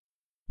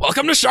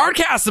Welcome to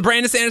Shardcast, the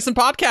Brandon Sanderson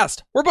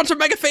podcast. We're a bunch of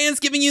mega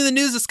fans giving you the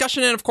news,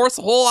 discussion, and of course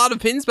a whole lot of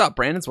opinions about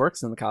Brandon's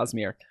works in the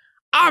Cosmere.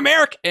 I'm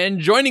Eric, and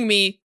joining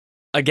me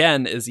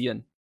again is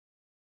Ian.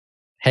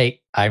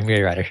 Hey, I'm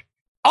Ray Ryder.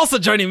 Also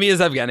joining me is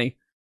Evgeny.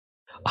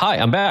 Hi,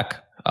 I'm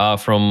back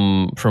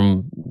from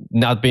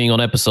not being on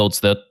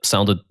episodes that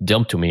sounded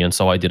dumb to me, and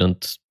so I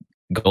didn't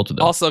go to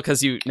them. Also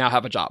because you now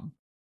have a job.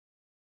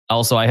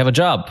 Also, I have a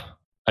job.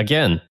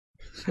 Again.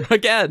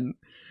 Again.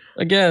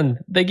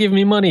 They give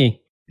me money.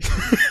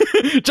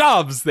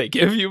 Jobs, they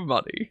give you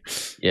money.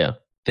 Yeah.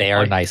 They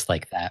are nice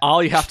like that.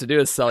 All you have to do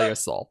is sell your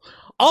soul.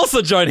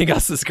 Also joining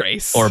us is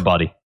Grace. Or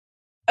body.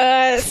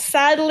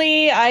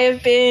 Sadly, I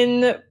have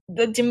been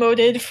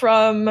demoted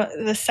from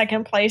the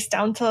second place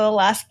down to the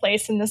last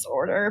place in this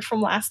order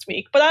from last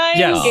week. But I'm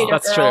Gator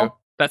that's Girl. true.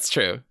 That's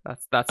true.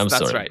 That's I'm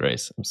sorry, right.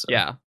 Grace. I'm sorry.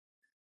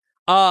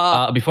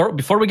 Yeah.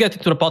 Before we get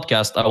into the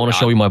podcast, I want to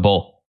show you my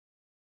bowl.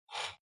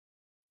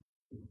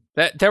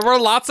 There were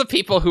lots of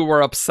people who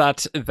were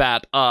upset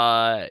that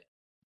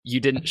you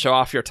didn't show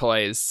off your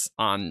toys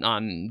on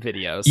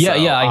videos. Yeah,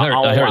 so I heard.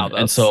 I'll allow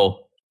And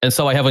this.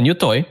 so I have a new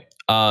toy.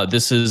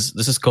 This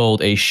is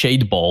called a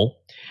shade ball.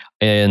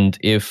 And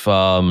if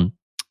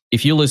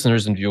you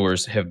listeners and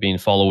viewers have been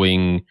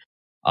following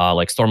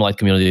like Stormlight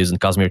communities and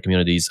Cosmere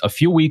communities, a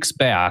few weeks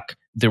back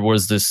there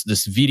was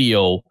this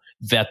video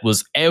that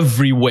was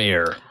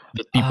everywhere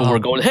that people were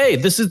going, "Hey,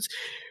 this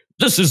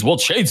is what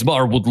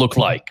Shadesmar would look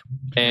like,"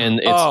 and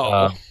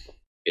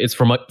it's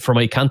from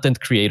a content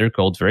creator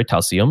called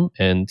Veritasium,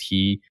 and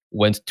he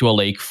went to a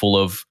lake full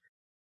of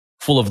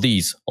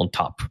these on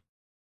top,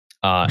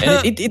 and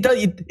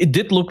it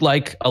did look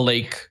like a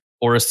lake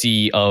or a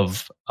sea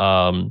of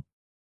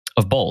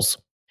balls,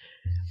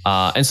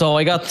 and so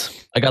I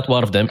got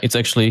one of them. It's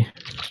actually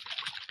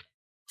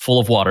full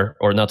of water,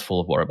 or not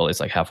full of water, but it's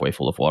like halfway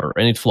full of water,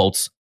 and it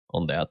floats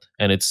on that,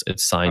 and it's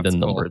signed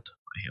and numbered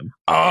by him.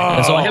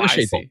 And so I have a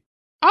shade ball.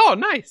 Oh,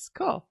 nice,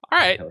 cool. All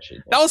right,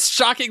 that was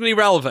shockingly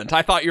relevant.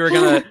 I thought you were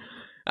gonna.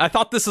 I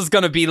thought this was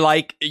gonna be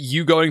like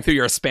you going through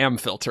your spam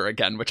filter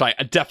again, which I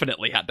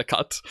definitely had to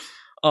cut.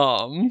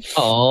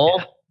 Oh,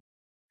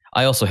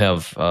 I also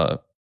have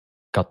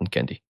cotton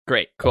candy.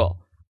 Great, cool.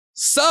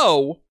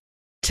 So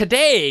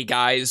today,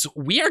 guys,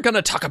 we are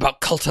gonna talk about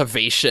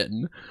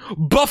cultivation,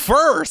 but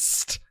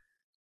first,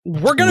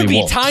 we're gonna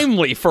be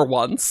timely for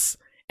once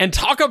and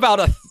talk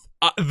about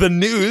the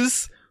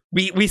news.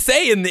 We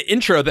say in the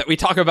intro that we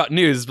talk about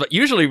news, but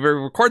usually we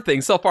record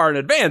things so far in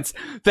advance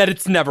that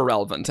it's never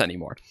relevant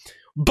anymore.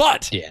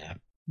 But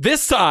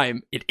this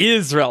time it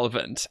is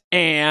relevant,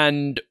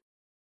 and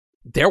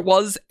there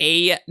was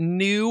a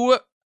new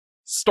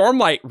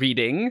Stormlight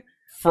reading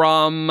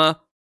from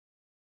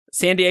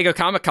San Diego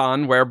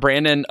Comic-Con where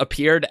Brandon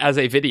appeared as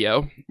a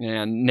video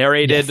and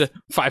narrated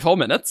 5 whole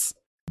minutes.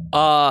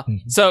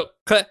 So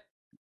click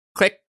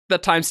the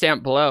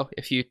timestamp below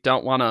if you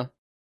don't want to,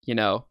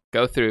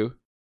 go through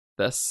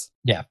this.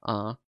 If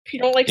you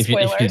don't like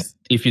spoilers.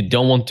 If you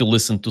don't want to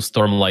listen to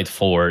Stormlight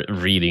 4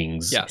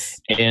 readings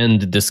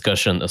and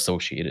discussion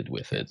associated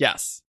with it.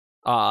 Yes.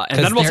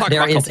 And then we'll talk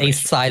about there is a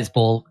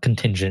sizable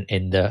contingent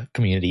in the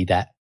community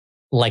that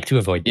like to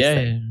avoid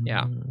this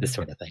this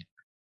sort of thing.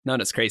 Known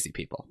as crazy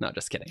people. No,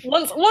 just kidding.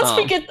 Once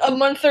we get a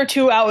month or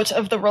two out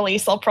of the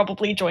release, I'll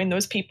probably join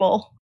those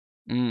people.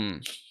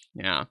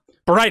 Yeah.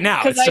 But right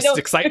now, it's just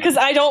exciting. Because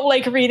I don't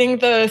like reading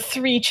the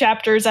 3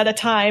 chapters at a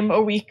time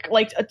a week,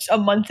 like a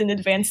month in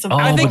advance of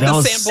I think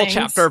the sample things.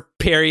 chapter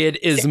period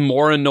is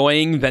more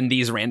annoying than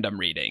these random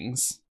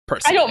readings,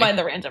 personally. I don't mind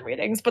the random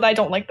readings, but I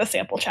don't like the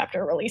sample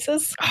chapter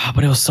releases.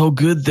 But it was so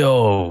good,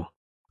 though.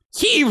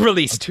 He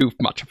released too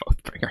much of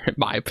Oathbringer, in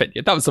my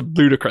opinion. That was a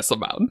ludicrous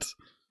amount.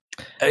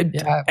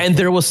 And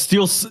there was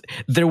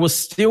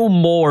still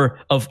more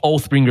of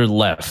Oathbringer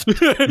left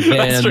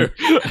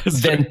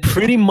than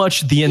pretty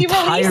much the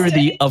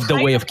entirety of the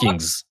Way of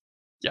Kings.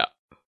 Yeah.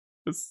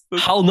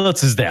 How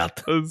nuts is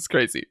that? It's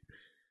crazy.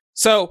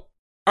 So,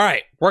 all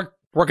right,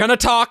 we're gonna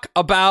talk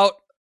about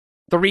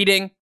the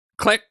reading.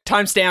 Click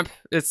timestamp.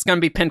 It's gonna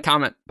be pinned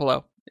comment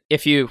below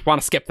if you want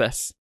to skip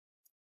this.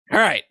 All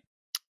right.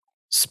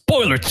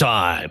 Spoiler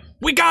time.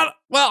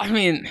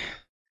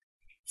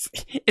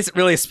 Is it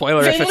really a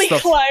spoiler if Finley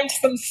it's climbed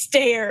some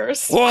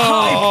stairs.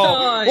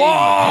 Whoa,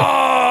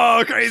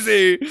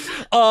 crazy.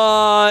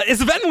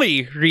 It's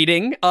Venli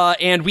reading,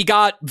 and we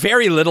got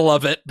very little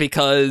of it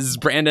because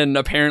Brandon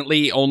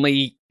apparently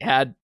only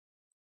had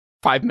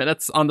 5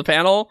 minutes on the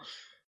panel.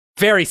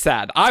 Very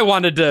sad. I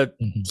wanted to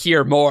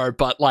hear more,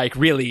 but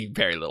really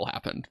very little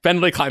happened.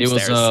 Venli climbed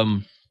stairs.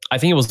 I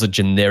think it was a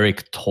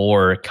generic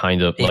Tor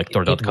kind of like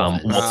Tor.com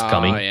what's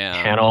coming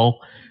panel.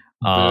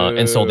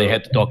 And so they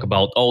had to talk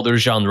about all their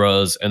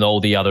genres and all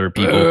the other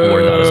people who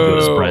were not as good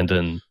as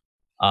Brandon.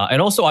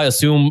 And also, I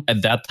assume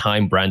at that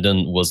time,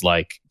 Brandon was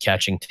like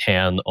catching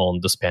tan on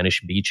the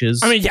Spanish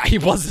beaches. I mean, yeah, he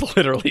was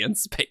literally in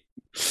Spain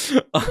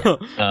for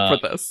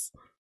this.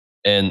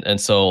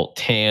 And so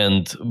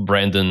tanned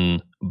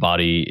Brandon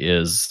body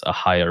is a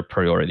higher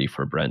priority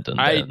for Brandon.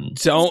 I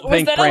don't think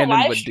Was that Brandon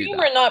a live would do stream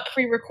that. or not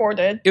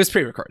pre-recorded? It was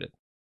pre-recorded.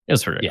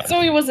 It's for Yeah.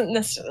 So he wasn't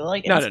necessarily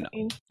like No.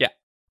 Spain. Yeah,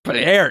 but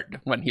it aired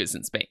when he was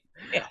in Spain.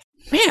 Yeah.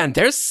 Man,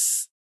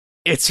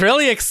 it's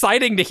really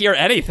exciting to hear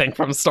anything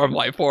from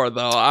Stormlight 4,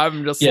 though.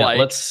 I'm just like,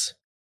 let's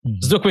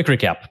do a quick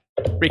recap.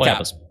 What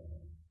happens?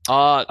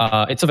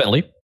 It's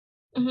Venli.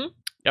 Mm-hmm.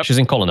 Yep. She's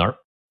in Kholinar.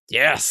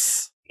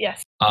 Yes.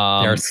 Yes. There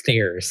are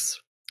stairs.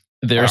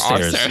 There are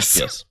stairs.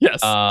 Yes.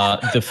 Yes.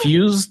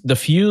 The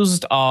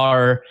fused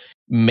are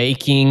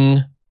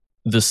making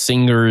the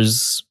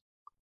singers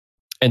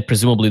and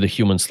presumably the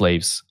human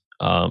slaves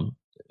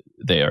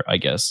there, I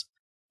guess,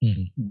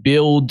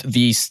 build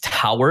these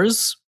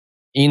towers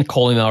in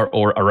Kholinar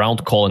or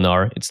around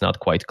Kholinar. It's not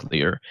quite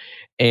clear.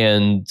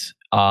 And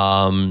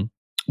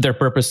their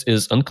purpose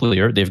is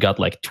unclear. They've got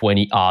like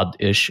 20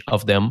 odd-ish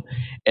of them.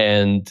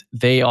 And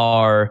they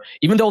are,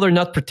 even though they're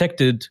not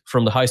protected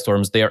from the high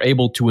storms, they are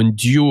able to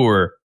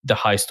endure the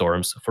high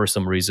storms for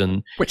some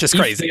reason. Which is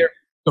crazy.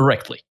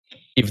 Correctly.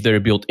 If they're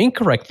built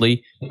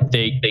incorrectly,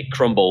 they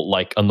crumble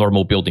like a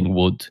normal building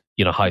would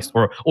in a high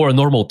storm, or a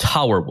normal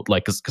tower would,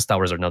 like, because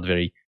towers are not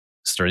very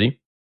sturdy.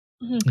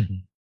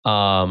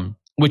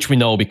 Which we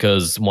know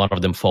because one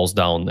of them falls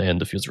down and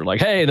the fuse are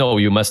like, hey, no,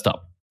 you messed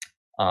up.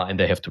 And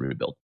they have to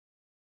rebuild.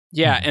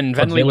 Yeah, and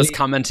Venli was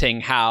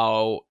commenting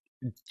how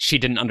she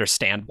didn't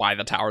understand why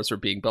the towers were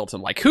being built,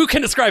 and like, who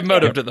can describe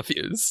motive to the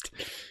fused?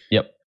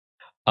 Yep.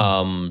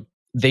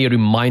 They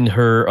remind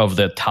her of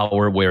the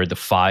tower where the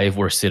 5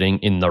 were sitting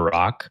in the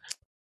rock,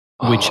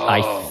 which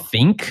I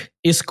think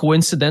is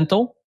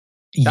coincidental.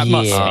 That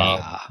must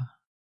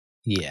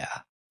be. Yeah.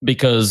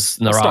 Because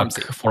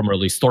Narak,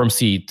 formerly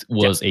Stormseed,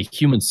 was a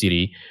human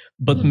city.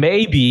 But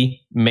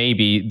maybe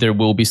there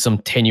will be some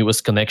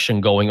tenuous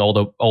connection going all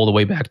the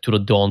way back to the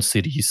Dawn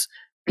cities.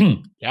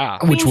 Yeah,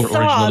 which were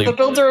originally the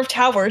builder of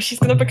towers. She's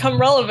going to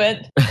become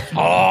relevant.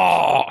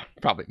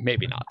 Probably,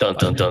 maybe not. Dun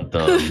dun dun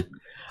dun.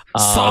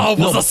 Saw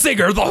was a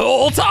singer the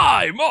whole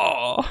time.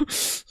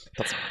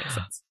 Doesn't make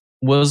sense.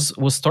 Was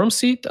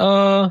Stormseed?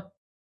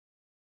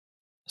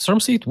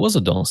 Stormseed was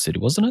a Dawn city,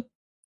 wasn't it?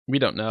 We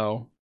don't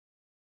know.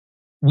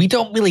 We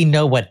don't really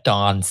know what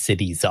Dawn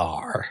cities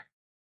are.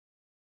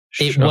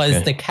 It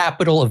was the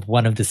capital of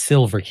one of the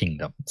Silver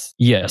Kingdoms.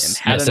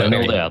 Yes, I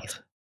know that.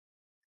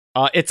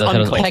 It's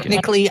unclear.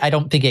 Technically, I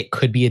don't think it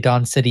could be a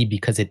Dawn city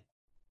because it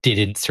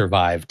didn't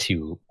survive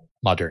to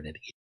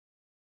modernity.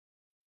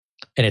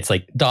 And it's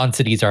like Dawn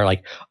cities are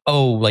like,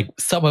 like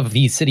some of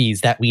these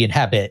cities that we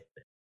inhabit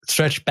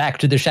stretch back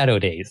to the Shadow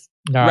Days.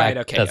 Right.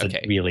 Okay. Doesn't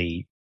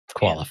really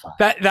qualify.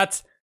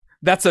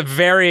 That's a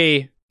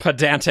very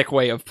pedantic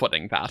way of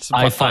putting that.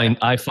 I find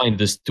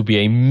this to be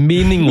a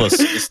meaningless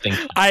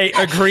distinction. I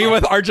agree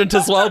with Argent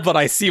as well, but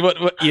I see what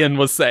Ian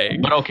was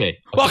saying. But okay.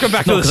 Welcome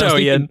back to the show,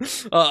 Ian.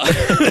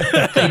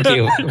 Thank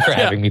you for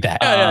having me back.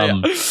 I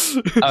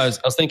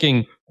was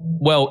thinking,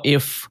 well,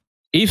 if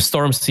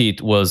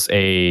Stormseed was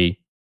a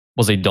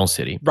Dawn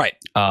city, right?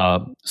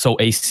 So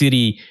a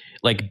city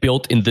like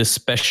built in this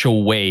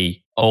special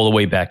way all the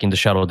way back in the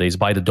Shadow Days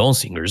by the Dawn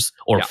Singers,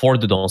 or for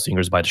the Dawn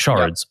Singers by the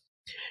Shards,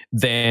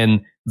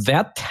 then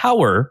that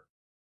tower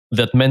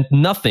that meant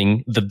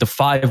nothing that the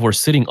 5 were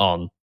sitting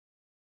on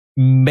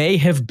may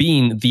have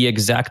been the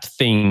exact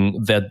thing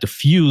that the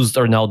Fused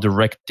are now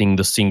directing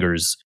the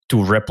Singers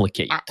to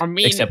replicate, I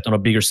mean, except on a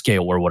bigger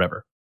scale or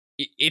whatever.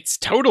 It's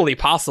totally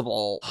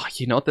possible.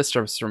 You know what this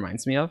just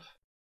reminds me of?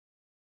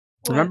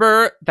 What?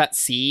 Remember that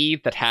sea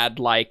that had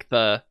like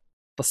the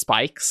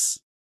spikes?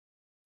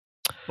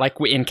 Like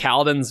in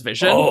Kaladin's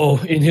vision? Oh,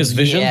 in his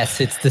vision? Yes,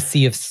 it's the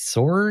Sea of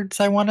Swords,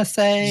 I want to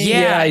say.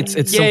 Yeah, it's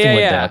something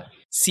like that.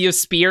 Sea of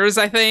Spears,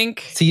 I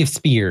think. Sea of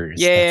Spears.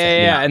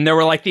 Yeah. And there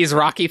were like these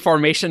rocky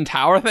formation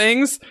tower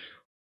things.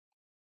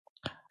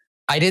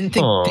 I didn't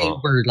think they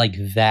were like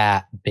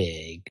that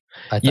big.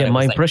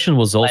 My impression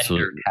was also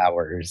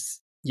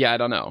towers. Yeah, I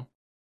don't know.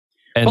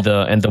 And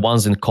the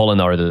ones in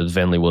Kholinar that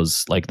Venli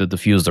was like the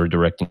Fused are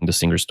directing the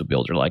Singers to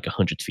build are like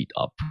 100 feet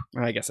up.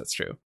 I guess that's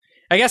true.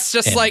 I guess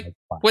just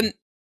when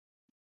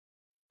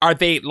are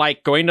they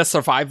like going to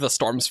survive the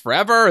storms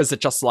forever? Is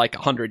it just like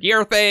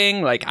 100-year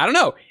thing? Like, I don't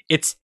know.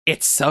 It's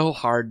so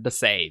hard to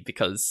say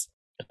because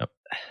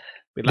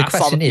we last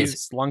saw the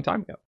Fused a long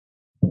time ago.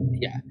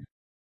 Yeah.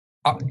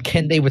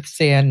 Can they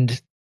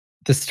withstand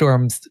the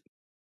storms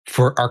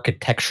for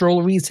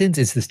architectural reasons?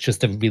 Is this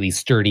just a really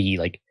sturdy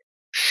like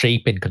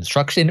shape and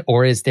construction,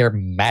 or is there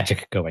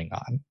magic going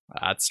on?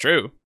 That's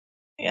true.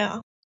 Yeah.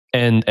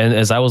 And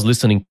as I was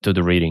listening to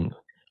the reading,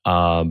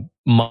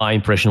 my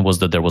impression was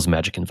that there was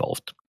magic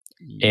involved.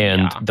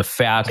 And the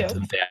fact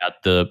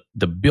that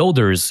the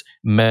builders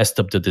messed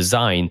up the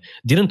design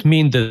didn't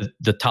mean that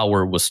the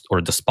tower was,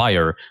 or the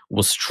spire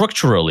was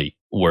structurally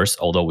worse,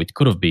 although it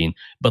could have been,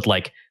 but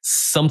like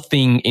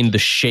something in the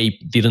shape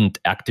didn't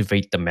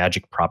activate the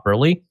magic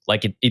properly.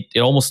 Like it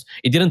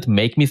didn't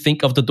make me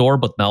think of the door,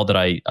 but now that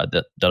I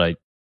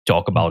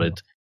talk about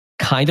it,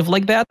 kind of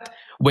like that,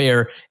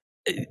 where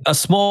a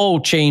small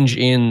change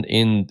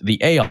in the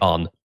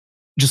Aeon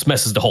just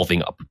messes the whole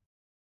thing up.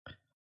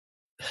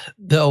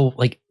 Though,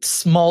 like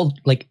small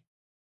like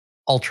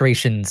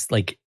alterations,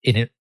 like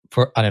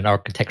on an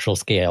architectural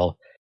scale,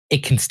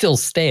 it can still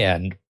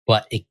stand,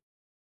 but it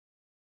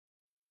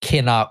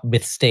cannot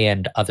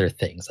withstand other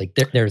things. Like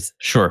there's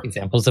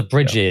examples of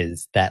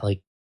bridges that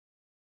like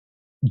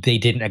they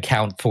didn't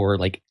account for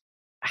like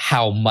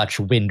how much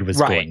wind was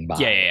going by.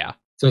 Yeah.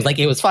 So it's like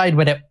it was fine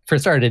when it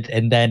first started,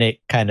 and then it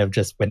kind of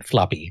just went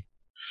floppy.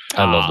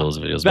 I love those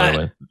videos, by the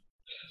way.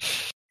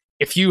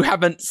 If you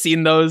haven't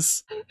seen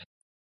those,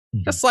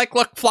 just like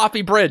look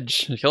floppy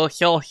bridge. You'll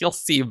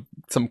see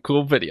some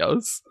cool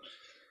videos.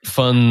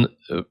 Fun,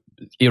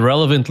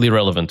 irrelevantly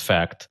relevant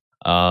fact.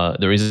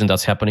 The reason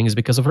that's happening is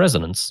because of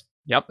resonance.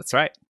 Yep, that's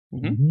right.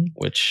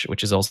 Which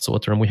is also a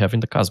term we have in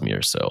the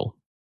Cosmere. So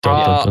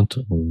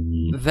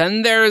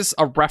then there's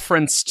a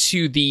reference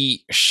to the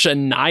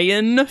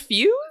Shanayan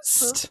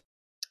fused.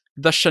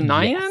 The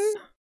Shanayan, Yes.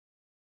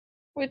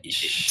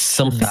 Which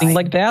something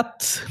like that.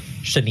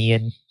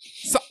 Shanian.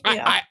 So,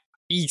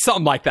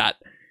 something like that.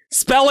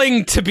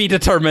 Spelling to be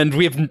determined.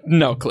 We have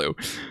no clue.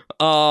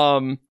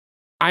 I'm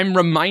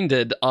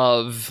reminded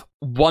of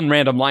one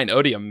random line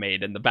Odium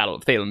made in the Battle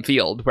of Thalen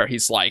Field, where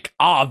he's like,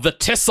 the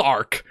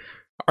Tisark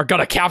are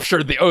gonna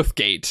capture the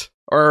Oathgate,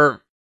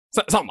 or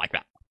something like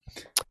that.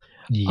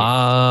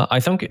 Yeah. I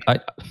thought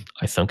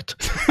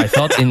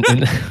in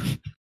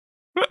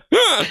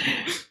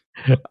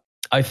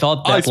I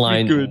thought that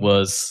line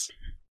was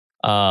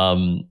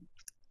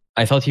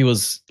I thought he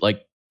was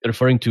like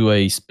referring to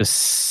a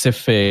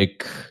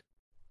specific.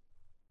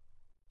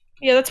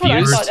 Yeah, that's what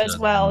I thought as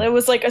well. It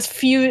was like a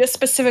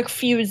specific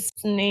fuse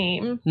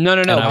name. No,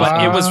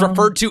 but it was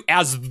referred to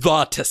as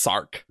the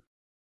Tisark.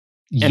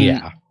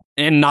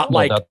 And not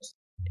like,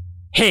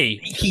 hey,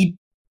 he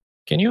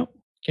Can you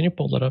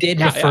pull that up?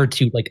 did refer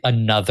to like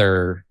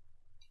another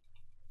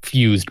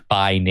fused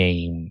by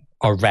name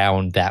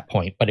around that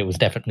point, but it was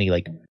definitely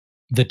like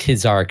the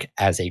Tizark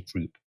as a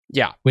group.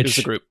 Yeah, which is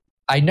a group.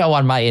 I know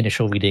on my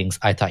initial readings,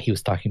 I thought he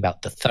was talking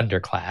about the Thunder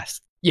class.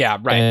 Yeah,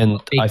 right.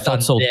 And I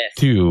thought so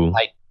too.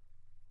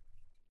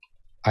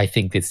 I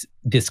think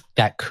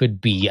that could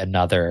be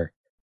another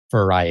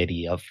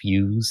variety of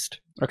fused.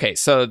 Okay,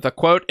 so the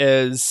quote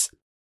is,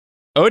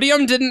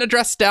 Odium didn't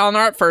address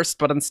Dalinar at first,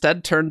 but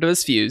instead turned to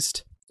his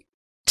fused.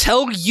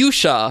 Tell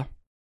Yusha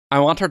I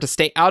want her to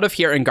stay out of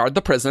here and guard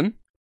the prison.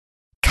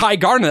 Kai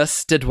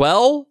Garnus did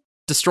well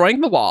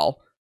destroying the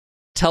wall.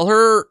 Tell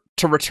her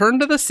to return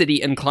to the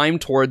city and climb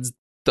towards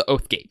the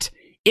Oathgate.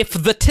 If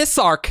the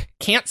Tisark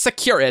can't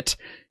secure it,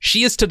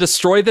 she is to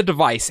destroy the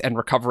device and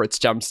recover its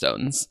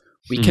gemstones.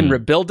 We can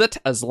rebuild it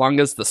as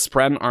long as the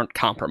Spren aren't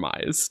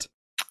compromised.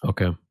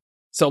 Okay.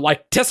 So,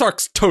 like,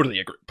 Tisark's totally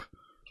a group.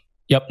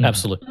 Yep,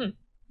 absolutely.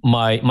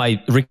 My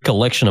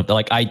recollection of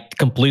like I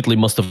completely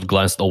must have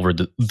glanced over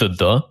the.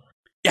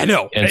 Yeah,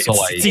 no, and so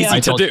it's easy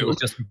to thought do. He was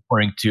just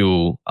referring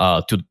to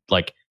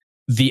like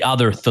the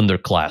other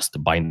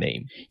Thunderclast by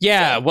name.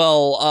 Yeah,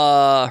 well,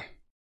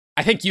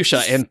 I think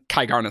Yusha and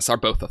Kai Garnus are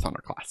both the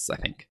Thunderclasts, I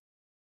think.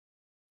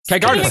 Kai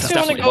Garnus is I want to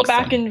definitely go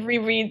back and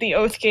reread the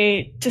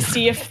Oathgate to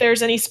see if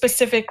there's any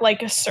specific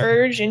like a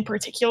surge in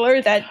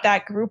particular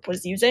that group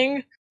was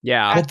using.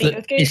 Yeah. At the The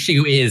Oathgate.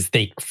 issue is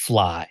they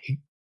fly.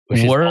 which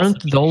is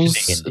Weren't also those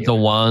shenanigans. the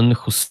one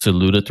who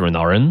saluted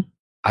Renarin?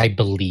 I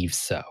believe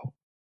so.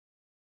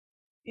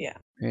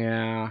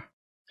 Yeah.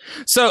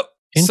 So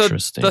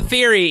Interesting. the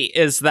theory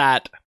is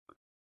that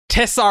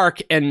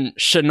Tisark and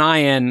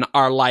Shanayan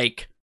are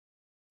like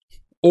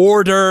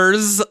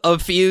orders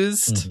of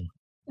fused,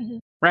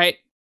 right?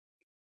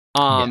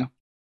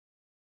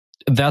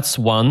 That's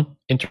one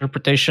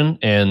interpretation,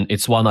 and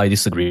it's one I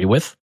disagree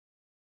with.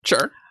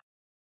 Sure.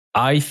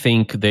 I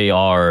think they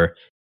are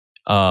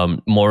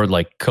more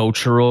like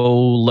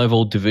cultural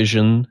level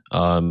division,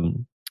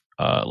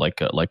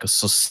 like a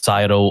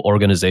societal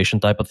organization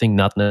type of thing,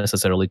 not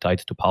necessarily tied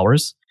to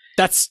powers.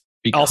 That's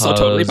also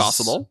totally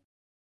possible.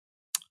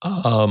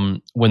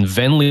 When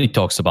Venli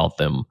talks about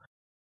them,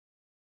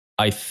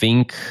 I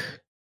think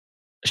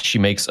she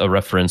makes a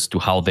reference to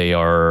how they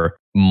are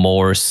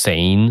more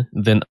sane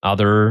than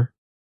other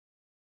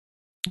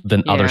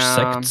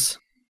sects.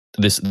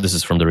 This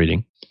is from the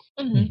reading.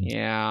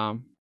 Yeah.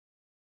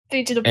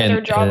 They did a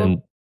better job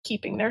of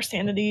keeping their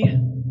sanity.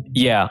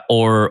 Yeah,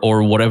 or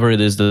whatever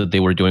it is that they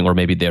were doing, or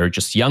maybe they're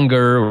just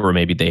younger, or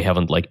maybe they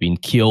haven't like been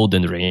killed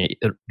and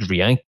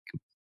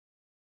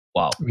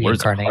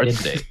words are hard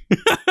today.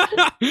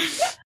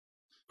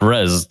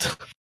 Rezzed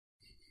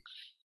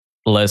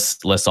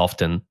less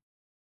often.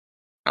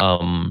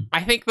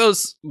 I think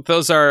those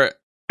are.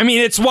 I mean,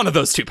 it's one of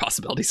those two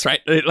possibilities, right?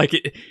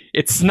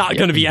 It's not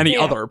going to be any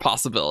other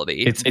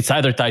possibility. It's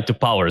either tied to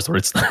powers or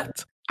it's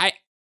not.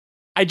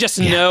 I just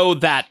know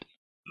that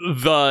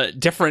the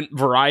different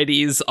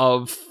varieties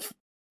of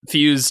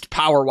fused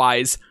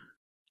power-wise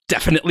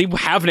definitely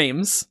have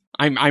names.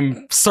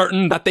 I'm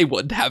certain that they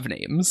would have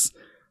names.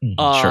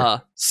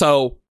 Sure.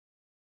 So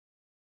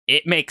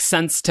it makes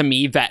sense to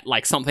me that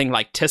like something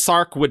like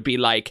Tisark would be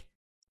like,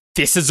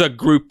 this is a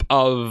group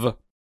of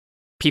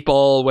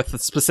people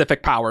with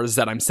specific powers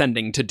that I'm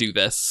sending to do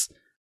this.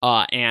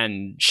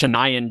 And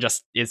Shanayan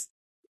just is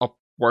a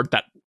word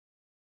that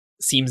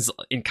seems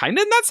in kind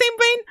of in that same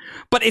vein,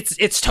 but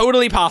it's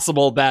totally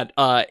possible that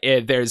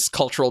there's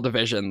cultural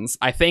divisions.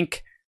 I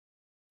think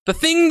the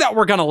thing that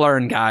we're gonna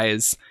learn,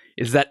 guys,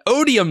 is that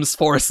Odium's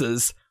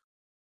forces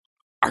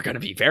are gonna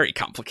be very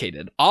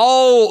complicated.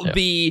 All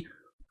the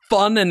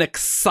fun and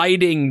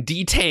exciting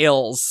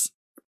details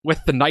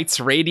with the Knights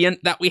Radiant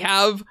that we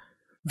have,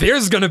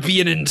 there's gonna be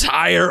an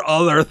entire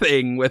other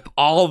thing with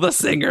all the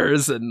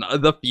singers and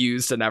the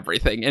fused and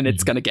everything, and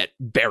it's gonna get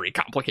very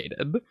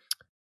complicated.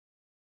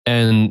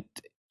 And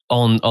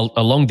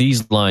along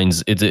these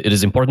lines, it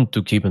is important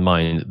to keep in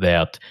mind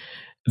that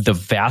the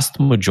vast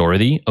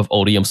majority of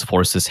Odium's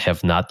forces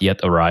have not yet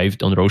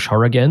arrived on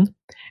Roshar again,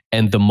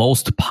 and the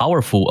most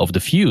powerful of the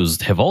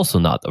fused have also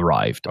not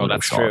arrived on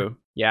that's Roshar. True.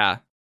 Yeah.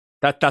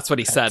 That's what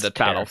he said at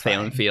Battle of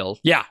Thaylen Field.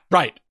 Yeah,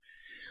 right.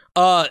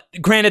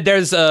 Granted,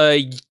 there's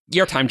a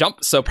year time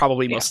jump, so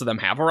probably most of them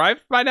have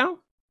arrived by now.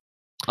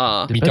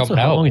 We don't know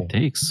how long it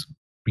takes.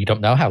 We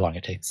don't know how long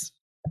it takes.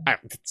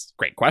 It's a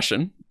great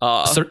question.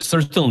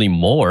 Certainly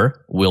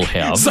more will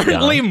have.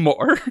 Certainly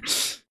more.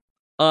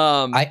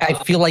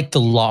 I feel like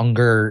the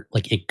longer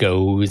it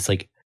goes,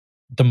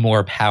 the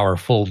more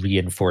powerful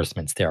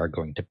reinforcements there are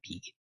going to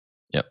be.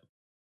 Yep.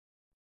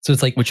 So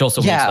it's which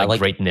also makes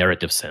great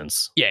narrative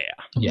sense.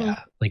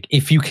 Yeah.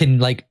 If you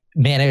can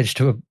manage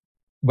to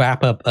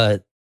wrap up a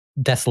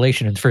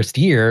Desolation in the first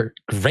year,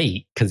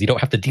 great, because you don't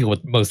have to deal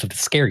with most of the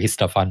scary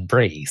stuff on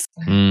Brace.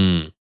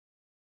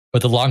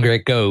 But the longer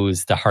it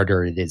goes, the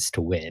harder it is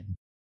to win.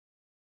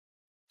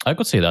 I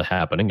could see that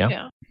happening,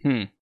 yeah.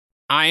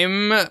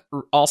 I'm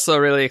also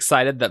really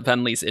excited that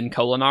Venli's in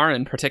Kholinar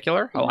in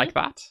particular. I like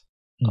that.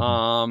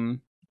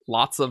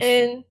 Lots of...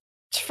 And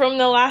from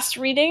the last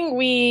reading,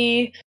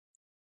 we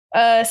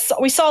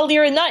saw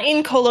Lyra not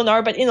in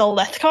Kholinar, but in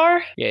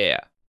Alethkar. Yeah.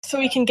 So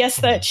we can guess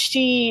that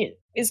she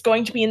is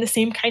going to be in the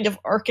same kind of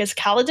arc as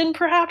Kaladin,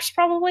 perhaps,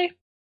 probably?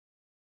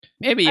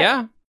 Maybe,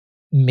 yeah.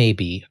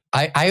 Maybe.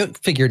 I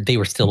figured they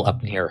were still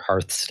up near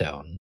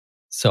Hearthstone.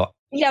 So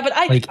yeah, but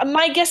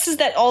my guess is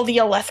that all the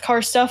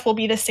Alethkar stuff will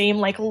be the same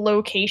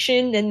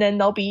location, and then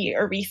there'll be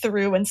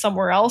Aretharu and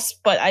somewhere else.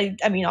 But I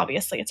mean,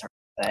 obviously, it's hard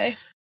to say.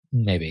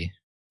 Maybe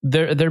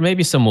there may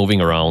be some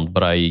moving around,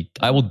 but I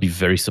would be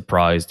very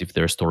surprised if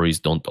their stories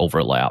don't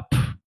overlap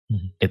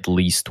at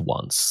least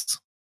once.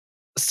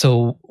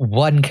 So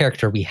one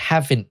character we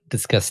haven't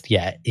discussed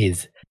yet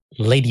is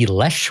Lady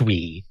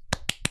Leshwi,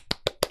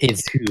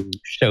 is who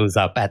shows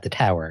up at the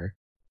tower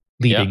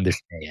leading the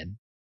Shryan.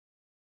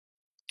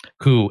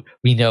 Who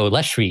we know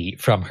Leshwi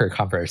from her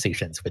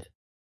conversations with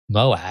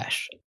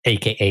Moash,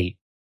 aka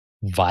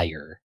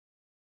Vyre.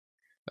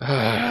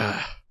 I'm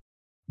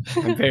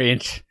very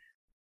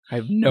I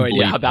have no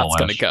idea how that's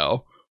going to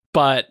go.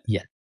 But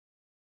yeah.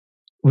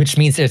 Which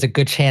means there's a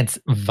good chance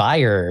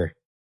Vyre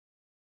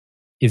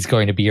is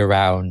going to be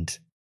around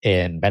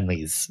in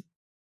Venli's.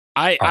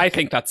 I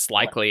think that's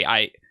likely.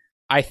 I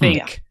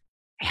think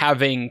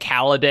having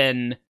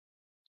Kaladin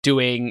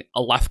doing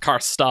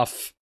Alethkar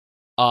stuff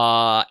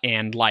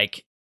and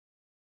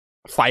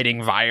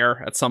fighting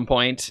Vyre at some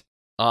point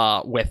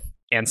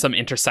and some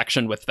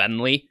intersection with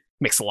Venli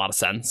makes a lot of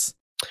sense.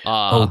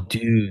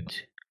 Dude.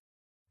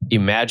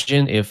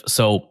 Imagine if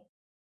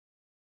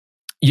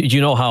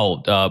you know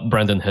how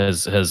Brandon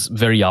has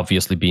very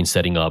obviously been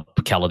setting up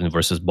Kaladin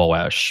versus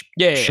Moash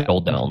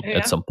showdown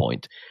at some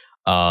point.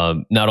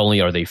 Not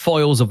only are they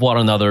foils of one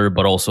another,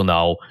 but also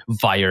now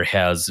Vyre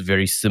has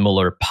very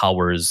similar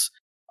powers,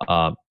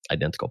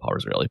 identical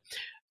powers really,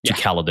 to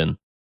Kaladin.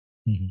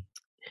 Mm-hmm.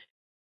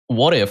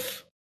 What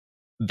if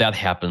that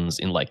happens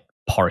in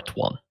part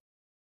 1?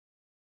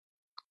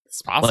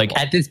 It's possible.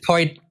 At this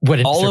point,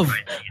 all of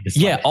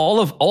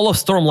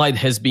Stormlight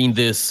has been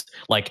this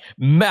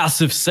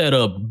massive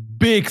setup,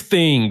 big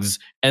things,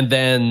 and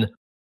then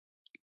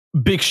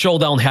big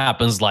showdown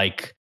happens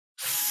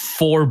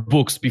 4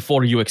 books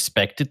before you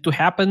expect it to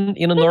happen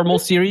in a normal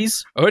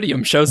series.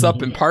 Odium shows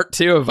up in part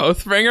 2 of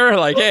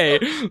Oathbringer, hey,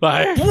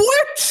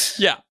 what?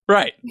 Yeah,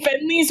 right.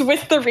 Venli's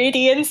with the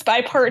Radiance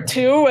by part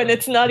 2, and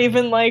it's not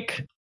even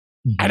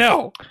I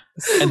know.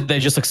 And they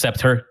just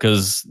accept her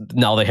because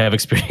now they have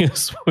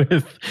experience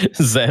with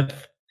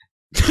Zeth.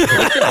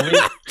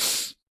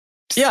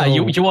 Yeah,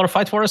 you want to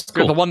fight for us?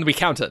 Cool. You're the one we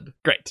counted.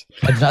 Great.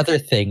 Another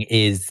thing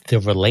is the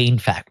Rlain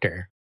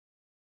factor.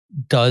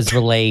 Does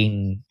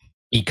Rlain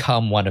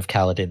become one of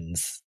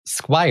Kaladin's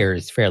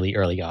squires fairly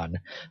early on,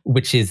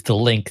 which is the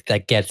link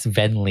that gets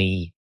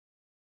Venli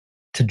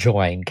to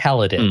join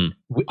Kaladin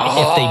if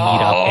they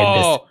meet up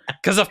in this.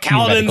 Because if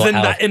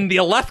Kaladin's in the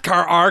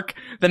Alethkar arc,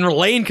 then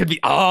Rlain could be.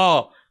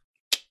 I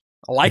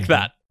like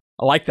that.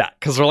 I like that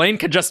because Rlain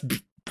could just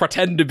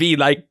pretend to be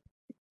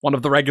one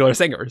of the regular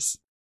singers.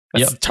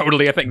 That's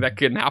totally a thing that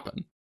can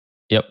happen.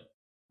 Yep.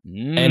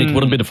 And it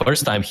wouldn't be the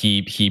first time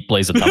he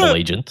plays a double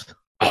agent.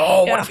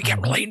 What if we get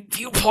Rlain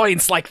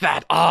viewpoints like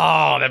that?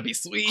 That'd be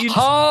sweet.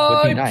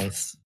 Would be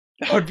nice.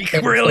 That would be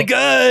really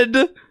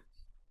good.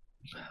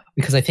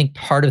 Because I think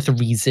part of the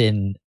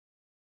reason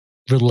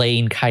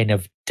Rlain kind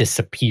of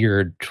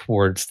disappeared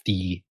towards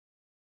the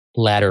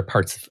latter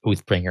parts of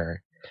Oathbringer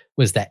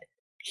was that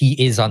he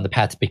is on the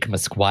path to become a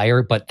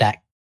squire, but that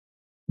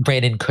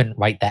Brandon couldn't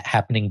write that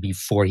happening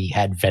before he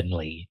had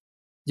Venli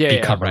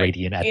become a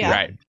Radiant at the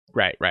end.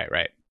 Right.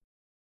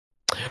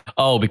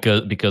 Oh,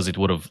 because it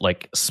would have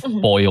like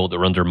spoiled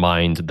or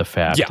undermined the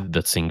fact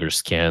that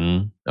singers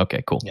can.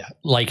 Okay, cool. Yeah,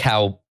 like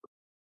how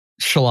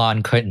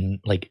Shallan couldn't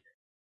like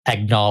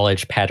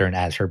acknowledge Pattern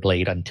as her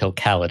blade until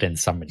Kaladin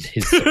summoned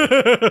his sword.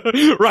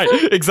 Right,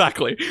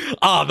 exactly.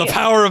 The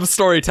power of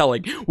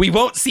storytelling. We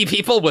won't see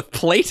people with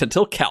plate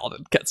until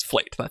Kaladin gets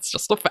plate. That's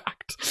just a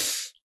fact.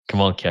 Come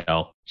on,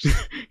 Cal.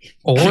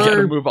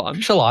 Or move on.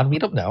 Shallan, we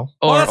don't know.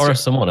 Or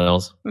someone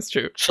else. That's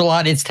true.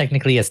 Shallan is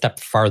technically a step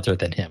farther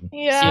than him.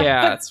 Yeah,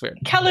 that's weird.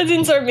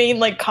 Kaladin's our main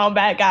like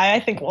combat guy. I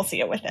think we'll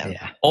see it with him.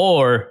 Yeah.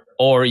 Or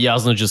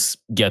Yasna just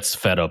gets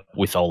fed up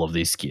with all of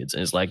these kids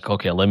and is like,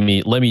 okay, let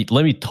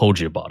me told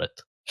you about it.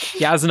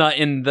 Yasna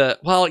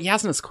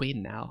Yasna's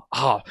queen now.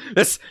 Oh,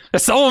 there's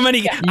so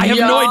many. I have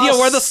no idea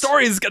where the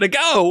story is gonna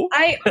go.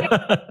 I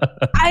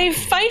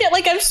find it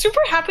like I'm super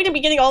happy to be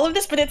getting all of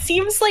this, but it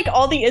seems like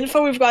all the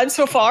info we've gotten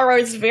so far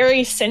is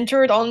very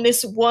centered on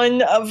this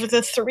one of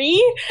the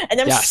three,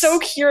 and I'm so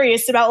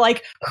curious about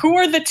like who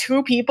are the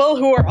two people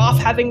who are off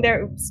having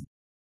their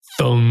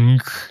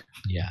thunk.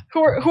 Yeah.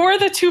 Who are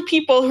the two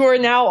people who are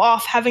now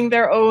off having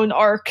their own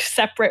arc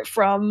separate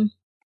from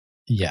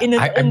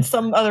in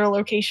some other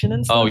location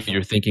and stuff. Oh,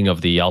 you're thinking of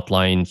the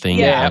outline thing?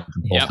 Yeah.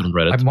 On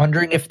Reddit. I'm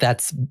wondering if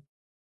that's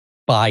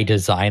by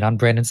design on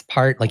Brandon's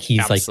part. Like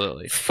he's like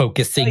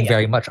focusing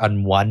very much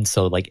on one,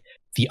 so like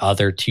the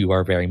other two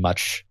are very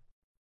much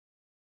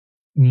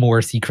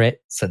more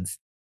secret, since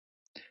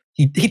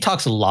he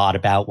talks a lot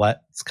about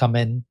what's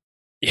coming.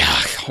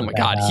 Yeah. Oh my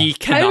god. He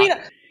cannot.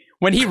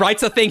 When he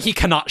writes a thing, he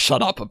cannot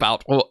shut up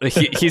about. Well,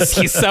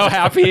 he's so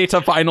happy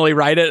to finally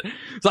write it.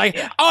 It's like,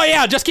 oh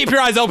yeah, just keep your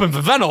eyes open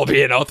for Ven will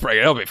be an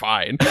Oathbreaker. It'll be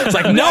fine. It's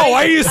like, no,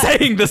 why are you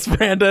saying this,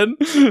 Brandon?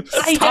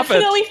 I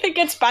definitely think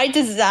it's by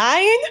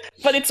design,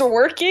 but it's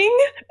working,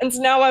 and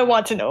so now I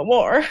want to know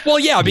more. Well,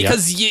 yeah,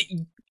 because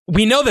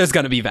we know there's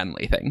going to be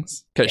Venli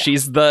things, because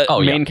she's the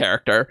main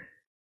character.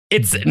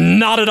 It's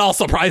not at all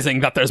surprising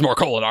that there's more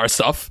Kholinar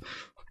stuff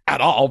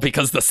at all,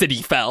 because the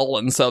city fell,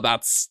 and so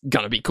that's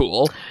going to be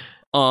cool.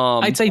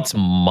 I'd say it's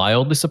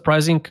mildly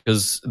surprising,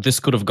 because this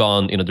could have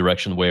gone in a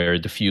direction where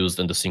the Fused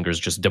and the Singers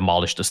just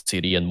demolish the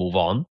city and move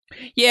on.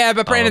 Yeah,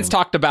 but Brandon's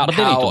talked about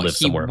how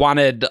he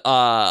wanted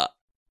a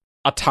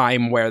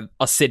time where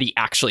a city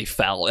actually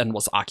fell and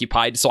was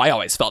occupied. So I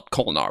always felt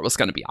Kholinar was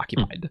going to be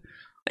occupied,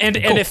 and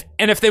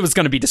if they was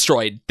going to be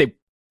destroyed,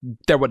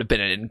 there would have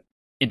been an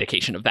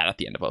indication of that at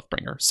the end of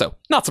Oathbringer. So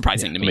not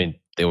surprising to me. I mean,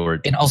 they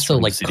were, and also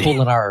like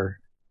Kholinar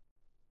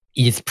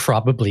is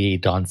probably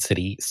Dawn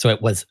City, so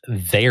it was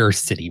their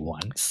city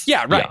once.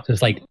 Yeah, right. So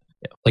it's like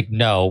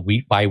no,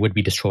 why would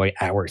we destroy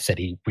our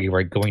city? We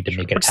were going to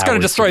make it. We're just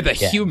going to destroy the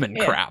human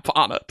crap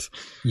on it.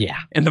 Yeah,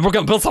 and then we're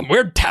going to build some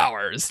weird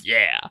towers.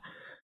 Yeah.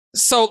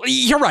 So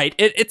you're right.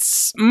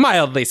 It's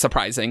mildly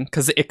surprising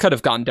because it could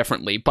have gone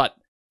differently, but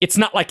it's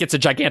not like it's a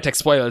gigantic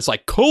spoiler. It's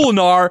like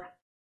Kholinar,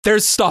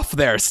 there's stuff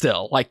there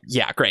still. Like,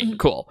 yeah, great,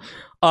 cool.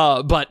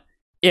 But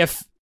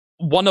if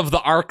one of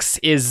the arcs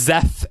is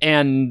Szeth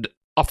and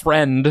a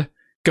friend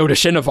go to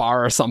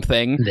Shinovar or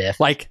something,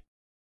 like,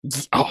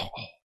 it's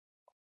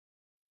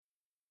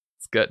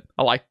good.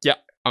 I like,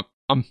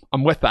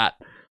 I'm with that.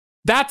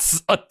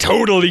 That's a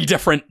totally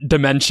different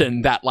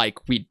dimension that like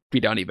we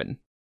don't even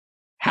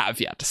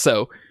have yet.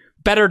 So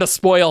better to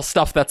spoil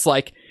stuff that's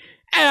like,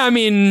 I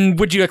mean,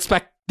 would you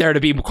expect there to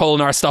be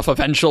Kholinar stuff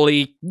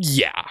eventually?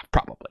 Yeah,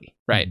 probably,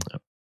 right?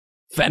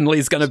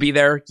 Venli's gonna be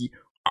there.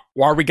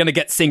 Are we gonna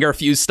get Singer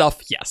Fuse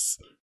stuff? Yes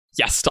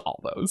to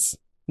all those.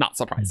 Not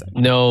surprising.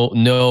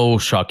 No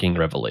shocking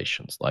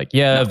revelations. Like,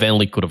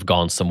 Venli could have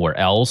gone somewhere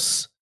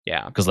else.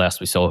 Yeah, because last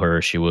we saw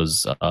her, she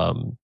was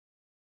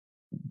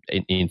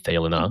in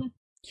Thalina. Mm-hmm.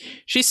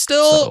 She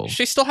still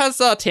has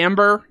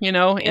timbre,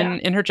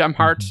 in her gem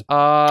heart.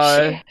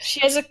 She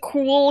has a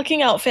cool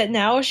looking outfit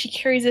now. She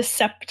carries a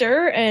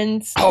scepter,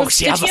 and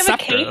she has a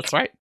scepter. That's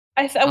right.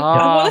 I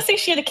want to say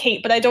she had a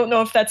cape, but I don't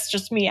know if that's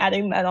just me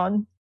adding that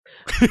on.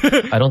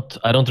 I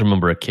don't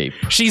remember a cape.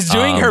 She's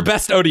doing her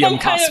best Odium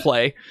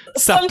cosplay.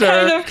 Some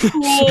kind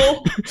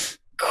of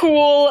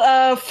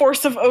cool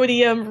Force of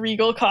Odium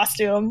regal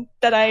costume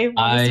that I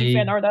want to see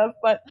fan art of,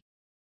 but.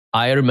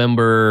 I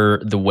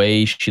remember the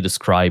way she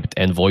described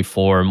envoy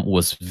form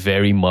was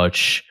very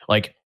much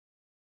like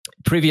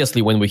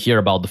previously when we hear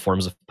about the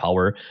forms of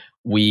power,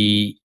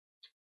 the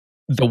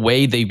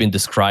way they've been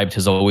described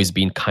has always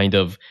been kind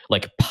of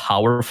like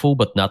powerful,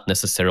 but not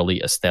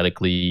necessarily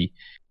aesthetically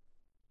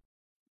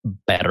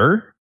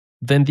better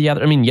than the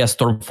other. I mean, yes,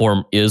 storm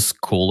form is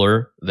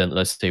cooler than,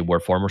 let's say, war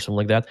form or something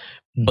like that,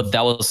 but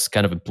that was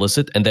kind of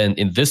implicit. And then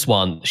in this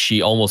one,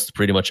 she almost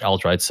pretty much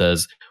outright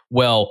says,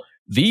 well,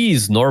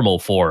 these normal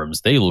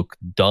forms, they look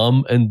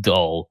dumb and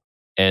dull.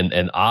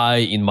 And I,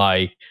 in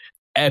my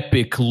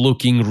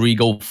epic-looking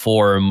regal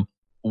form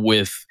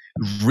with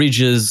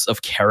ridges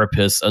of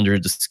carapace under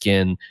the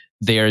skin,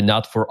 they are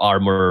not for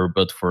armor,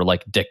 but for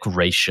like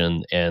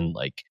decoration and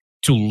like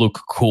to look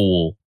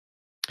cool.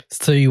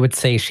 So you would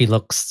say she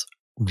looks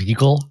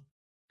regal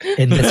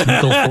in this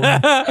regal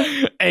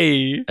form?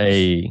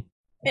 Hey.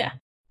 Yeah.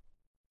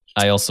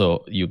 I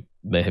also, you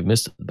may have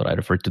missed it, but I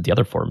referred to the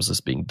other forms as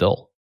being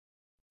dull.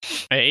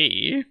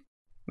 Hey.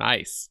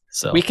 Nice.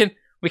 So We can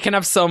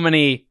have so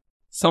many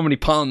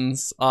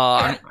puns.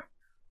 I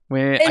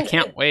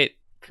can't wait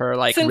for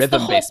like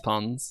rhythm-based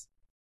puns.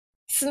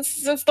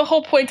 Since the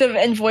whole point of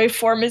envoy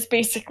form is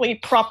basically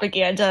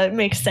propaganda, it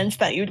makes sense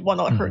that you'd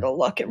want her to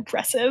look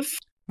impressive.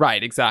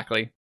 Right,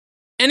 exactly.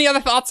 Any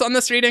other thoughts on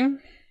this reading?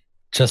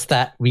 Just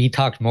that we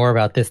talked more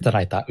about this than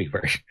I thought we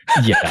were.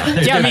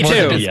 Yeah, me More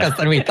to too. discuss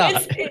than we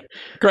thought.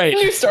 Great.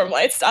 New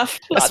Stormlight stuff.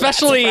 Not that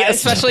surprised.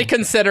 Especially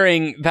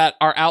considering that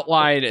our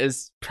outline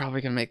is probably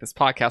going to make this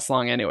podcast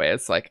long anyway.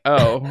 It's like,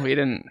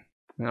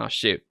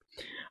 shoot.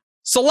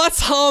 So let's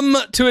hum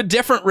to a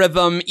different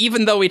rhythm,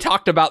 even though we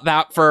talked about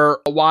that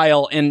for a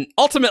while. And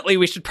ultimately,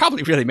 we should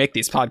probably really make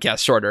these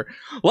podcasts shorter.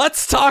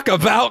 Let's talk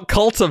about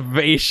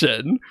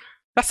cultivation.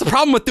 That's the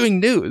problem with doing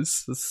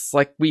news. It's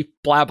like we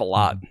blab a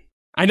lot.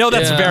 I know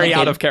that's very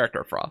out of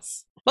character for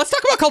us. Let's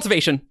talk about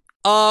cultivation.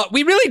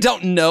 We really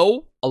don't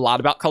know a lot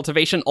about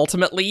cultivation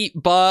ultimately,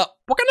 but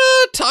we're going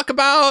to talk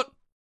about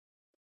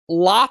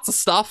lots of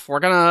stuff. We're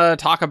going to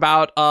talk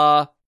about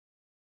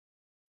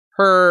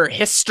her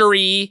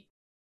history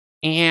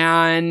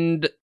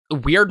and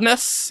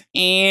weirdness,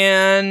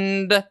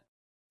 and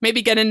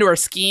maybe get into her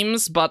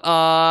schemes, but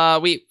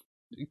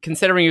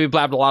considering we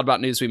blabbed a lot about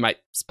news, we might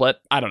split.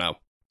 I don't know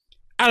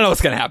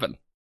what's gonna happen.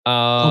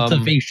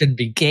 Cultivation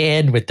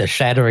began with the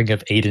shattering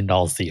of Aiden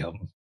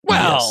Alcium.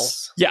 Well,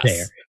 yes.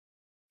 There.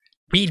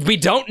 We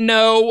don't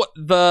know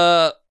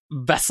the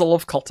vessel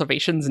of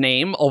cultivation's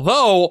name,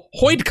 although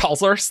Hoyd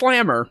calls her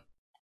Slammer.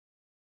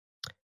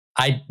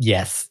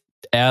 Yes.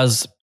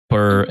 as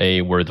per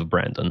a word of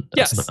Brandon,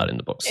 that's Yes. not in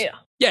the books.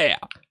 Yeah.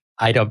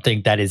 I don't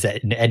think that is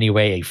in any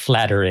way a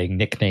flattering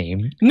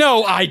nickname.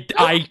 No,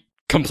 I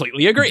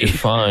completely agree.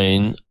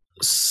 Define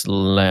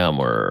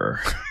slammer.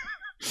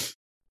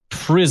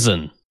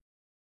 Prison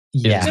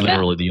Yeah. is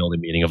literally the only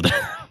meaning of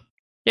that.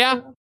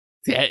 Yeah.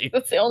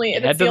 That's the only.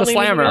 Head That's to the the only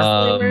slammer.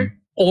 slammer.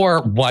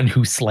 Or one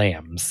who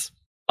slams.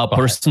 A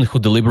person who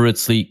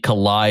deliberately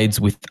collides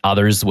with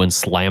others when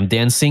slam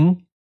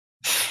dancing.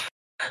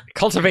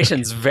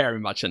 Cultivation's very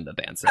much into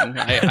dancing.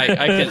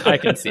 I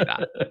can see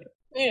that.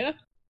 Yeah.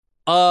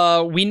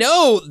 We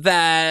know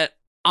that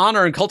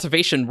Honor and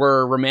Cultivation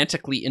were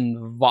romantically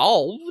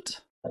involved.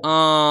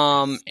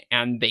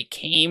 And they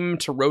came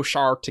to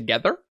Roshar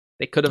together.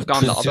 They could have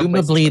gone to other places.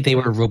 Presumably they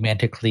were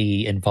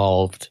romantically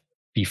involved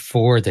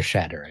before the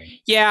shattering.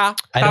 Yeah.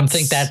 I don't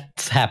think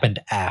that's happened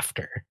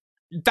after.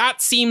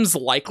 That seems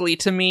likely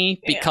to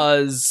me, Yeah.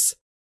 because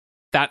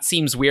that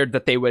seems weird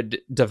that they would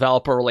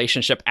develop a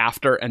relationship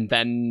after and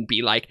then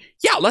be like,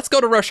 yeah, let's go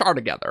to Roshar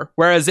together.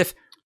 Whereas if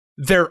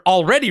they're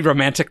already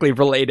romantically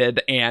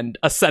related and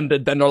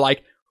ascended, then they're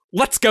like,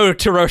 let's go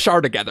to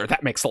Roshar together.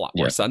 That makes a lot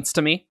more sense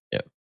to me.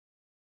 Yeah.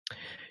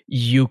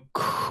 You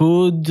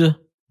could,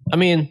 I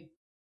mean,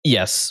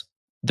 yes,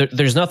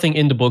 there's nothing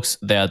in the books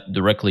that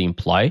directly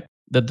imply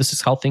that this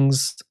is how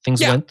things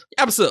went.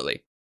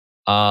 Absolutely.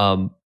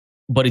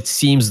 But it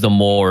seems the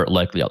more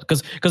likely out,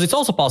 because it's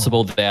also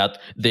possible that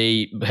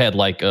they had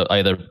like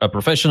either a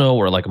professional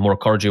or like a more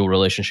cordial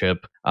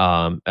relationship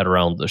at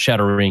around the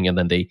shattering, and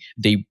then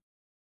they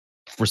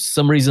for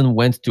some reason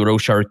went to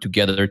Roshar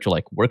together to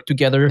like work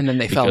together, And then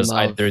they fell in because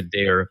love. either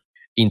their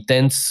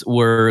intents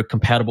were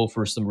compatible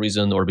for some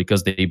reason, or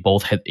because they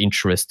both had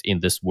interest in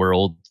this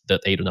world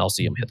that Aiden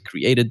Alcium had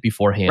created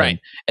beforehand. Right.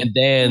 And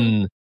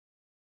then,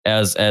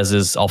 as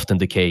is often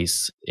the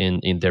case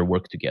in their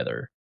work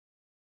together,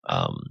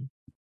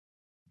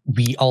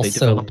 We they also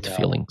developed know,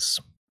 feelings.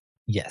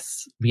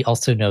 Yes. We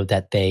also know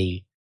that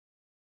they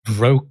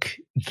broke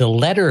the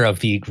letter of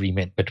the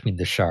agreement between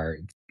the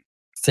shards,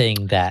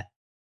 saying that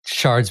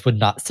shards would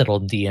not settle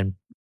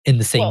in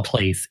the same Well-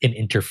 place and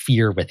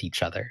interfere with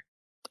each other.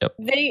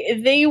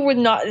 They would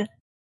not.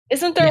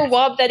 Isn't there a Yes.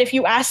 wob that if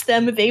you ask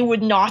them, they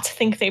would not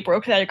think they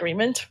broke that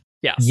agreement?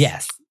 Yes.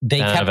 Yes.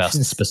 They I've kept asked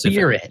the specifically.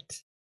 spirit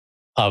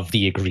of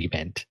the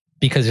agreement,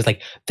 because it's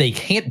like they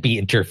can't be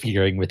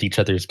interfering with each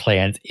other's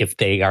plans if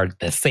they are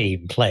the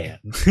same plan.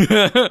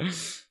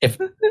 If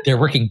they're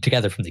working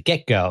together from the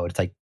get-go, it's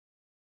like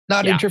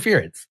not Yeah.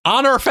 interference.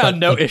 Honor found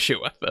But, no like- issue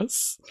with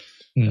this.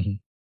 Mhm.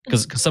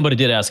 Because somebody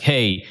did ask,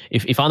 hey,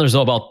 if Anders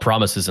know about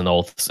promises and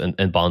oaths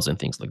and bonds and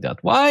things like that,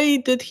 why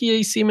did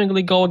he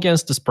seemingly go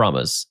against this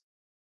promise?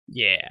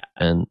 Yeah.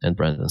 And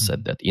Brandon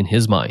said that in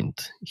his mind,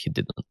 he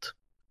didn't.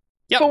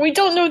 Yep. But we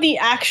don't know the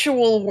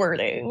actual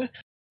wording.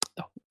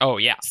 Oh,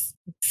 yeah.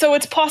 So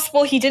it's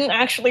possible he didn't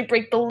actually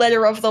break the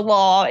letter of the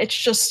law. It's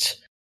just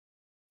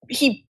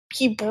he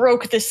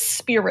broke the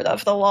spirit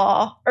of the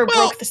law, or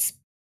Well- broke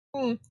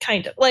the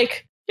kind of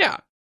like. Yeah.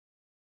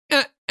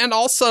 And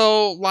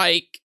also,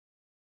 like,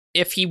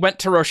 if he went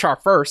to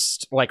Roshar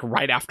first, like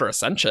right after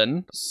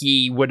Ascension,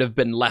 he would have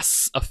been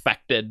less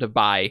affected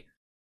by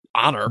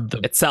Honor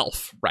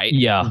itself, right?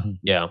 Yeah, Mhm.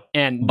 yeah.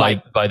 And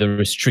By the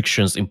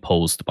restrictions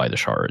imposed by the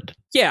shard.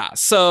 yeah,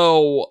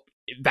 so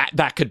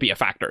that could be a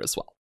factor as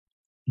well.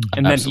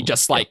 And then he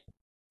just like,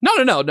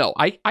 no,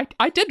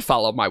 I did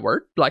follow my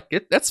word. Like,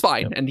 that's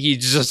fine. Yep. And he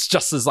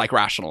just is like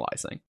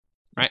rationalizing,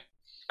 right?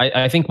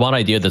 I think one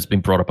idea that's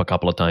been brought up a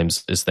couple of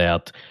times is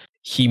that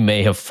he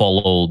may have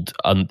followed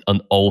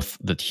an oath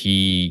that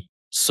he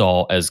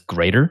saw as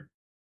greater,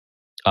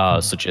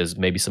 such as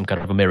maybe some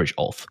kind of a marriage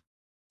oath.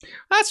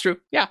 That's true.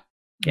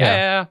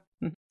 Yeah.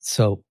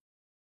 So,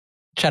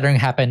 shattering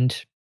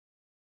happened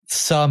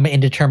some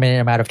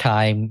indeterminate amount of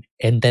time,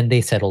 and then they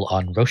settle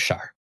on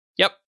Roshar.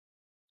 Yep.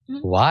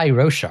 Why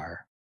Roshar?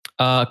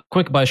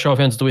 Quick, by show of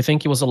hands, do we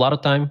think it was a lot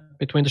of time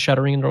between the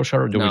shattering and Roshar,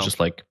 or do we just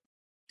like...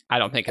 I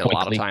don't think it's a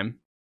lot of time.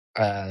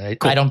 Cool.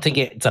 I don't think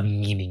it's a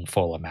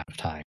meaningful amount of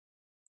time.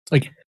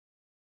 Like,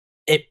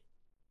 it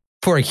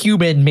for a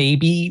human,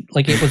 maybe,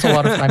 like, it was a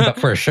lot of time, but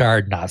for a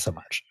shard, not so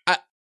much.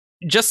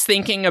 Just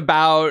thinking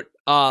about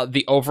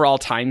the overall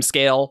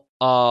timescale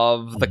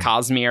of the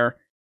Cosmere,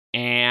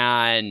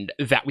 and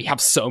that we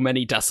have so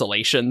many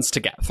desolations to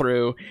get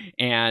through,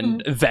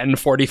 and then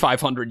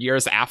 4,500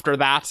 years after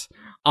that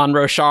on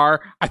Roshar,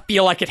 I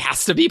feel like it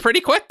has to be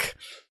pretty quick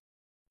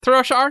to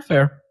Roshar.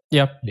 Fair.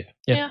 Yeah.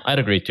 I'd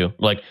agree too.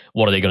 Like,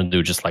 what are they going to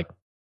do? Just like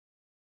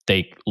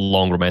take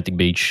long romantic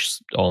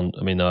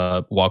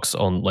walks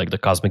on like the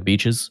cosmic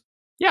beaches?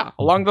 Yeah,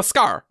 along the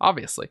Scar,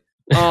 obviously.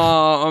 They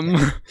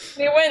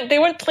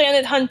went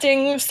planet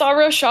hunting, saw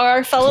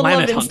Roshar, fell in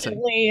love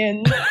instantly,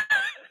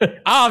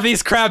 and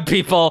these crab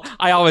people.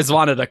 I always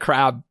wanted a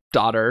crab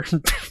daughter.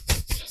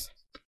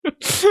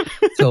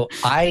 So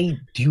I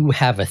do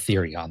have a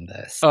theory on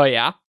this. Oh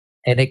yeah?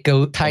 And it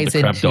ties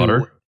into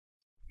daughter.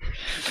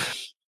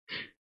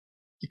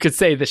 You could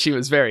say that she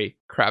was very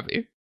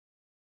crabby.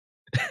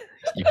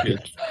 You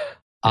could.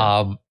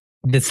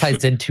 This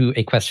ties into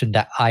a question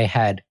that I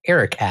had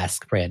Eric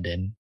ask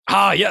Brandon.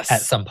 Yes.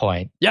 At some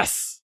point.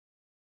 Yes.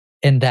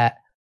 In that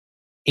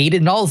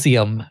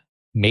Adonalsium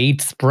made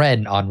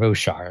Spren on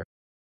Roshar.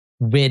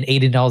 When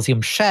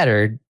Adonalsium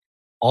shattered,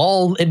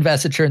 all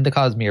investiture in the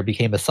Cosmere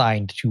became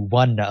assigned to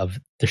one of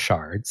the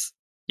shards.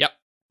 Yep.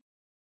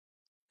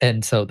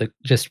 And so the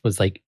gist was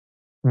like,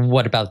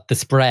 what about the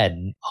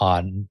Spren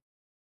on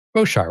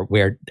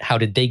Roshar? How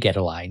did they get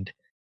aligned?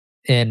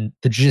 And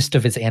the gist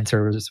of his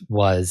answers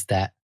was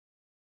that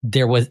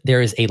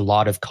there is a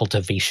lot of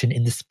cultivation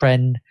in the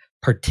Spren,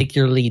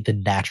 particularly the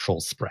natural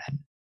Spren.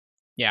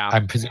 Yeah.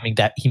 I'm presuming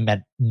that he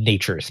meant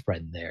nature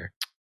Spren there.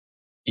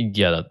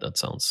 Yeah, that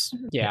sounds...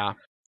 Yeah.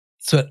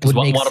 So it would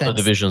make one sense. of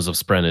the divisions of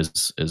Spren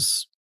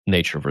is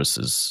nature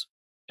versus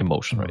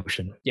emotion, right?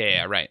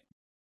 Yeah, right.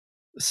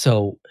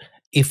 So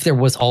if there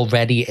was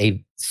already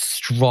a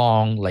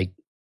strong, like,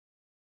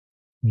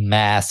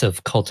 mass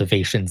of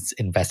cultivations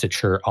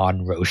investiture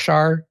on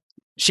Roshar,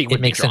 she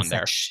would be drawn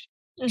there.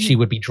 She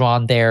would be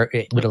drawn there.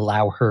 It would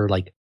allow her,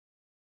 like,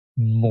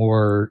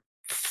 more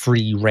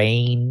free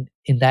reign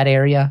in that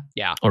area.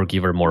 Yeah. Or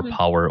give her more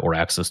power or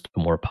access to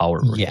more power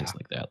or things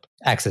like that.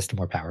 Access to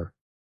more power.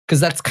 Because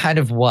that's kind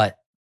of what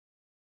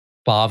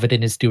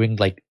Bovidin is doing.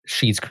 Like,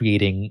 she's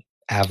creating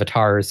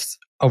avatars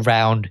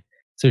around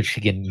so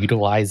she can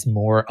utilize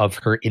more of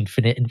her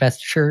infinite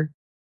investiture.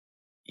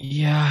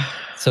 Yeah.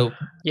 So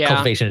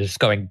cultivation is just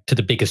going to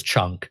the biggest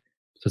chunk.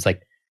 So it's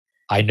like,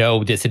 I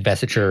know this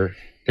investiture,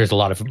 there's a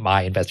lot of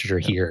my investiture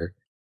here.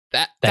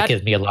 That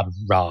gives me a lot of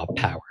raw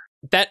power.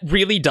 That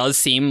really does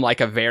seem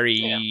like a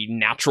very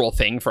natural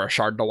thing for a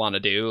shard to want to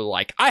do.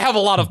 Like, I have a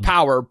lot of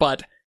power,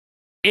 but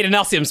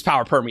Adonalsium's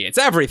power permeates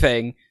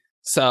everything,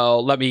 so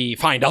let me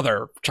find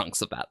other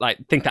chunks of that. I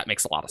think that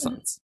makes a lot of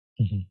sense.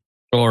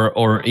 Mm-hmm.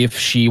 Or if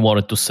she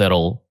wanted to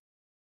settle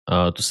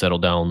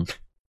down,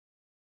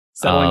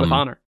 settling with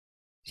honor.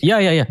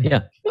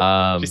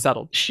 Yeah. She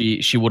settled.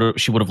 She would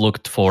have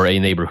looked for a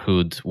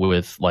neighborhood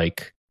with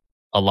like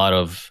a lot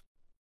of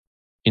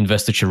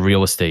investiture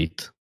real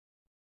estate.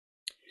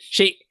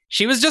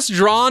 She was just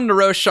drawn to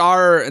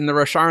Roshar and the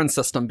Rosharan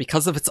system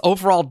because of its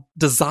overall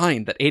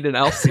design that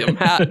Adonalsium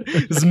had.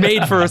 It was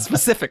made for a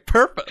specific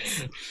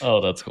purpose.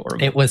 Oh, that's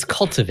horrible. It was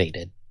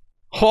cultivated.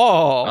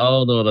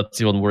 Oh no, that's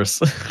even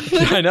worse.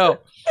 I know.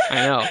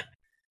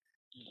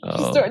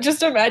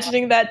 Just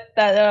imagining that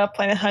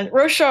Planet Hunt.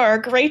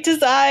 Roshar, great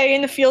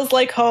design, feels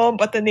like home,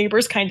 but the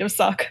neighbors kind of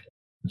suck.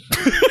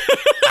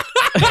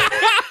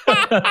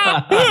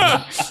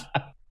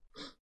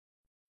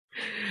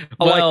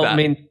 I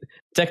mean,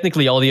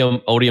 technically,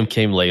 Odium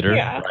came later.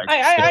 Yeah, right?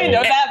 I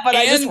know that, but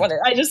I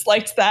just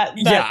liked that.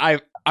 Yeah,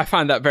 I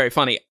find that very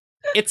funny.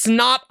 It's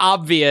not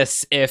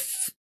obvious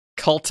if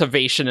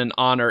cultivation and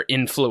honor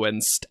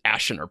influenced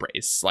Ashen or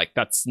Brace. Like,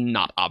 that's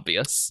not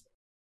obvious.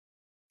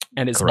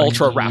 And it's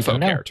ultra Raffo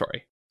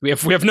territory. We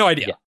have no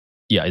idea.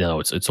 Yeah, no,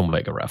 it's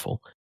Omega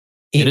Raffle.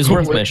 It is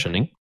worth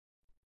mentioning.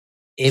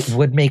 It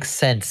would make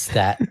sense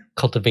that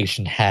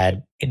cultivation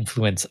had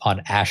influence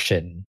on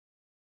Ashen,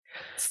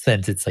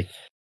 since it's like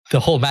the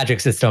whole magic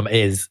system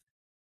is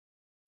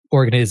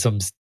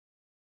organisms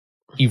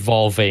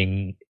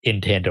evolving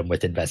in tandem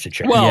with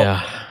investiture.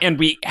 Well, and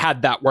we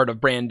had that word of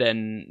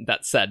Brandon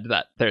that said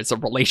that there's a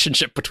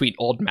relationship between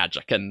old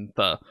magic and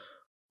the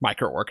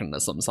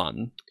microorganisms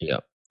on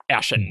Yep.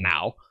 Ashen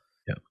now.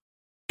 Yep.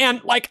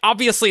 And like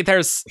obviously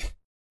there's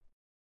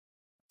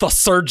the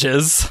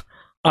surges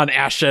on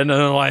Ashen,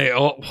 and like,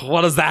 oh,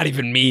 what does that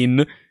even mean?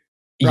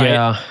 Right?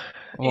 Yeah.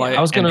 Like,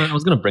 I was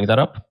gonna bring that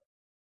up.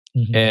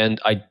 Mhm. And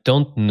I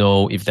don't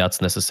know if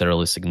that's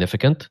necessarily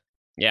significant.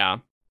 Yeah.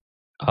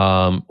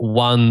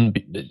 One,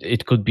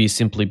 it could be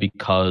simply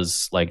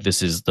because like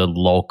this is the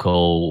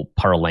local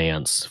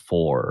parlance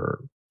for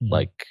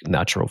like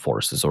natural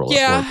forces or, or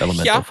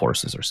elemental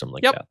forces or something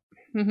like that.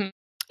 Mm-hmm.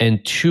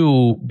 And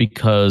two,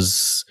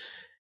 because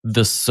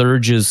the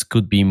surges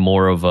could be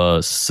more of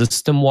a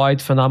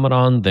system-wide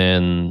phenomenon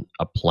than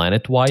a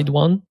planet-wide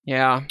one.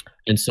 Yeah.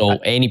 And so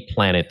any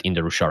planet in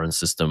the Rusharan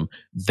system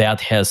that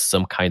has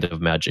some kind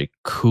of magic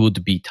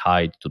could be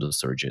tied to the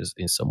surges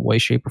in some way,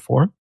 shape, or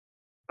form.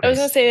 I was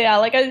going to say, yeah,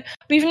 like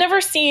we've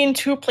never seen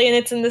two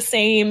planets in the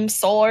same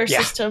solar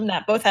system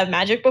that both have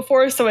magic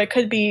before, so it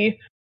could be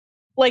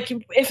like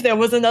if there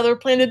was another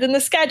planet in the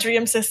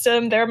Scadrium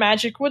system, their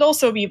magic would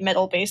also be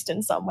metal-based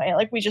in some way.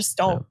 Like we just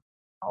don't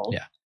know.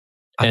 Yeah.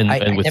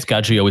 And with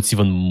Scadrio, it's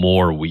even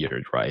more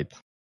weird, right?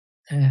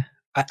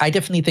 I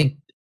definitely think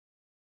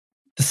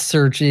the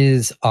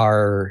surges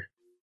are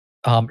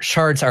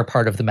shards are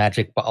part of the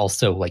magic, but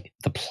also like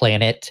the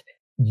planet,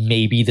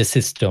 maybe the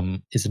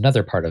system is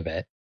another part of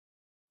it.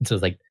 And so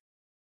it's like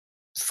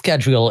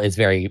Scadrial is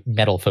very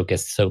metal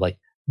focused. So like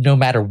no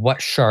matter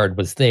what shard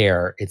was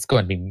there, it's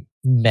going to be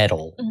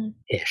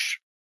metal-ish,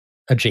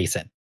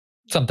 adjacent,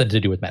 something to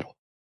do with metal,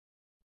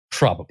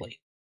 probably.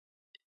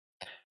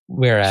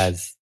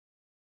 Whereas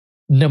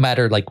no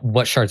matter like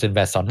what shards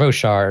invest on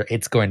Roshar,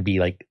 it's going to be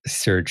like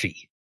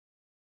surgy.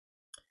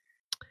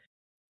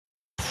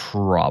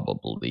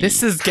 Probably.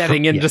 This is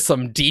getting into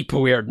some deep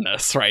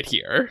weirdness right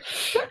here.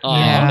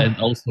 And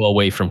also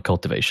away from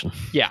cultivation.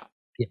 Yeah.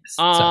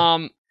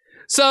 Yes.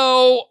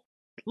 So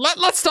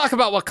let's talk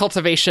about what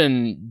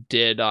cultivation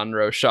did on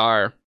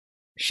Roshar.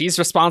 She's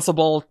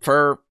responsible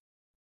for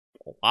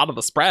a lot of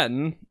the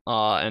Spren,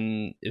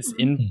 and is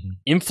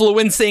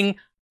influencing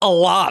a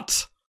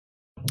lot.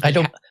 I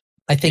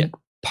think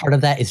part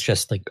of that is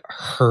just like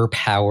her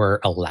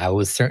power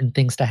allows certain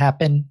things to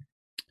happen.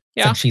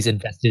 Yeah. Since she's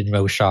invested in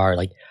Roshar,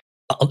 like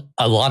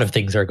a lot of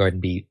things are going to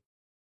be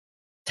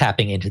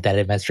tapping into that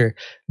investor.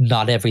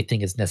 Not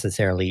everything is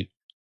necessarily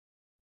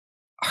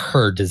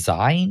her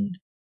design.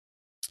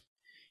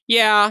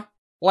 Yeah,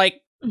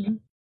 like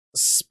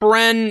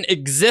Spren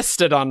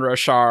existed on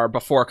Roshar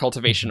before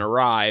cultivation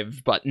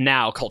arrived, but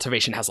now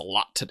cultivation has a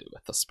lot to do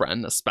with the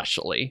Spren,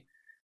 especially.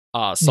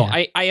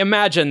 I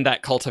imagine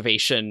that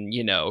cultivation,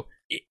 you know,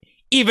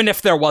 even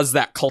if there was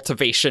that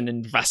cultivation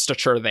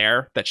investiture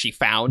there that she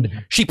found,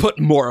 she put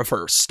more of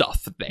her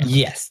stuff there.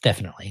 Yes,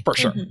 definitely. For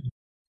sure.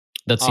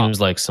 That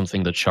seems like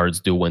something that shards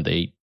do when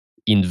they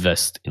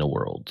invest in a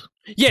world.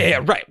 Yeah,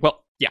 right.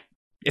 Well, yeah.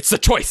 It's the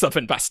choice of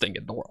investing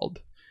in the world.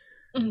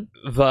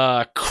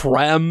 The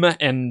Krem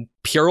and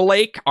Pure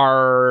Lake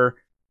are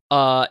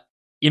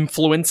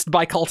influenced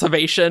by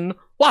cultivation.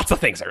 Lots of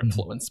things are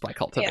influenced by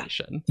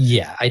cultivation.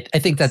 Yeah, I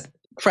think that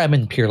Krem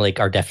and Pure Lake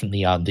are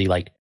definitely on the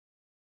like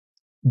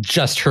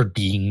just her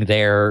being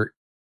there.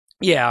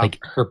 Yeah, like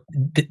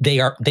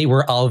they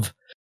were of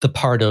the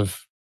part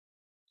of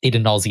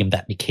Adenalsium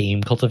that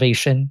became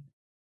cultivation.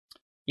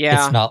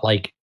 Yeah, it's not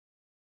like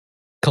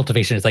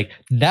cultivation is like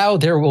now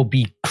there will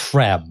be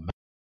Krem.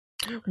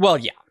 Well,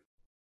 yeah,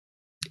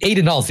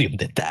 Adenalsium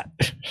did that.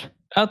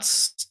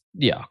 That's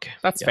okay.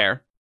 That's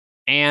fair.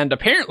 And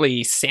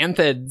apparently,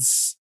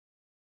 Xanthids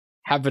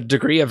have a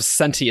degree of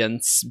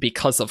sentience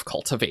because of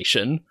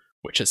cultivation,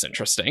 which is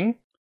interesting.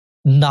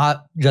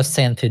 Not just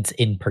Xanthids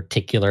in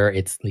particular.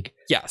 It's like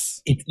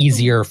it's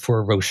easier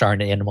for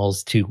Rosharn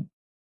animals to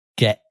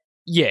get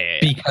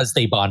because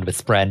they bond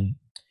with Spren.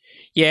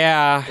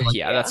 Yeah,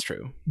 that's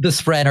true. The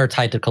Spren are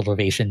tied to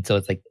cultivation, so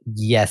it's like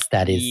yes,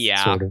 that is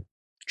sort of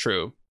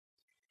true.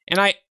 And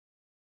I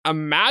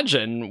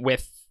imagine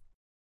with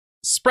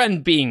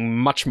Spren being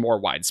much more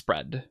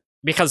widespread,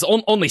 because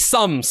only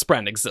some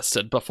Spren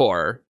existed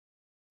before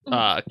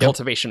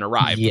cultivation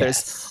arrived. Yes.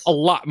 There's a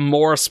lot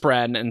more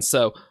Spren, and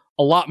so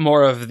a lot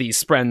more of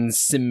these Spren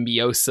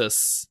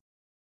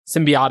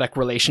symbiotic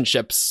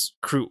relationships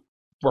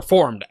were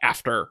formed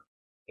after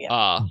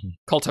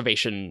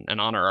cultivation and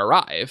honor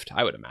arrived,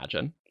 I would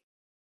imagine.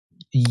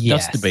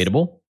 Yes. That's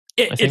debatable.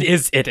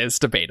 It is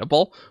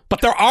debatable,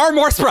 but there are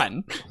more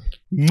Spren.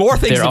 More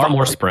things. There are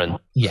more Spren.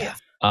 Yeah.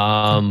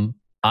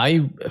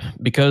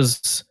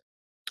 Because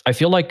I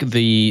feel like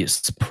the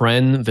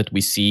Spren that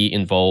we see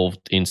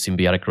involved in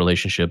symbiotic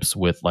relationships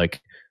with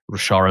like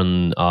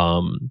Rosharan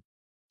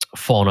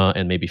fauna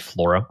and maybe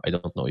flora. I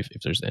don't know if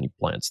there's any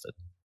plants that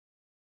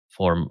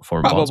form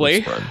bonds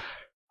with Spren.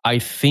 I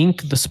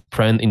think the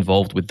Spren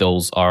involved with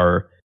those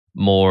are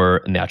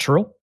more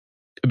natural,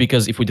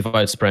 because if we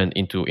divide Spren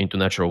into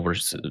natural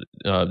versus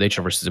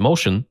nature versus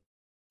emotion,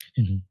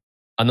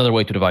 another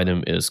way to divide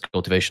them is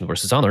cultivation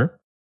versus honor.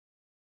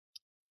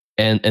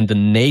 And the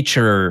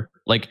nature,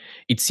 like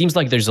it seems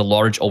like there's a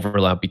large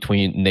overlap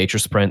between nature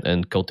Spren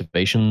and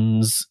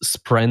cultivation's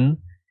Spren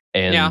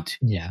And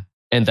Yeah.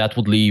 And that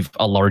would leave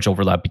a large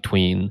overlap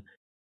between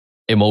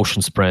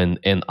emotion spren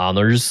and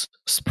honors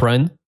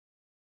spren.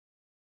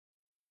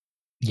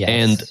 Yes.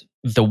 And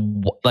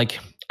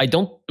I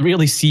don't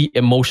really see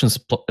emotion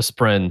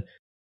spren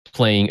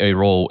playing a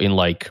role in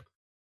like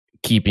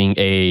keeping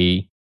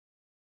a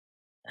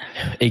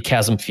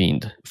chasm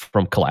fiend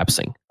from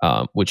collapsing,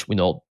 which we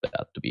know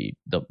that to be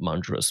the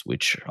Mandras,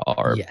 which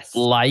are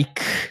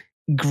like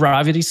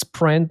gravity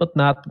spren, but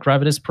not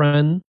gravity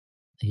spren.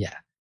 Yeah.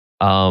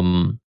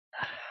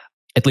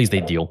 At least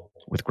they deal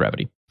with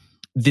gravity.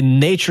 The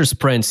nature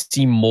spren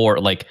seem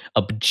more like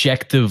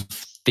objective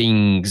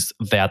things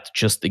that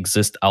just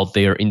exist out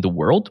there in the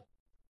world,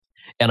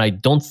 and I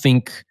don't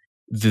think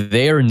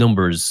their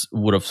numbers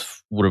would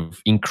have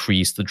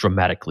increased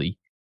dramatically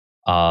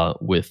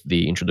with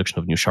the introduction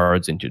of new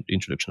shards and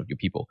introduction of new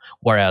people.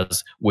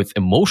 Whereas with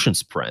emotion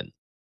spren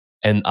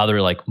and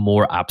other like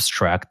more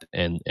abstract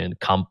and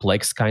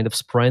complex kind of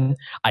spren,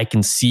 I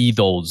can see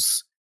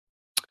those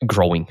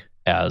growing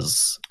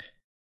as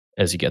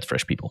you get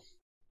fresh people.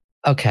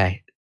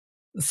 Okay.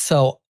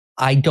 So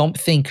I don't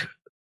think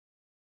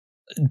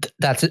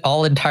that's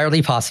all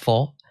entirely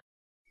possible,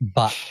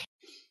 but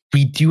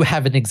we do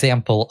have an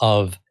example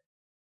of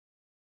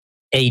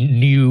a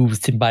new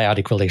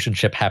symbiotic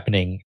relationship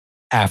happening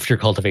after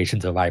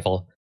Cultivation's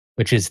arrival,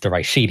 which is the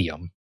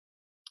Ryshadium.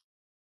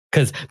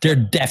 Because there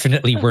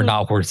definitely were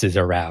not horses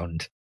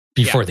around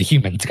before the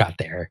humans got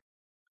there.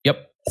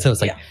 Yep. So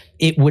it's like,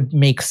 it would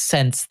make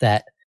sense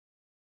that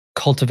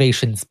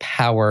Cultivation's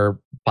power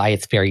by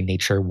its very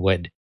nature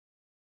would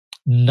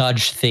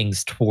nudge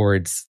things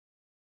towards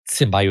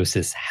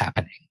symbiosis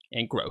happening.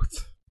 And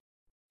growth.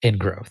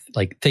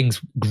 Like things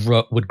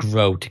would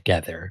grow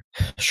together.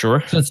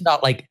 Sure. So it's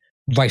not like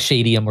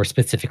Ryshadium were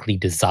specifically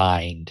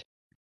designed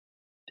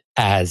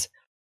as,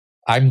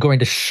 I'm going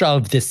to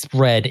shove this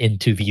spread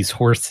into these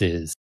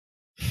horses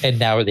and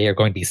now they are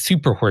going to be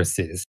super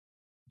horses.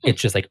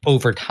 It's just like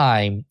over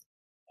time,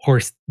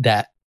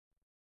 that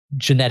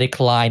genetic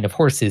line of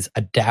horses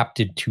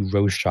adapted to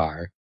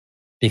Roshar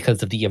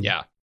because of the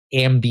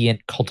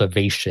ambient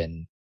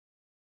cultivation.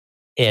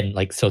 And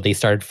like, so they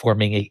started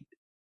forming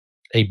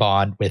a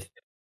bond with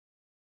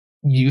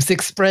music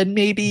spren,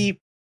 maybe.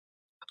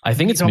 I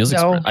think it's music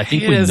spren. I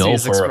think we know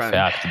for a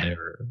fact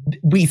there.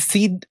 We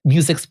see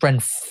music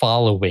spren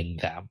following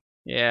them.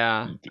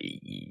 Yeah.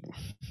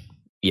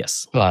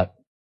 Yes.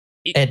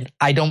 And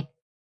I don't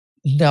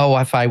know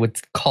if I would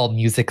call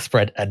music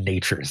spren a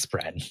nature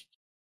spren.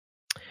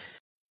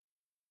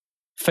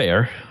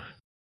 Fair.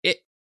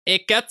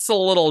 It gets a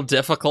little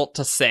difficult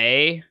to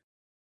say.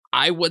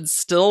 I would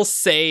still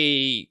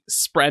say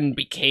spren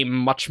became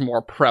much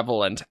more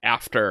prevalent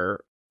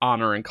after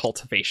Honor and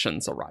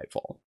Cultivation's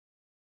arrival.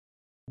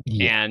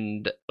 Yeah.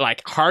 And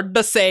like, hard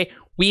to say.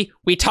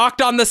 We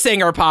talked on the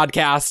Singer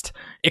podcast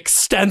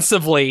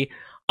extensively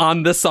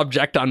on this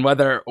subject, on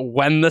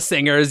when the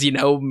Singers,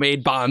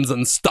 made bonds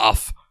and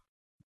stuff.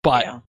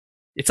 But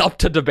it's up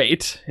to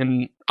debate,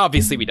 and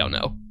obviously we don't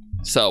know.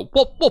 So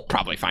we'll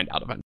probably find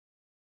out eventually.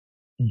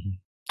 Mm-hmm.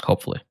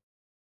 Hopefully.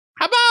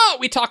 How about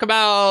we talk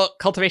about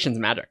Cultivation's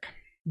magic?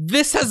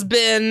 This has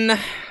been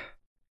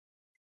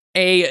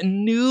a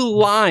new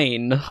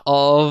line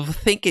of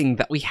thinking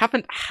that we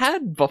haven't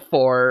had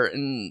before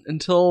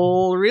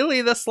until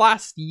really this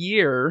last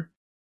year.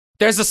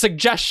 There's a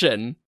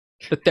suggestion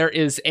that there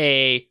is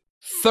a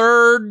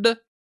third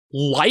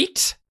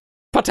light,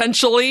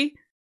 potentially,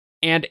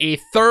 and a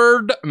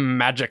third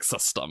magic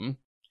system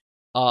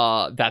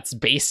that's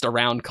based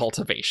around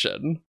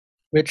cultivation.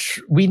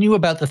 Which we knew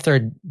about the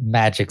third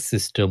magic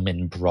system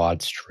in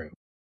Broadstrom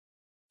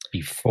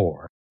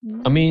before.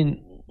 I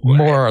mean,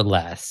 more or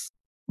less.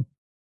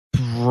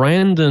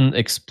 Brandon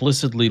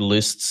explicitly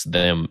lists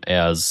them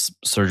as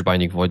Surge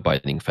Binding, Void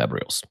Binding,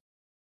 Fabrials.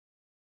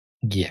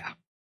 Yeah.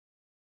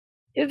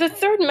 The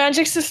third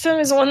magic system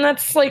is one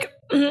that's like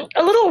a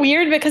little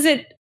weird because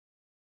it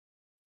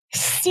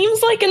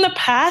seems like in the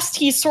past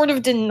he's sort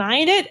of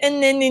denied it,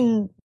 and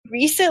then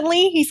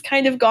recently he's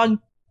kind of gone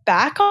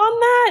back on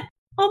that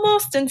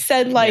almost and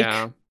said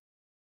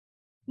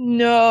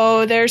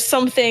no, there's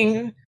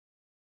something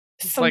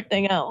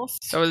else.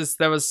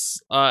 There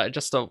was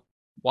just a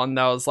one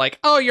that was like,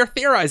 oh, you're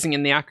theorizing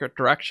in the accurate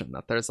direction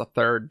that there's a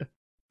third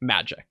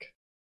magic.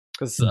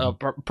 Because a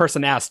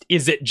person asked,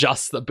 is it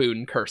just the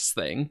boon curse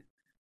thing?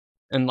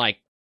 And like,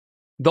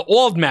 the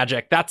old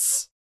magic,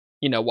 that's,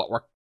 what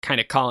we're kind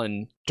of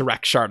calling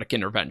direct shardic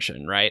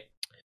intervention, right?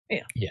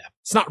 Yeah.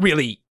 It's not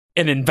really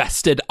an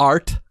invested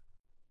art,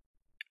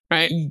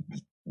 right?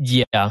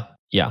 Yeah,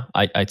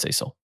 I'd say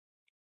so.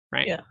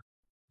 Right. Yeah.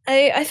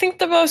 I think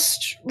the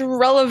most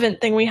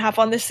relevant thing we have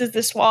on this is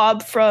the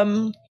swab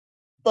from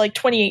like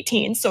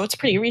 2018, so it's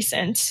pretty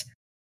recent.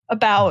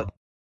 About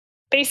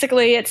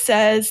basically it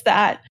says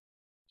that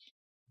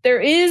there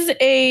is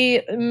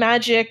a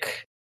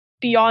magic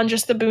beyond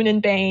just the boon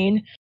and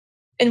bane,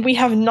 and we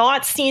have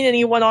not seen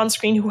anyone on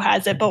screen who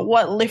has it, but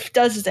what Lift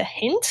does is a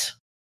hint.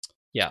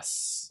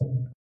 Yes.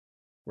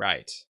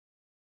 Right.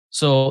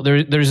 So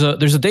there's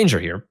a danger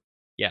here.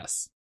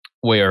 Yes.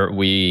 where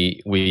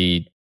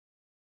we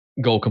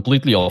go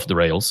completely off the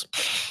rails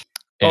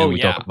and we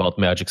talk about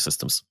magic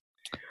systems.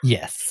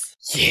 Yes.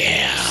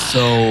 Yeah.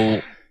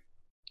 So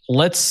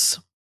let's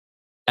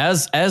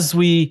as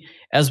we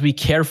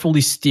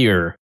carefully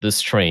steer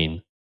this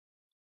train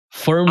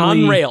firmly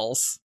on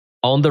rails.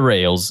 On the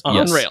rails. On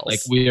yes. rails. Like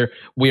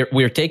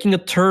we're taking a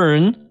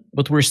turn,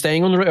 but we're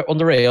staying on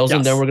the rails,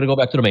 and then we're going to go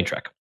back to the main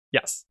track.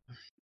 Yes.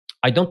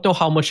 I don't know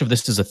how much of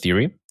this is a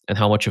theory and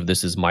how much of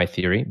this is my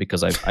theory,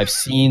 because I've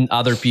seen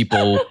other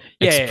people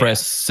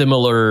express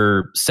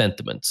similar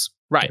sentiments.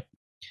 Right.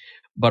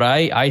 But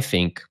I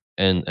think,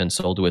 and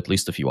so do at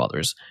least a few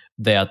others,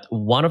 that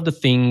one of the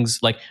things,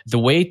 like the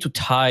way to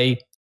tie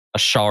a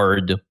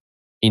shard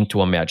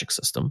into a magic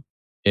system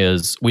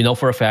is, we know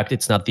for a fact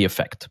it's not the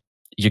effect.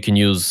 You can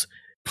use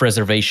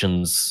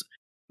Preservation's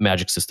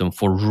magic system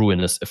for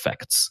ruinous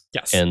effects.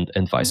 Yes. And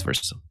vice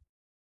versa.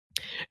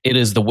 It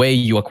is the way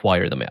you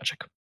acquire the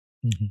magic.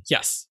 Mm-hmm.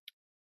 Yes.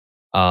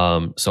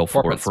 So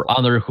for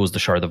Honor, who's the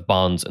Shard of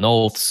Bonds and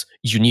Oaths,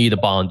 you need a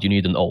bond, you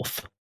need an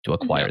oath to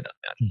acquire that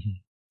magic. Mm-hmm.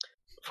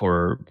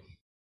 For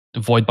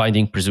Void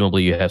Binding,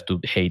 presumably you have to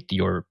hate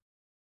your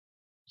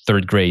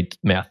third grade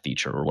math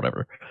teacher or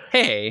whatever.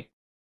 Hey.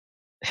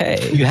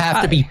 You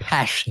have to be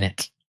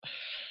passionate.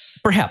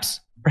 Perhaps.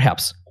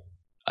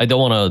 I don't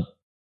want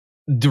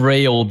to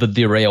derail the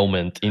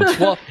derailment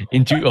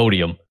into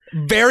odium.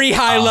 Very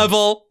high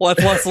level.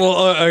 Let's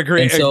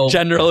agree. So,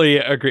 generally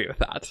agree with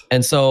that.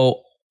 And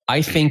so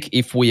I think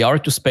if we are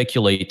to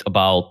speculate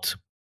about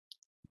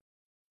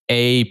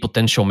a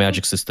potential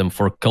magic system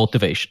for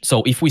cultivation,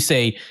 so if we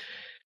say,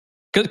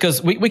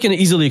 because we can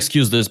easily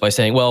excuse this by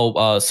saying,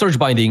 well, Surge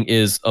Binding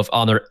is of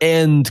Honor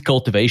and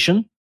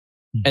Cultivation,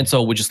 and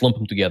so we just lump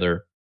them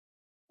together,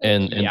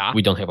 and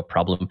we don't have a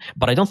problem.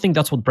 But I don't think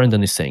that's what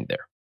Brendan is saying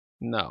there.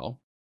 No.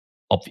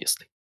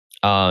 Obviously.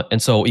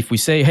 And so if we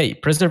say, hey,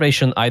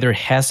 Preservation either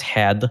has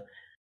had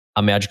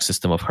a magic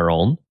system of her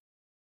own,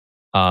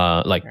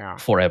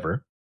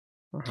 forever,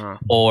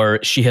 or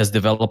she has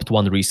developed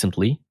one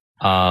recently,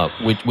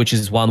 which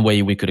is one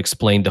way we could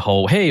explain the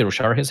whole, hey,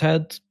 Roshar has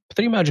had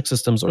 3 magic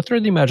systems or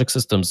 30 magic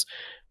systems.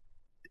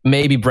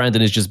 Maybe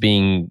Brandon is just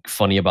being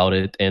funny about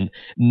it. And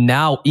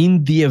now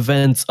in the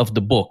events of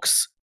the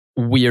books,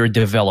 we're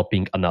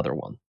developing another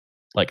one.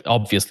 Like,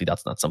 obviously,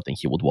 that's not something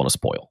he would want to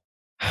spoil.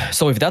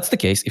 So if that's the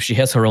case, if she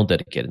has her own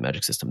dedicated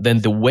magic system,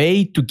 then the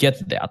way to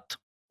get that,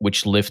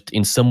 which Lift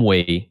in some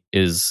way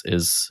is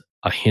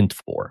a hint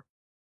for,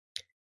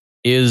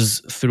 is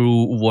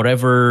through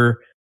whatever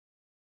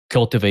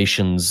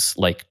Cultivation's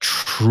like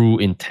true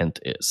intent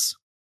is.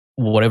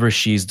 Whatever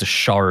she's the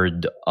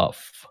shard of.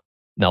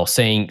 Now,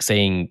 saying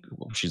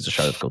she's the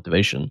Shard of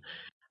Cultivation,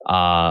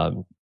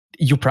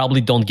 you probably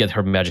don't get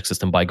her magic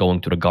system by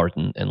going to the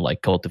garden and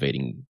like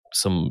cultivating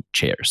some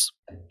chairs.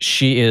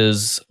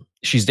 She's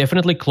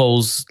definitely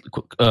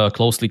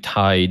closely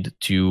tied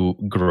to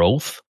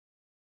growth.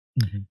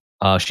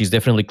 Mm-hmm. She's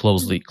definitely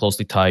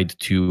closely tied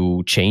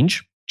to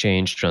change,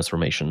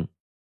 transformation.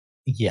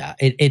 Yeah,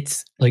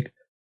 it's like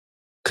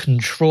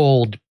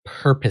controlled,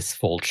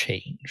 purposeful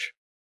change.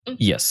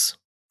 Yes,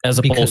 as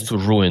opposed to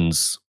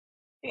ruins.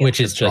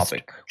 Which is just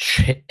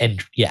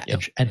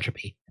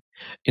entropy.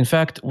 In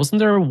fact, wasn't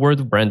there a word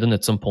of Brandon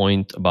at some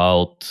point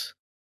about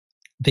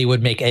they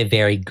would make a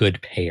very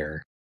good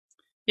pair?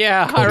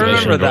 Yeah, I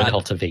remember that.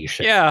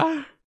 Cultivation.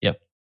 Yeah.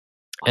 Yep.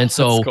 And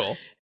so, cool.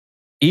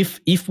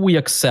 if we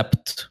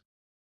accept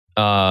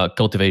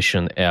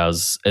cultivation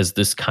as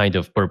this kind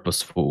of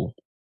purposeful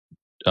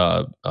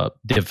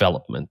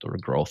development or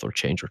growth or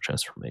change or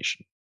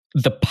transformation,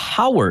 the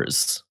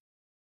powers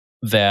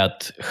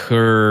that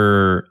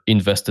her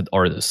invested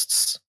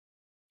artists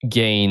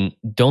gain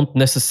don't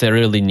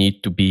necessarily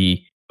need to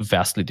be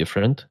vastly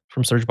different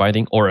from Surge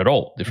Binding, or at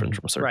all different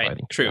from Surge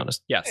Binding. True. To be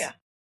honest. Yes. Yeah.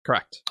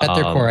 Correct. At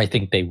their core, I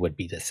think they would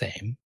be the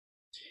same.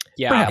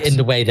 Yeah. Perhaps. In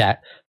the way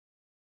that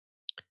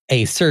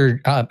a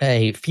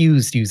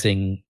fused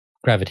using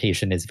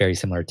gravitation is very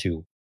similar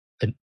to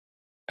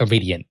a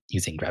radiant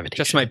using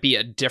gravitation. Just might be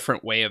a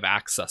different way of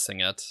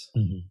accessing it.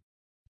 Mm-hmm.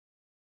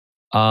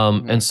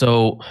 And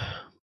so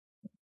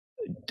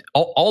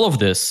all of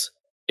this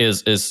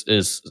is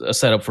a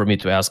setup for me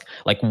to ask,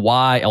 like,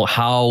 why or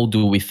how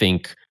do we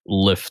think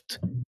Lift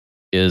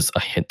is a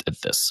hint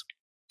at this?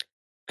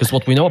 Because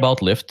what we know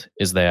about Lift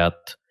is that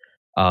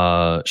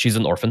she's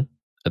an orphan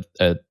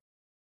at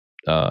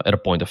a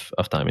point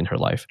of time in her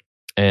life,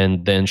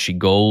 and then she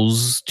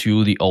goes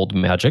to the old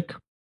magic,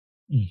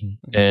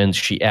 and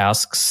she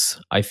asks,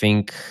 I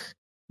think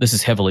this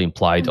is heavily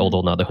implied,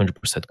 although not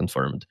 100%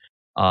 confirmed,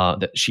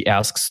 that she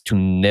asks to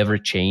never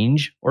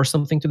change or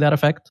something to that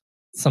effect.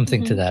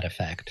 Something to that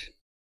effect.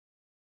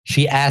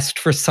 She asked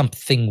for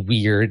something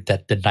weird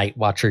that the Night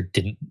Watcher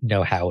didn't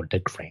know how to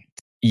grant.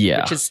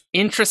 Yeah. Which is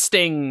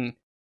interesting,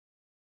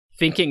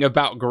 thinking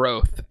about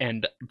growth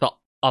and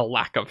a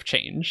lack of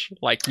change.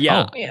 Like,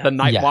 the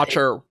Night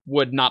Watcher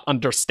would not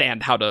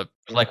understand how to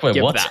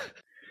give what? That.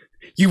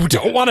 You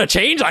don't want to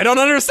change? I don't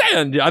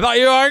understand. I thought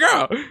you were a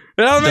girl.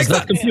 Does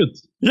that compute?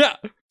 Yeah.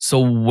 So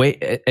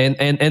wait,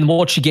 and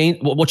what she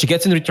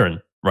gets in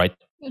return, right?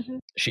 Mhm.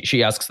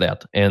 She asks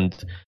that, and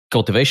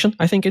cultivation,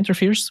 I think,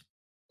 interferes.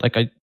 Like,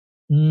 do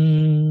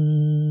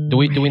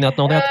we not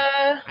know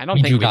that? I don't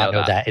We think do we not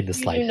know know that in the We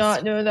do slightest.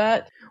 not know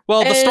that.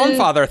 Well, the And-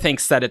 Stormfather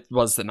thinks that it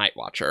was the Night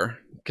Watcher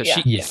because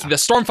Yeah. the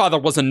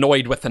Stormfather was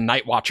annoyed with the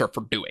Night Watcher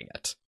for doing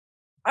it.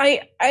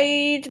 I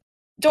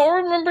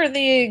don't remember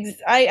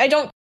I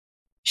don't.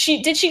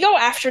 Did she go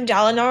after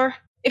Dalinar?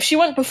 If she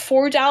went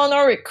before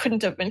Dalinar, it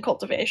couldn't have been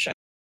cultivation.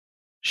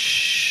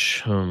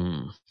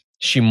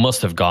 She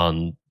must have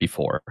gone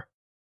before.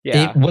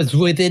 Yeah. It was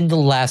within the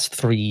last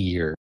 3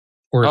 years,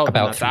 or Oh, then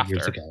about that's 3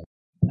 years after. ago.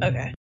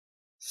 Okay.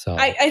 So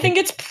I think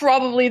it's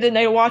probably the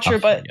Night Watcher,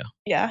 but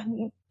yeah.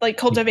 like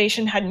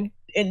cultivation hadn't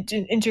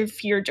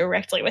interfered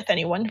directly with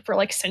anyone for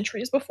like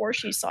centuries before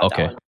she saw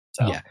Okay. Dalinar.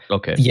 So. Yeah.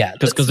 Okay. yeah,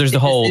 Because there's the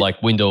whole it-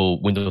 like window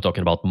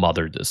talking about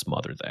mother this,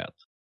 mother that.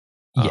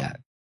 yeah,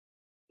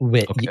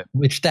 which, okay.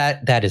 which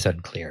that is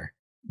unclear.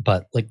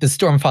 But like the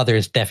Stormfather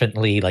is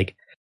definitely like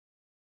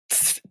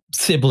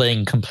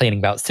sibling complaining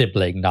about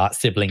sibling, not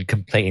sibling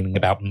complaining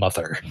about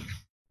mother.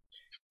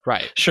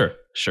 Right. Sure.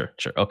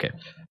 Okay.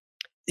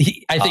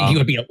 I think he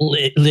would be a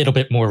little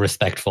bit more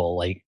respectful,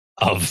 like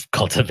of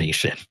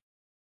cultivation.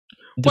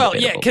 Well,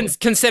 yeah, Debatable.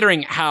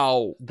 considering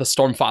how the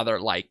Stormfather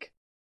like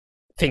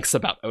thinks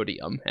about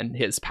Odium and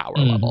his power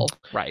level,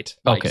 right?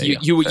 Like, Okay,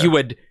 you fair.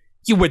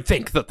 would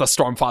think that the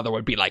Stormfather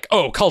would be like,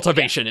 oh,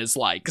 cultivation is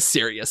like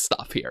serious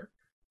stuff here,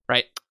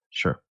 right?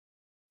 Sure.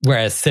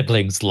 Whereas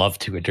siblings love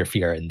to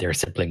interfere in their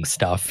sibling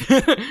stuff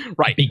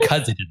Right.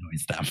 because it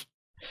annoys them.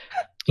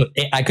 But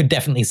I could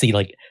definitely see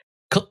like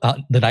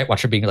the Night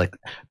Watcher being like,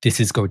 "This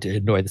is going to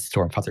annoy the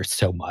Stormfather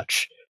so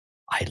much.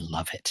 I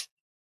love it."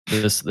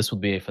 This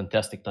would be a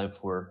fantastic time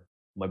for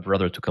my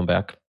brother to come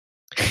back.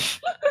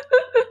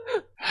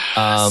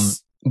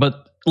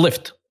 But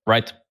Lift,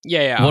 right?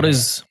 Yeah. What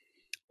is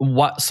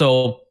what?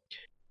 So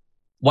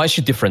why is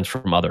she different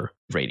from other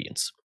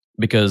Radiants?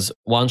 Because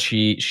one,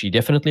 she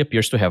definitely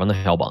appears to have a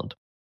Hellbond.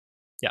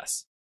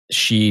 Yes.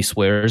 She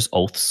swears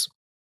oaths,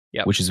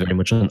 Yep. which is very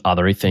much an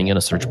othery thing and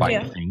a search by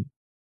Yeah. thing.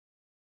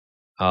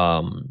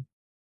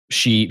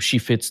 She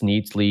fits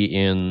neatly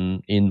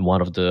in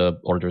one of the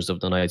orders of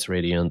the Knights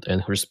Radiant,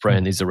 and her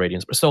spren is a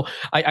Radiant. So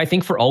I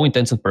think for all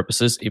intents and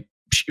purposes,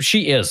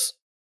 she is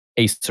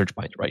a search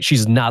bind, right?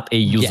 She's not a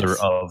user Yes.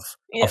 of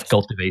Yes.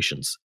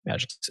 cultivation's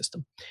magic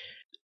system.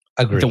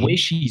 Agree. The way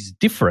she's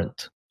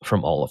different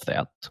from all of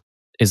that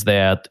is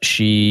that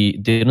she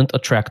didn't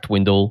attract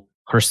Wendell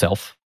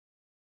herself.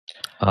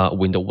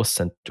 Wendell was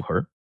sent to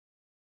her.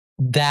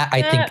 That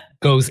I think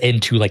goes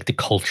into like the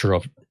culture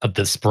of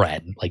the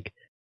spread, like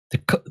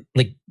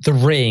the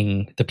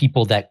ring, the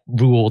people that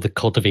rule the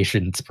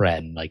cultivation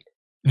spread, like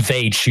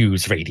they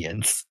choose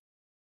Radiance.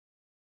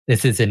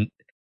 This isn't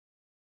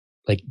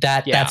like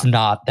that. Yeah. That's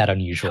not that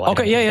unusual. I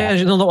Okay, don't yeah.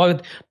 think No,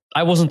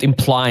 I wasn't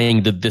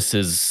implying that this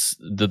is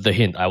the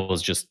hint. I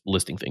was just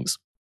listing things.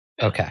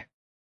 that- Okay.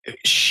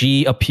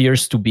 She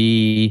appears to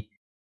be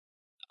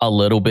a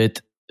little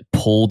bit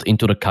pulled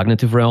into the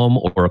cognitive realm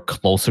or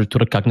closer to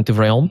the cognitive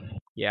realm.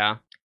 Yeah.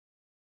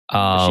 She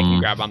can Um,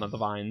 grab onto the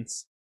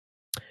vines.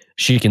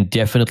 she can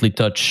definitely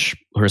touch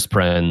her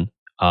spren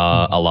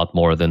a lot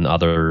more than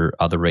other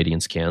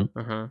Radiants can.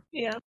 Uh-huh.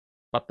 Yeah.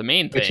 But the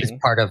main Which is thing,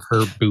 part of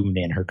her boon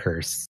and her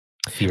curse.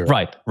 Fear.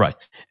 Right.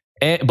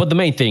 But the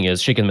main thing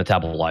is she can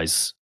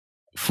metabolize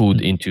food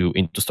into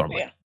Stormlight.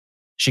 Yeah.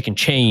 She can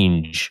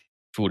change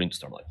food into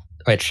Stormlight.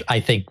 Which I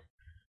think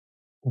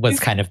was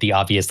kind of the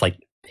obvious like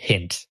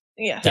hint.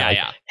 Yeah. that, like,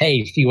 yeah.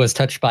 hey, she was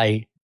touched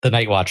by the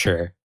Night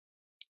Watcher.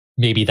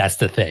 Maybe that's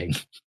the thing.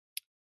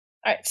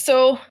 All right.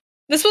 So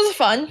this was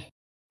fun,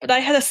 but I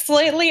had a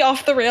slightly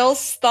off the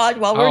rails thought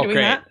while we were doing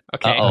great. that.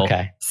 Okay. Uh-oh.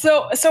 Okay.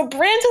 So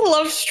Brandon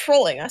loves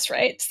trolling us,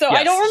 right? So I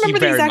Yes, don't he remember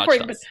the very exact much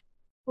word, does.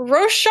 but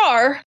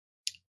Roshar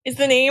is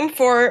the name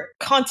for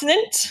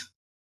continent,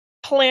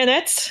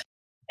 planet,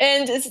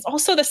 and it's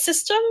also the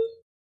system.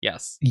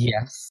 Yes.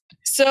 Yes.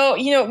 So,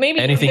 maybe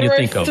Anything there you are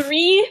think of.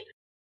 3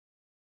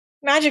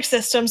 magic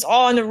systems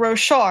on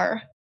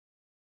Roshar,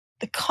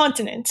 the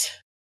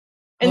continent,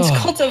 and Oh.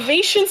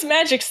 cultivation's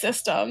magic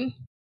system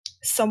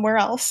somewhere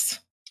else.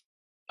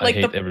 I Like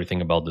hate the-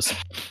 everything about this.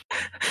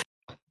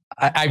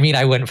 I mean,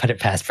 I wouldn't put it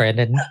past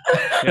Brandon.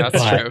 Yeah,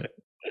 that's But-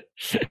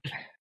 true.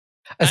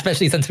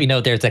 Especially since we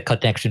know there's a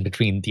connection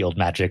between the old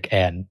magic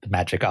and the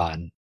magic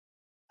on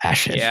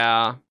Ashen.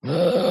 Yeah.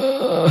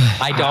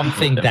 I don't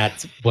think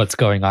that's what's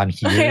going on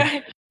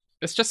here.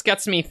 This just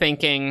gets me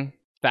thinking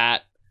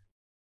that,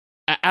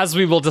 as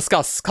we will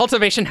discuss,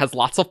 cultivation has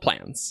lots of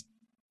plans,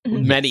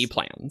 Mhm. many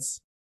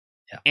plans.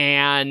 Yeah.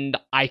 And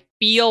I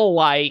feel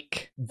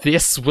like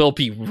this will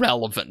be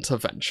relevant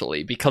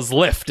eventually because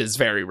Lift is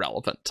very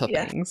relevant to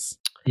Yeah. things.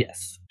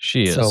 Yes.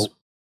 She is. So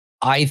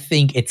I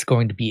think it's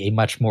going to be a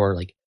much more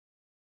like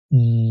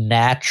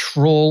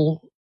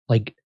natural,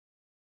 like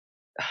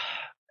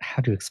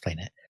how to explain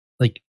it?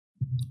 Like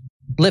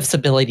Lift's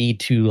ability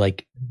to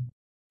like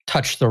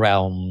touch the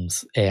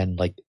realms and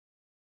like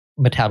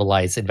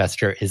metabolize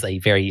Investor is a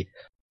very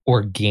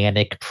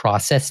organic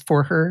process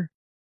for her.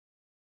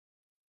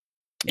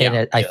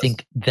 And I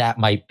think that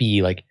might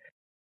be like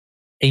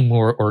a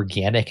more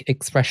organic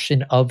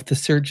expression of the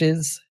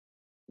surges,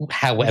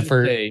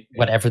 however,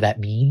 whatever that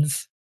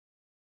means.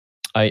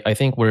 I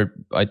think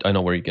I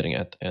know where you're getting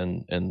at,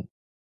 and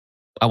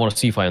I want to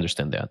see if I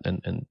understand that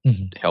and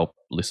help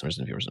listeners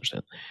and viewers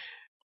understand.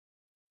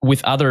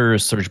 With other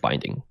surge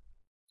binding,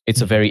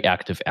 it's a very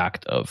active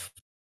act of,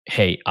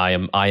 hey, I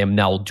am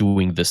now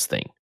doing this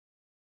thing.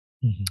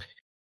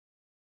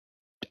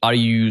 Are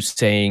you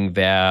saying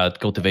that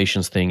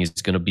cultivation's thing is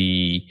going to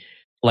be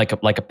like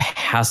a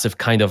passive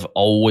kind of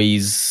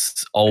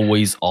always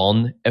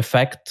on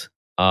effect,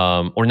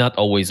 or not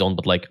always on,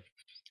 but like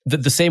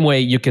the same way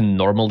you can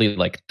normally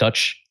like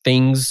touch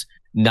things?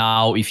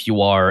 Now, if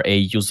you are a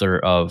user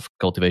of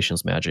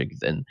cultivation's magic,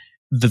 then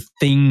the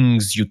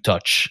things you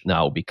touch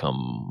now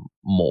become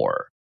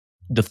more.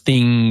 The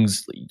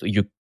things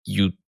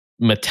you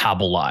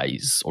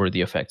metabolize, or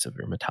the effects of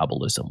your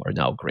metabolism, are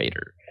now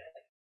greater.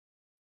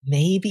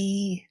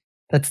 Maybe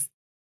that's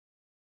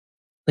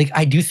like,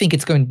 I do think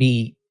it's going to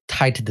be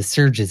tied to the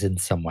surges in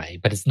some way,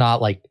 but it's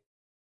not like,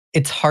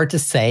 it's hard to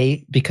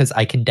say, because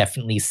I can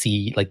definitely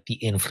see like the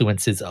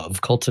influences of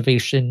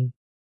cultivation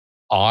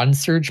on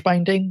surge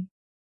binding.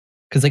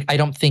 Because like, I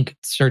don't think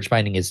surge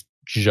binding is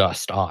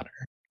just honor.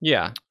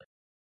 Yeah.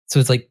 So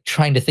it's like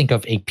trying to think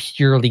of a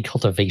purely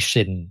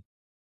cultivation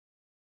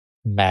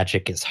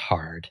magic is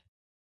hard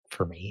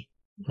for me.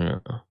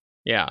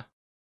 Yeah.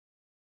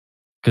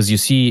 Because you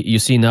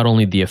see not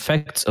only the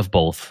effects of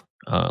both,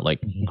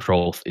 like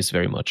growth is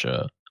very much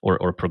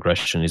or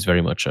progression is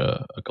very much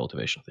a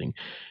cultivation thing,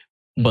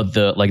 but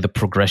the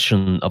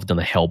progression of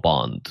the hell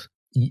bond,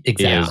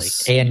 exactly,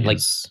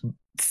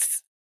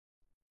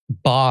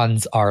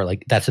 bonds are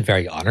like, that's a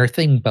very honor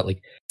thing, but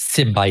like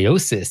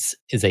symbiosis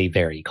is a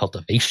very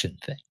cultivation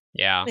thing.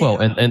 Yeah. Well,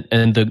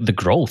 and the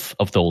growth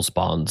of those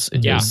bonds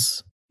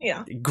is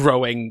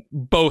growing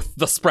both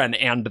the spren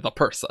and the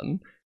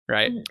person,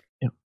 right?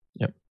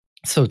 Yeah.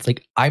 So it's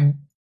like, I'm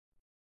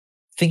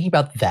thinking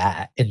about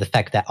that, and the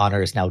fact that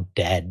honor is now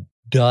dead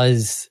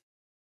because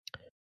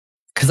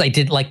I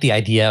did like the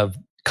idea of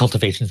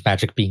cultivation's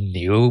magic being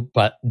new,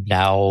 but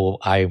now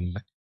I'm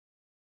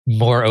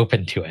more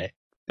open to it.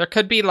 There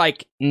could be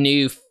like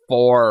new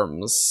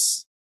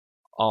forms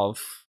of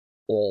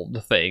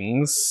old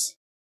things,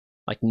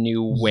 like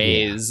new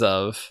ways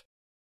of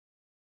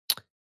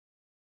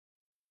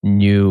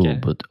new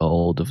but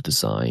old of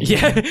design.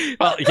 Yeah.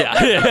 Well,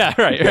 yeah,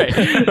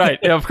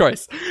 right. Of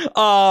course.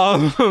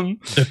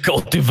 The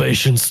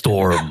cultivation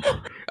storm.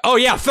 Oh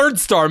yeah, third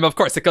storm. Of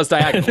course, it goes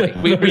diagonally.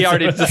 We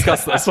already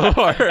discussed this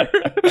before.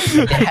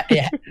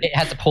 it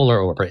has a polar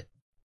orbit.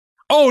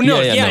 Oh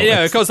no,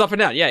 yeah, it goes up and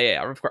down.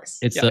 Yeah, of course.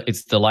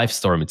 It's the life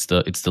storm. It's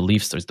the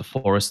leaf storm. It's the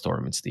forest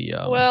storm. It's the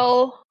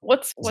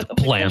what's the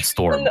plant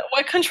storm?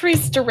 What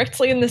country's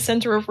directly in the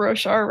center of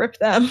Roshar? Rip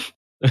them.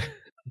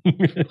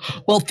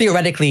 Well,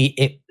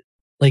 theoretically,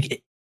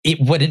 it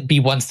wouldn't be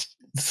one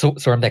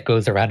storm that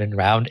goes around and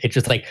around. It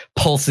just like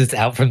pulses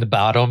out from the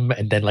bottom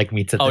and then like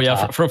meets at the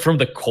top. From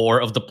the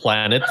core of the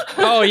planet.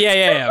 Oh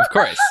yeah, of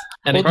course.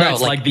 And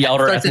it's like the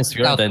outer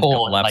atmosphere, and then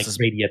collapses,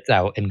 radiates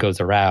out and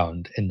goes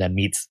around, and then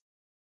meets,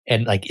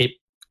 and like it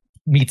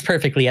meets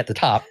perfectly at the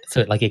top,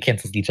 so it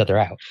cancels each other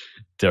out.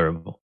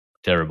 Terrible.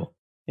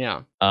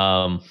 Yeah.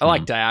 I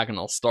like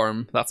Diagonal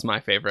Storm. That's my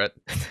favorite.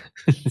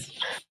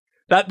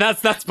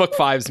 That's book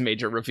 5's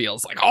major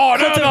reveals. Like, oh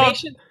no,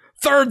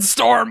 third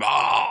storm.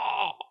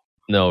 Oh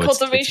no,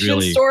 cultivation it's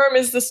really... storm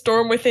is the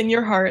storm within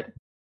your heart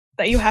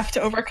that you have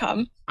to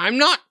overcome. I'm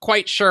not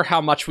quite sure how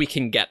much we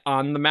can get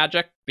on the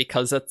magic,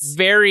 because it's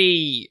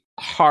very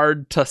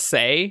hard to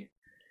say,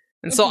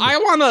 and so I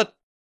want to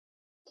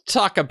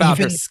talk about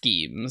her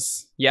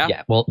schemes.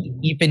 Yeah. Well,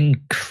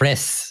 even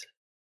Chris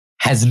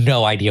has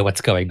no idea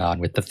what's going on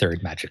with the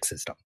third magic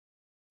system.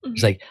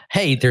 He's like,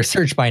 hey, there's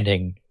surge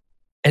binding,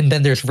 and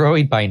then there's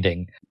void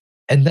binding,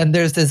 and then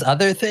there's this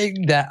other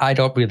thing that I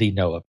don't really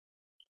know of.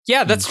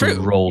 Yeah, that's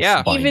true.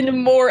 Yeah,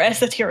 even more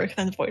esoteric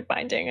than void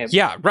binding.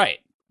 Yeah, right.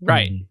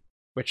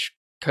 Which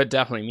could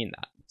definitely mean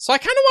that. So I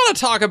kind of want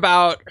to talk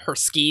about her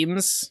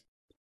schemes.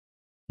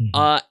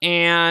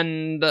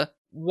 And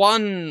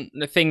one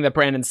thing that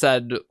Brandon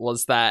said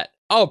was that,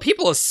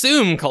 people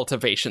assume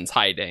cultivation's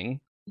hiding.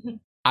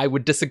 I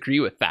would disagree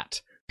with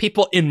that.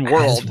 People in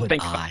world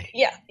think that.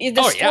 Yeah,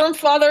 the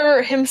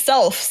Stormfather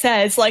himself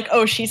says like,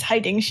 she's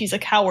hiding, she's a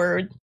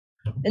coward.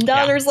 And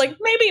Donner's like,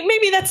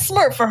 maybe that's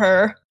smart for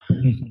her.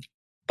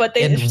 But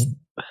they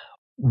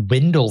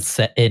Wendell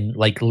set in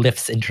like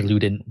Lift's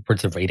interlude in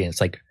Words of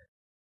Radiance, like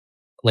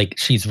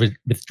she's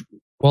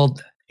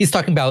he's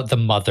talking about the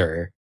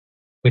mother,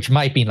 which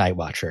might be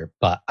Nightwatcher,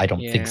 but I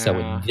don't think so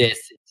in this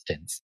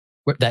instance.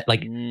 That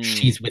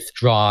she's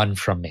withdrawn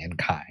from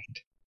mankind,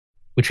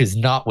 which is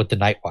not what the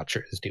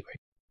Nightwatcher is doing.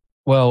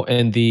 Well,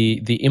 and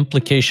the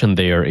implication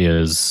there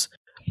is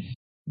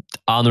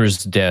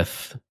Honor's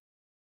death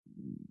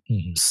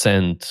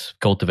sent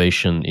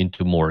cultivation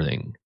into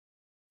mourning.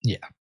 Yeah.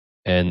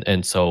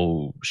 And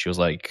so she was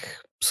like,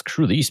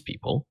 screw these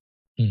people.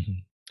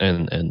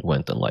 and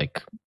went and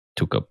like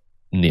took up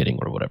knitting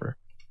or whatever.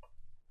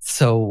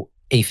 So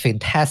a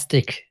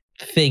fantastic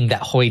thing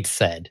that Hoid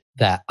said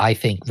that I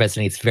think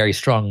resonates very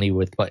strongly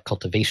with what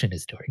cultivation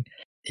is doing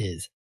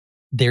is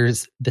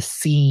there's the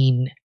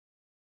scene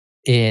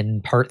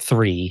in part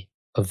 3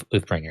 of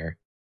Oathbringer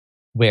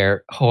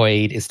where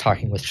Hoid is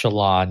talking with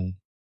Shallan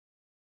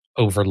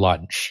over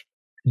lunch,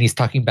 and he's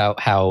talking about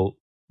how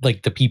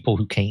like the people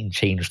who can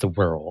change the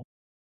world,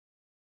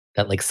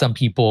 that like some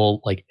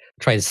people like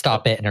try to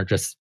stop it and are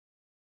just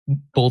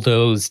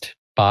bulldozed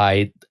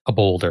by a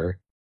boulder.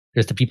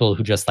 There's the people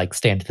who just like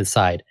stand to the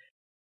side,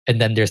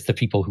 and then there's the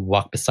people who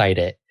walk beside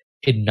it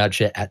and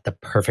nudge it at the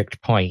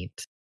perfect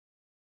point.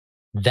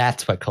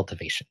 That's what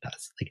cultivation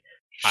does. Like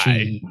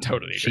I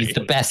totally agree. She's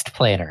the best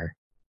planner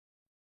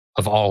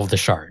of all of the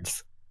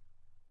shards.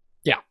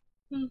 Yeah.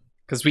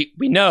 Because we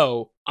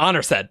know,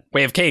 Honor said,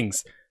 Way of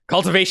Kings,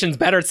 cultivation's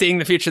better at seeing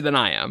the future than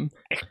I am.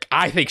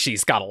 I think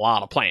she's got a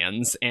lot of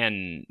plans,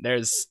 and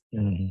there's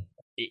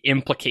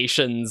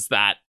implications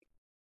that,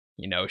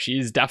 you know,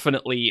 she's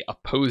definitely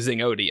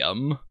opposing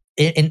Odium.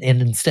 And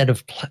instead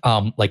of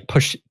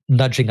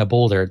nudging a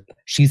boulder,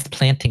 she's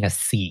planting a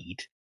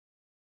seed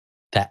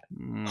that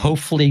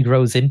hopefully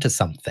grows into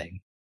something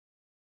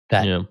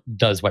that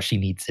does what she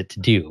needs it to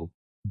do.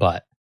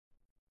 But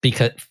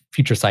because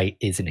Future Sight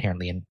is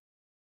inherently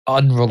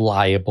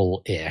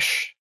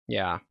unreliable-ish,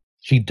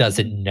 she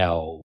doesn't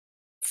know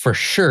for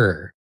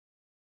sure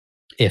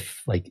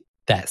if like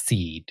that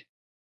seed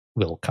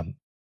will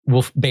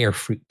bear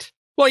fruit.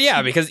 Well,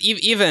 yeah, because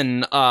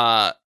even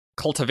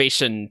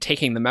cultivation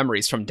taking the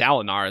memories from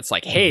Dalinar, it's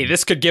like, hey,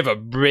 this could give a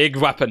big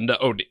weapon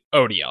to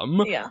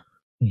Odium. Yeah.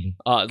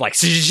 Like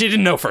she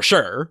didn't know for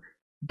sure,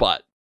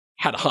 but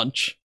had a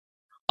hunch.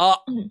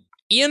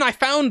 Ian, I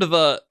found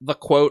the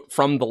quote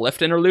from the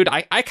Lift interlude.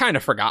 I kind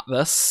of forgot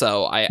this,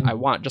 so I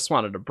just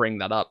wanted to bring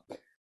that up.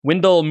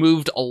 Wendell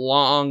moved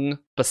along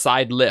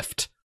beside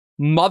Lift.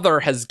 Mother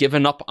has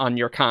given up on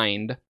your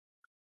kind.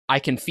 I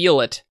can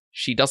feel it.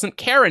 She doesn't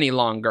care any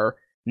longer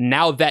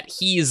now that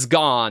he's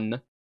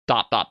gone. ...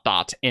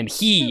 And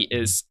he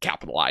is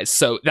capitalized,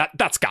 so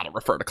that's got to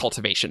refer to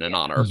cultivation and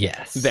honor.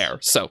 Yes, there.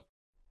 So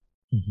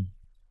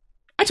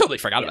I totally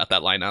forgot about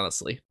that line,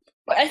 honestly.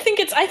 But I think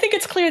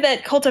it's clear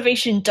that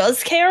cultivation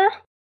does care.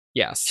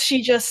 Yes,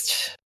 she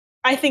just.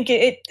 I think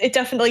it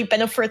definitely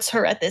benefits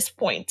her at this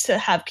point to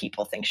have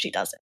people think she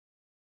doesn't.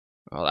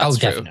 Oh, that's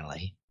true.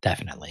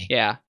 Definitely.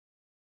 Yeah,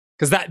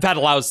 because that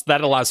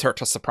allows her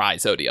to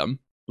surprise Odium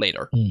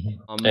later.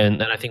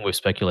 And I think we've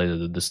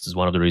speculated that this is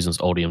one of the reasons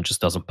Odium just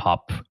doesn't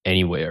pop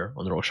anywhere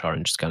on Roshar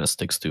and just kind of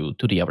sticks to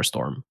the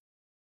Everstorm.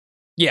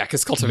 Yeah,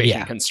 because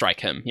cultivation can strike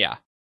him. Yeah,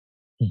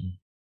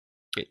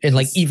 and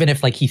like even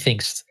if like he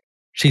thinks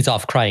she's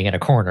off crying in a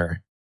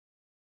corner,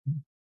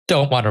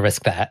 don't want to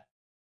risk that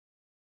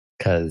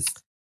because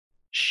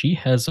she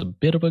has a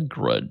bit of a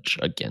grudge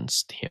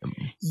against him.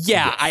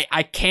 Yeah, yes.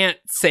 I can't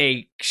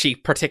say she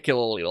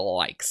particularly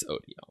likes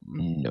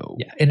Odium. No.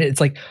 Yeah, and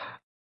it's like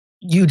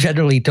you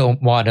generally don't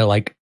want to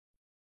like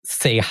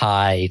say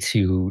hi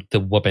to the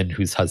woman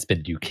whose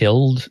husband you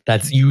killed.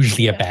 That's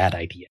usually a bad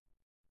idea.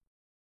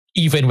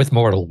 Even with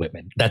mortal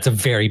women, that's a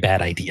very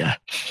bad idea.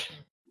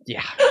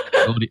 Yeah.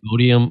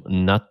 Odium,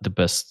 not the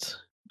best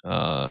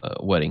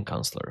wedding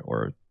counselor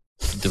or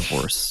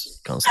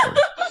divorce counselor.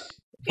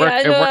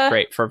 It worked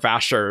great for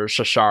Vasher,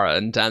 Shashara,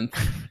 and Denth.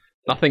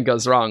 Nothing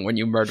goes wrong when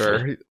you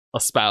murder a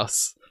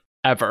spouse,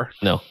 ever.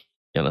 No.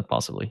 Yeah, not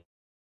possibly.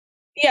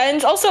 Yeah,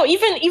 and also,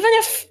 even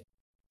if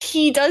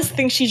he does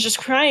think she's just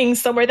crying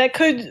somewhere, that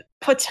could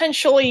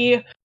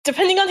potentially,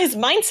 depending on his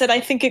mindset,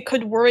 I think it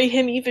could worry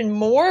him even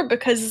more,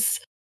 because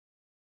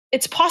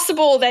it's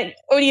possible that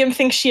Odium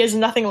thinks she has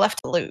nothing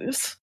left to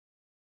lose.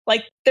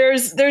 Like,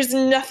 there's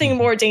nothing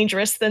more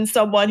dangerous than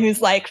someone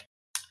who's like,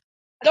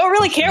 I don't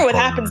really care what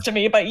happens to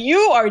me, but you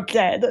are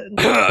dead.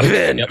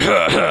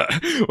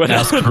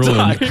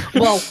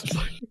 Well,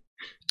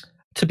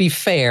 to be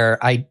fair,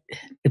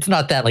 it's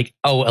not that like,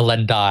 oh,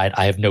 Elen died,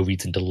 I have no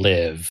reason to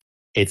live.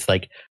 It's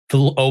like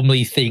the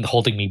only thing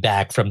holding me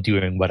back from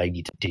doing what I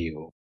need to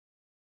do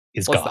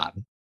is gone. That?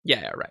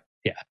 Yeah, right.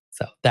 Yeah.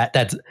 So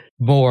that's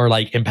more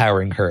like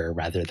empowering her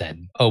rather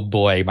than, oh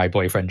boy, my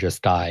boyfriend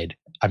just died,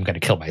 I'm going to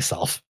kill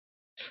myself.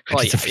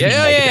 Well,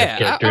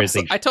 yeah.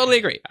 I totally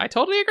agree.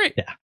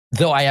 Yeah.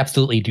 Though I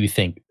absolutely do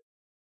think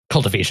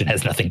cultivation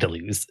has nothing to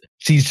lose.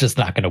 She's just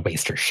not going to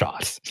waste her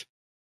shot.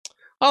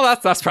 Oh,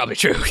 that's probably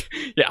true.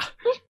 Yeah.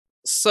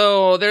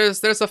 So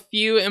there's a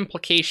few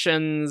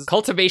implications.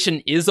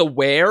 Cultivation is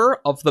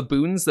aware of the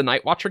boons the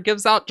Night Watcher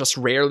gives out, just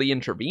rarely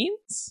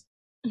intervenes.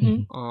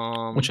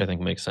 Which I think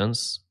makes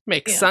sense.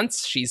 Makes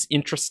sense. She's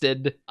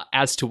interested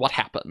as to what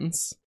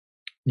happens.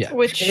 Yeah.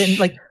 And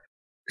like,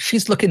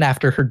 she's looking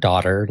after her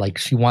daughter. Like,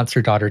 she wants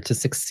her daughter to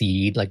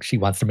succeed. Like, she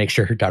wants to make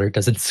sure her daughter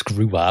doesn't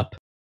screw up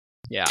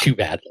too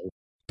badly.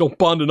 Don't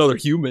bond another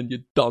human, you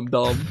dumb.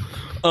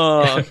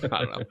 I don't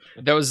know.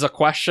 There was a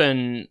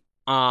question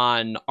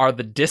on, are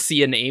the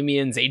Dissi and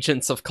Amiens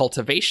agents of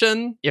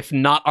cultivation? If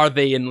not, are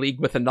they in league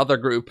with another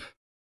group,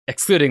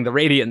 excluding the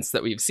Radiants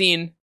that we've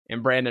seen?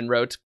 and Brandon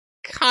wrote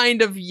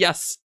kind of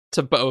yes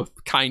to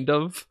both, kind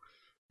of,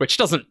 which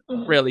doesn't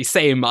really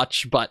say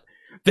much, but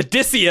the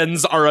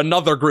Dissians are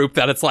another group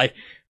that it's like,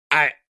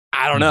 I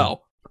don't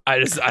know. I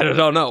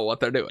don't know what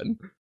they're doing.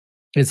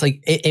 It's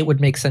like, it would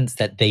make sense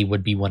that they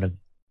would be one of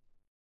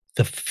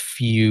the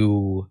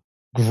few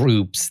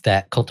groups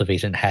that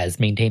Cultivation has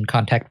maintained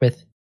contact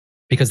with.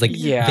 Because, like,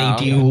 they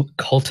do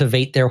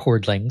cultivate their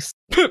hordlings.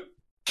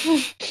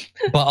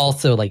 But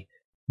also, like,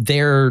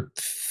 they're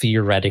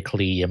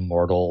theoretically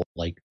immortal.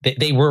 Like,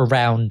 they were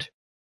around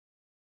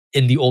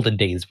in the olden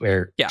days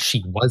where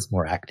she was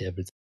more active.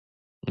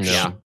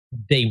 Yeah.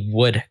 They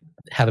would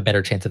have a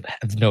better chance of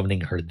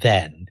knowing her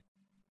then.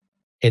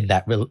 And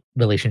that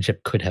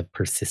relationship could have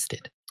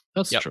persisted.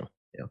 That's true.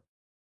 Yeah.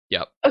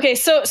 Yep. Okay,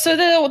 so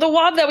the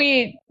wob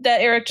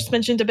that Eric just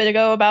mentioned a bit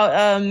ago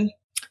about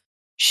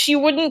she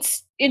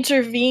wouldn't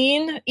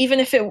intervene even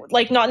if it,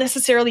 like, not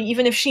necessarily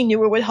even if she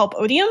knew it would help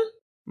Odium.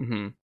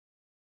 Mm-hmm.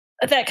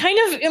 That kind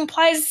of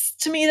implies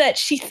to me that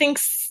she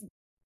thinks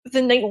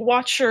the Night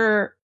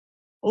Watcher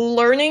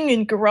learning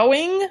and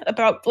growing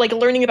about, like,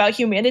 learning about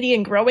humanity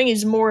and growing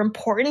is more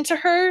important to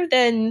her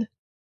than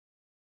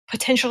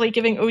potentially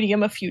giving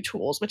Odium a few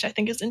tools, which I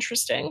think is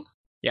interesting.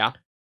 Yeah.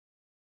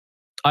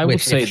 I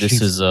would say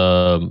this is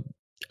a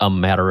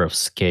matter of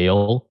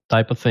scale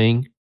type of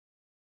thing.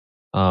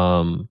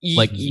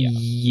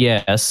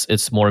 Yes,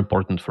 it's more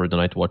important for the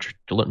Night Watcher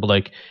to learn, but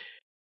like,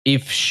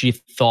 if she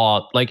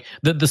thought, like,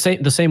 the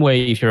same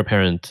way, if you're a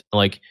parent,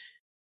 like,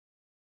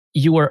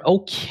 you are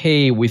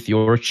okay with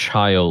your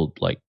child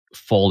like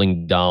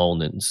falling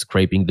down and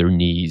scraping their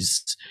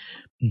knees,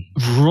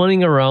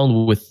 running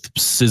around with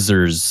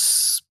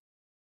scissors,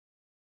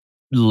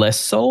 less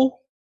so.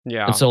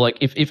 Yeah. And so, like,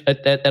 if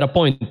at a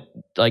point,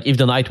 like, if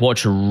the Night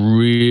Watcher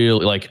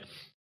really, like,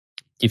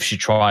 if she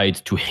tried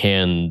to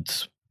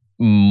hand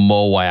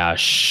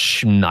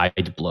Moash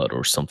Nightblood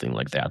or something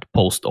like that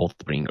post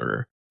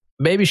Oathbringer,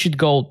 maybe she'd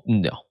go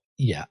no.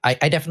 Yeah, I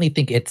definitely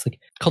think it's like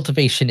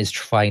Cultivation is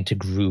trying to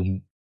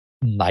groom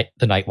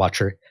the Night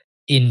Watcher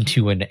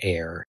into an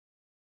heir,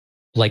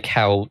 like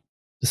how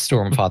the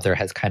Stormfather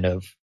has kind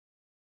of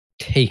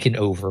taken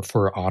over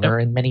for Honor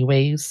in many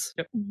ways.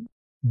 Yep.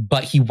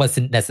 But he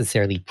wasn't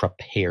necessarily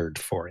prepared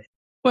for it.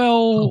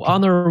 Well,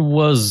 Honor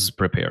was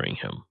preparing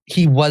him.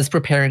 He was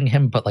preparing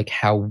him, but like,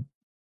 how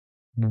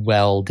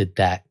well did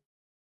that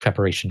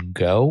preparation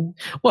go?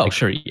 Well, like,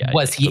 sure, yeah.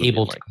 Was he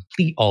able to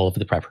complete all of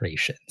the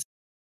preparations?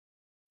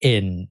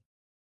 We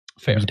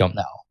don't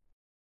know.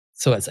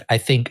 So I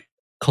think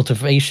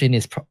Cultivation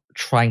is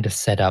trying to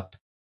set up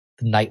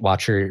the Night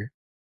Watcher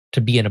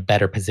to be in a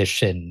better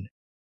position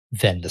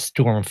than the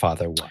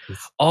Stormfather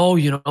was. Oh,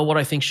 you know what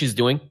I think she's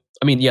doing?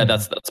 I mean, yeah,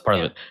 that's part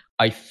of it.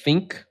 I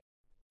think,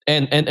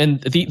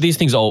 and these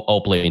things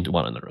all play into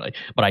one another, right?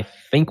 But I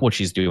think what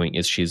she's doing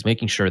is she's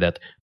making sure that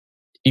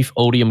if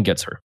Odium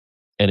gets her,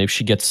 and if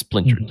she gets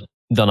splintered,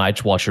 the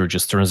Night Watcher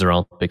just turns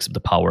around, picks up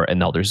the power, and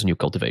now there's a new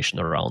Cultivation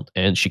around,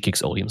 and she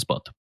kicks Odium's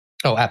butt.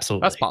 Oh,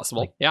 absolutely. That's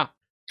possible. Like, yeah.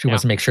 She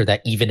wants to make sure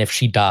that even if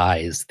she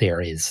dies,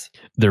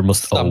 there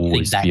must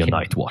always be a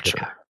Night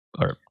Watcher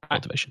or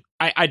Cultivation.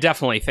 I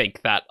definitely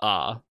think that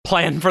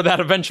plan for that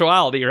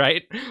eventuality,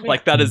 right?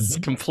 Like, that is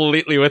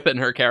completely within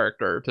her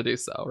character to do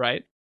so,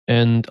 right?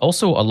 And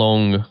also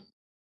along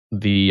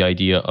the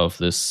idea of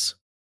this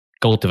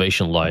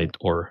Cultivation light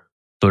or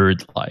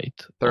Third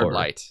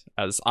light,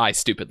 as I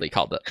stupidly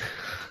called it,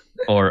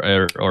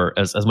 or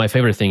as my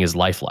favorite thing is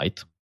Life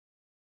Light.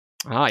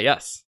 Ah,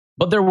 yes.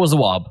 But there was a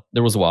wob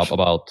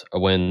about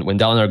when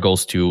Dalinar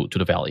goes to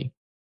the valley.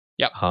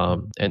 Yep.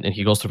 And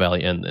he goes to the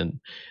valley, and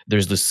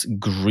there's this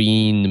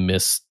green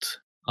mist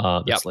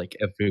that's like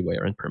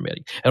everywhere and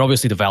permeating. And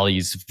obviously the valley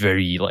is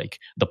very, like,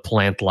 the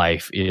plant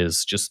life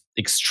is just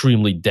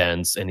extremely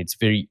dense and it's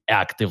very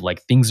active,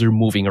 like things are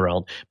moving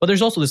around. But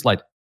there's also this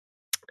light.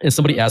 And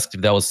somebody asked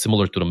if that was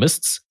similar to the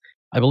mists,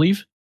 I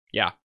believe.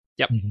 Yeah.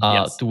 Yep.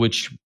 Yes. To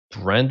which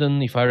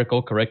Brandon, if I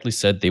recall correctly,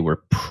 said they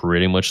were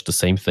pretty much the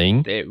same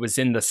thing. It was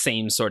in the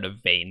same sort of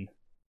vein.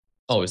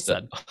 Oh, is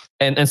that?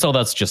 And so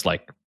that's just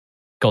like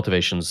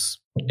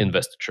Cultivation's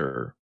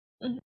investiture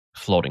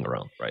floating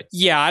around, right?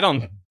 Yeah, I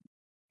don't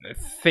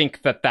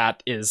think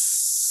that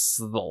is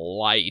the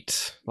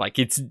light. Like,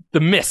 the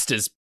mist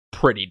is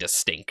pretty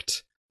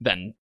distinct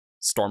than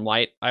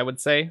Stormlight, I would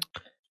say.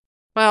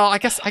 Well, I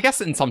guess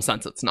in some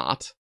sense it's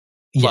not.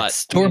 Yeah,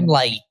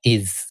 Stormlight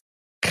is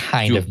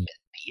kind of misty.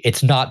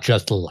 It's not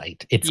just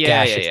light. It's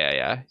gaseous.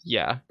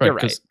 Yeah. Right, you're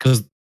right.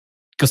 Because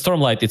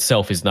Stormlight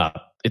itself is not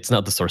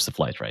the source of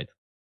light, right?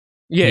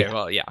 Yeah.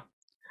 Well, yeah.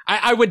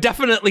 I would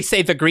definitely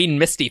say the green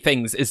misty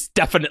things is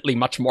definitely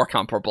much more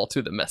comparable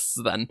to the mists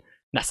than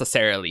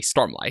necessarily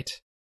Stormlight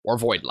or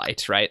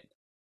Voidlight, right?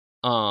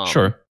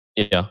 Sure.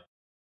 Yeah.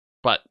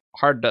 But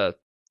hard to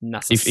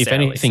necessarily if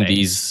anything, say.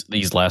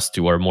 these last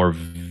two are more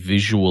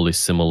visually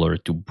similar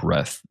to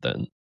Breath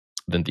than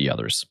the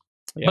others.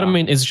 Yeah. But I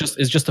mean, it's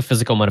just a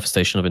physical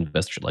manifestation of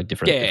investiture, like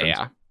different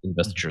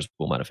investitures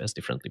will manifest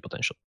differently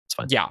potentially. It's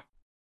fine. Yeah.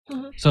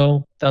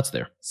 So that's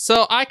there.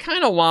 So I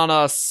kind of want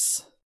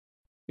us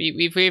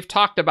we've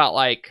talked about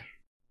like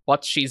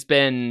what she's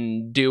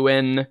been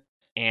doing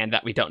and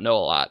that we don't know a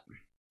lot.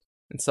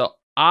 And so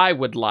I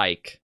would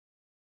like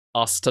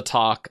us to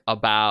talk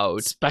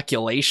about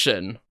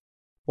speculation.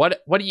 What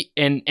do you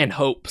and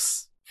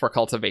hopes for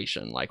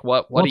cultivation? Like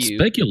what do you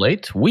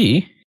speculate?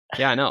 We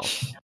Yeah, I know.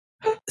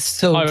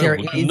 So I there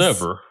would is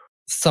never.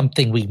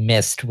 something we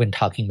missed when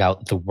talking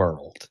about the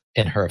world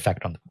and her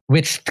effect on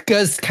which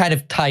does kind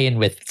of tie in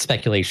with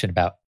speculation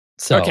about.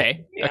 So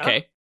Okay.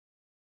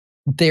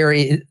 there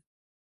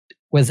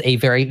was a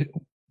very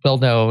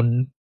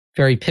well-known,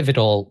 very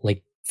pivotal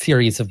like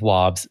series of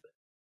WOBs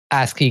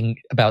asking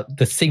about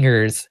the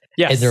singers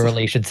Yes. and their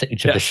relations to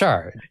each of the Yes.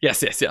 shards.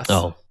 Yes.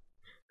 Oh,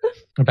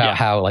 About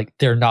how like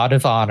they're not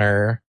of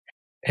honor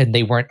and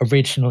they weren't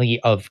originally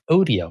of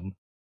odium,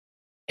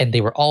 and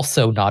they were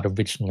also not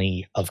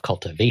originally of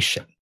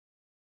cultivation.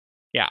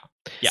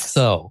 Yes.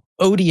 So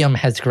odium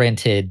has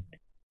granted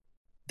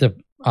the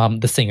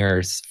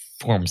singers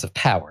forms of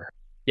power.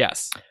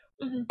 Yes.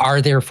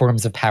 Are there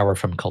forms of power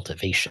from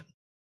cultivation?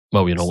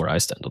 well, you know where I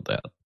stand on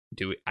that.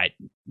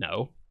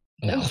 No.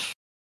 No.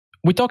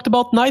 We talked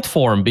about night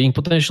form being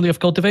potentially of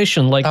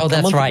cultivation. Like Oh, a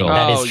that's month right. ago.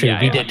 That Oh, is true. yeah,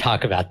 We yeah. did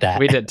talk about that.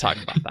 We did talk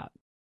about that.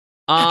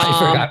 I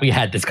forgot we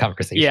had this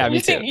conversation. Yeah, me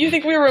You think, you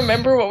think we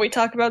remember what we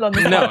talked about on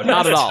the No, podcast?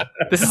 not at all.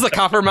 This is a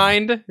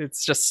Coppermind.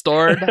 It's just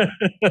stored.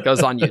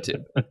 Goes on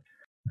YouTube.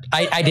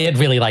 I did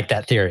really like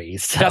that theory.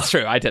 So. That's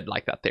true. I did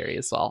like that theory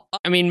as well.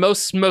 I mean,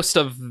 most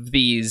of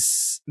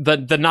these, the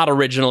not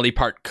originally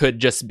part could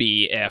just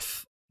be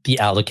if, The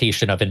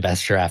allocation of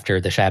investor after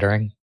the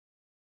shattering.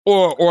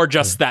 or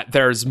just that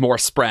there's more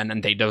Spren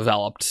and they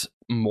developed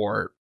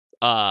more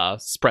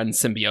Spren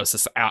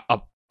symbiosis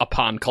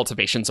upon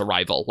cultivation's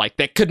arrival. Like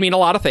that could mean a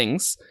lot of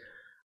things.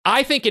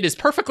 I think it is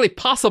perfectly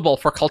possible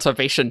for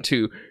cultivation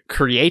to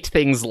create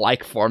things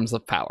like forms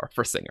of power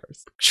for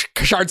singers.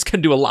 Shards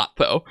can do a lot,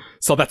 though,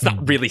 so that's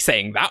not really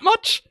saying that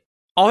much.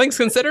 All things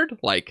considered,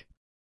 like,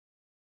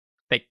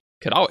 they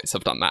could always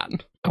have done that.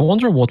 I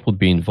wonder what would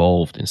be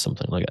involved in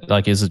something like that.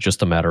 Like, is it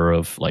just a matter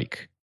of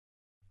like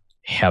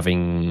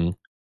having,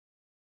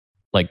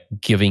 like,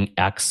 giving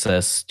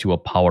access to a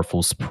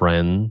powerful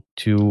spren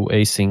to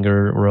a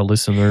singer or a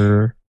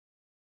listener?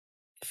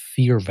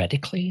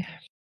 Theoretically.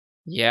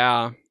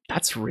 Yeah,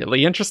 that's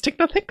really interesting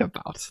to think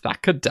about.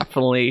 That could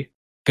definitely...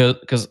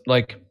 Because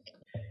like,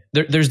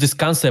 there's this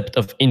concept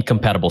of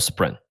incompatible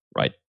spren,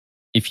 right?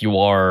 If you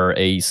are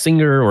a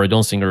singer or a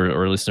don't singer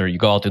or a listener, you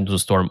go out into the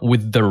storm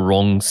with the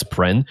wrong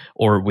spren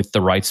or with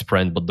the right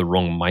spren but the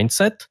wrong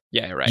mindset,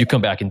 Yeah, right. you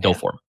come back in dough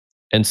form.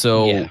 And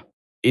so Yeah.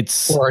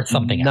 it's Or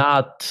something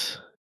not...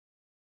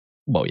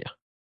 Well, yeah.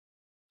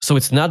 So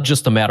it's not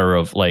just a matter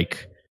of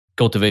like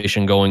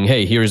cultivation going,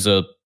 hey, here's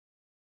a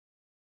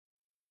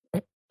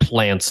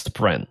plant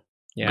spren.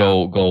 Yeah.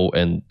 Go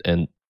and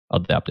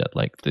adapt that.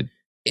 Like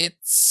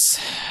It's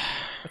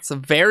a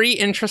very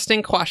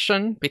interesting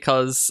question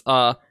because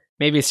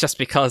maybe it's just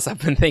because I've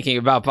been thinking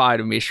about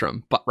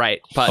Biodomishram, but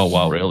oh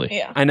wow, really?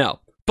 Yeah. I know.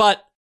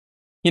 But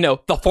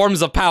the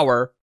forms of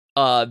power,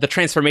 the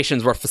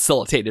transformations were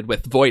facilitated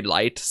with void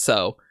light,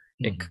 so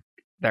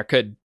there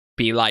could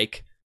be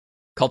like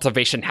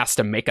cultivation has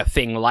to make a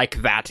thing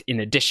like that in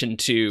addition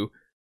to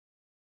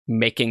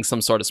making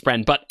some sort of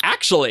spren. But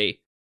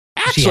actually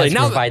She has to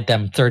now provide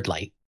them third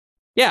light.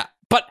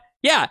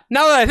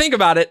 now that I think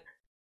about it,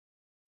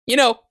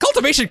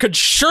 cultivation could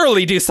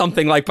surely do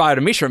something like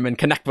Biodomishram and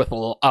connect with a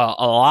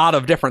lot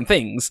of different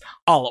things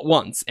all at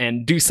once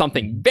and do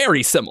something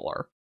very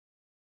similar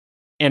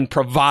and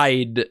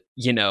provide,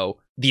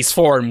 these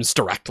forms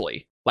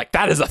directly. Like,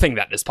 that is a thing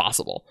that is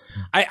possible.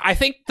 I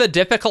think the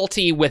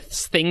difficulty with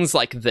things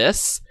like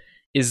this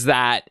is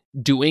that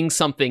doing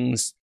something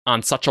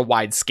on such a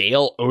wide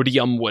scale,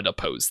 Odium would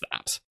oppose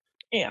that.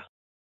 Yeah.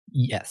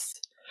 Yes.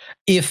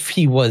 If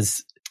he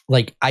was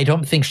like, I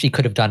don't think she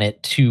could have done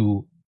it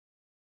to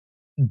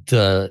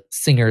the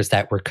singers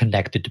that were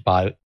connected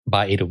by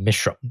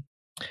Biodomishram.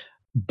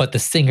 But the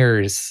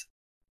singers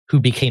who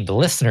became the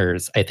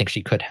listeners, I think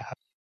she could have.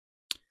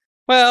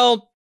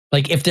 Well,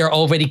 Like, if they're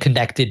already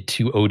connected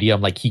to Odium,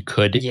 like, he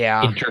could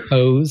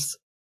interpose.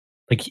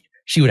 Like,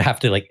 she would have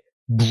to, like,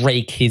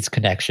 break his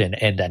connection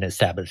and then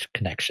establish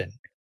connection.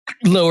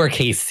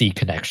 Lowercase c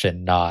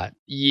connection, not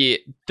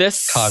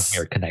this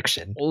Cosmere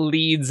connection.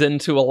 leads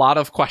into a lot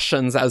of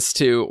questions as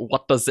to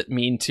what does it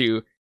mean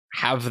to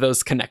have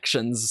those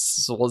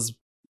connections. Was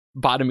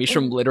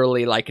Biodomishram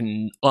literally, like,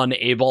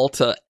 unable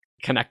to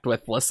connect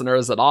with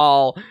listeners at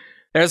all?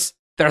 There's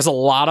a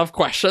lot of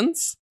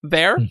questions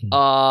there.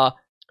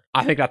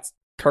 I think that's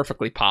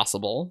perfectly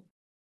possible.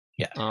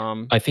 Yeah.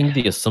 I think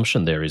the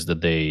assumption there is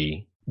that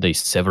they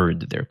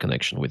severed their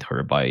connection with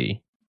her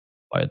by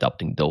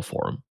adopting dough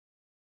form.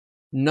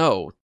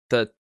 No,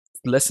 the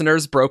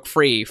listeners broke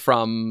free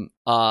from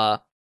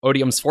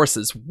Odium's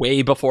forces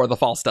way before the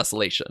False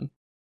Desolation.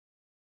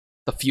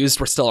 The Fused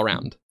were still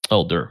around.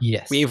 Oh, they're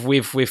Yes. We've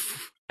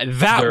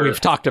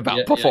talked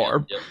about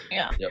before.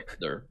 Yep,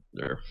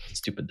 they're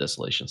stupid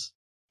desolations.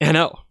 I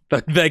know.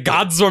 The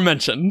gods were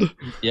mentioned.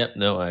 Yep,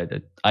 no,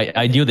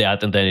 I knew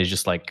that, and then it's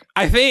just like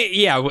I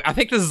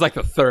think this is like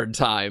the third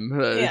time.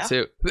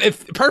 Too.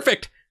 If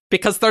perfect,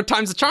 because third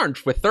time's a charm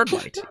with third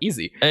light.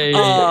 Easy. Hey.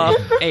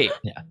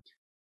 Yeah.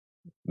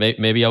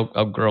 Maybe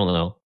I'll grow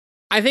now.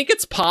 I think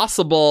it's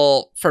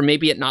possible for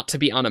maybe it not to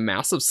be on a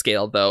massive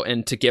scale though,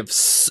 and to give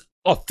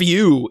a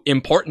few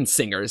important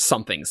singers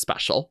something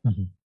special.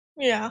 Mm-hmm.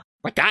 Yeah,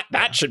 like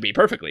that should be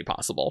perfectly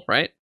possible,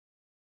 right?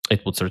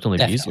 It would certainly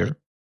be easier.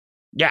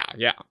 Yeah.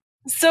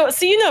 So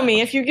you know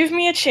me. If you give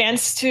me a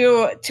chance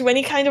to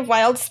any kind of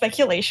wild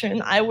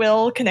speculation, I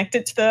will connect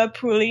it to the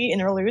Puli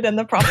interlude and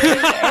the property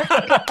there.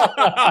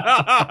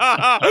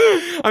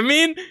 I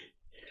mean,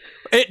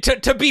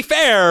 to be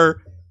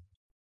fair,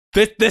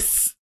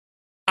 this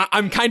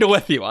I'm kind of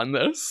with you on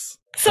this.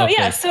 So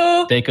okay.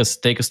 So take us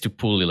to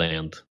Puli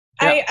Land.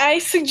 I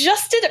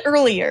suggested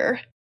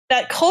earlier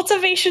that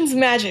cultivation's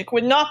magic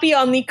would not be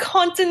on the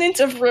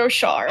continent of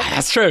Roshar.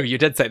 That's true. You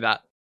did say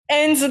that.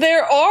 And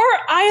there are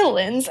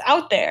islands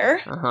out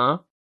there. Uh-huh.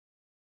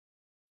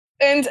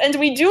 And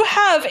we do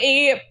have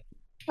a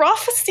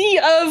prophecy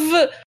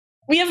of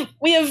we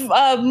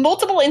have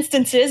multiple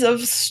instances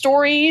of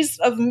stories,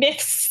 of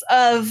myths,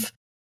 of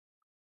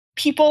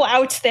people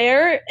out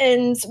there,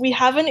 and we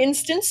have an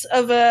instance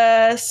of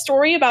a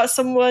story about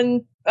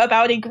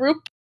a group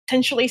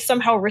potentially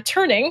somehow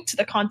returning to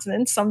the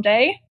continent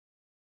someday.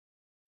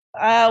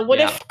 What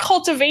if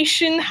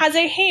cultivation has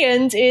a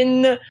hand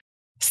in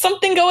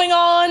something going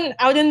on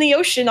out in the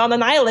ocean on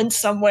an island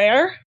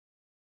somewhere,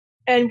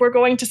 and we're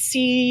going to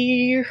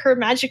see her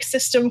magic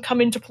system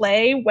come into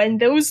play when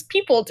those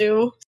people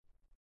do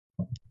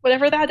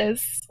whatever that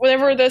is,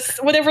 whatever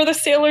the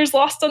sailors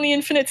lost on the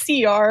Infinite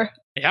Sea are.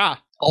 Yeah.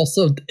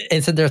 Also,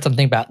 isn't there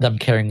something about them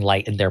carrying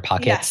light in their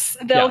pockets?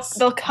 Yes,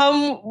 they'll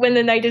come when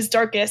the night is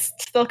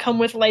darkest. They'll come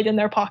with light in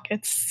their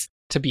pockets.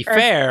 To be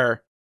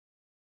fair,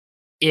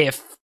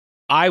 if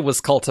I was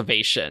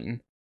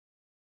cultivation,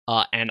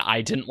 and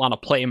I didn't want to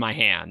play my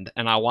hand,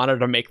 and I wanted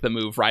to make the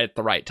move right at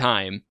the right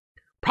time,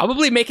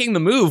 probably making the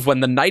move when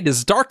the night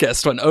is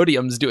darkest, when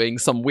Odium's doing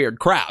some weird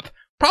crap,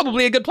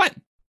 probably a good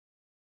plan.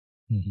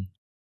 Mm-hmm.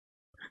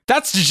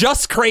 That's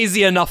just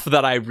crazy enough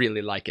that I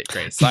really like it,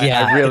 Grace.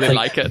 I really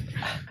like it.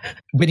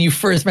 When you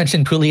first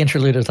mentioned Puli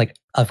Interlude, I was like,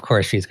 of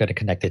course she's going to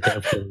connect it to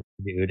a Puli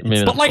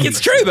Interlude. But like, it's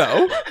true,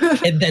 though.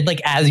 And then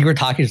like, as you were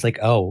talking, it's like,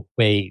 oh,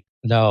 wait,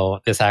 no,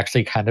 this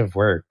actually kind of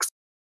works.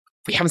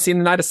 We haven't seen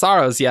the Night of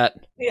Sorrows yet.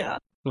 Yeah.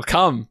 They'll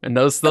come, and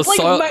those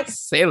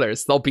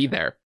sailors, they'll be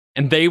there.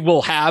 And they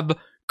will have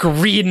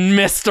green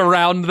mist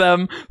around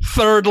them.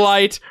 Third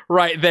light,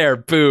 right there.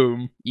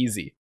 Boom.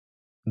 Easy.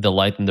 The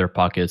light in their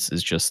pockets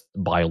is just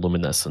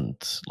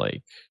bioluminescent,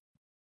 like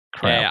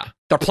crap. Yeah.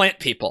 They're plant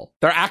people.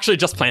 They're actually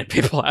just plant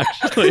people,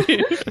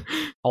 actually.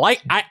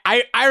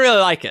 I really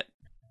like it.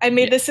 I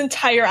made this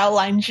entire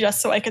outline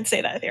just so I could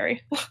say that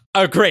theory.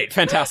 Oh, great.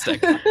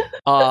 Fantastic.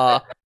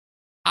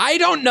 I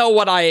don't know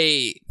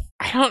I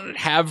don't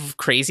have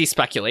crazy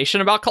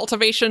speculation about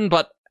cultivation,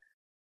 but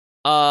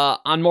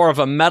on more of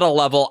a meta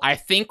level, I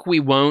think we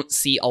won't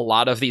see a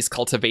lot of these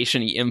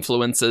cultivation-y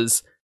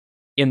influences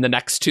in the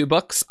next two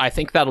books. I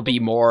think that'll be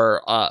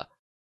more a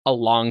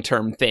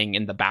long-term thing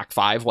in the back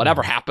five.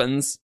 Whatever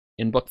happens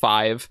in book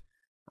 5,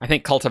 I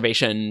think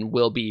cultivation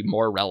will be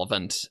more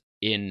relevant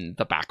in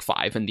the back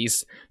 5. And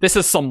this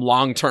is some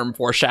long-term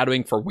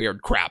foreshadowing for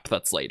weird crap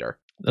that's later.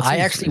 I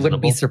actually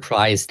wouldn't be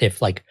surprised if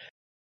like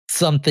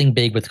something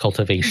big with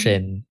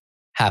cultivation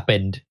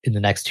happened in the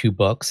next 2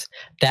 books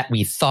that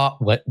we thought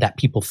that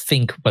people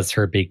think was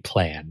her big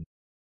plan.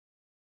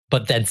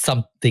 But then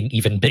something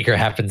even bigger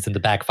happens in the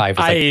back 5.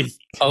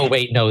 Oh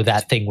wait, no,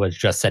 that thing was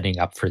just setting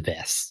up for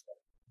this.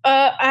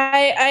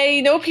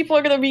 I know people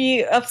are going to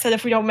be upset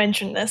if we don't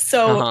mention this.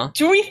 So,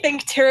 do we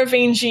think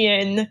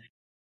Taravangian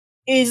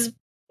is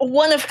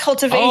one of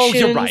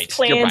cultivation's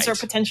plans or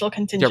potential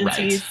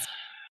contingencies?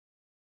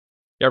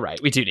 You're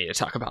right. We do need to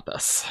talk about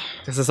this.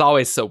 This is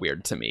always so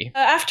weird to me.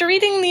 After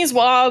reading these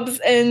wobs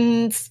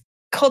and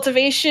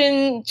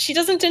cultivation, she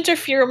doesn't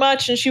interfere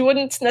much, and she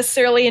wouldn't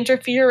necessarily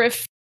interfere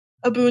if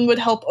a boon would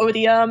help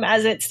Odium,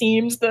 as it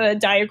seems the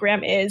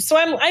diagram is. So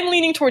I'm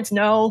leaning towards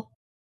no.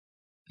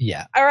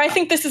 Yeah. Or I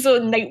think this is a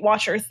Night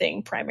Watcher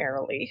thing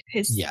primarily,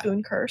 his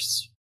boon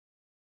curse.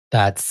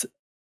 That's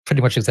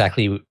pretty much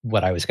exactly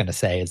what I was going to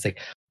say. It's like,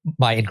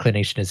 my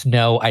inclination is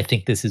no. I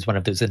think this is one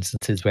of those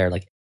instances where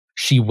like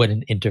she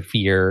wouldn't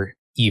interfere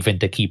even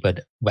to keep a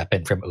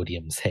weapon from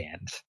Odium's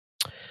hand.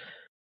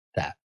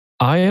 That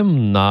I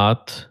am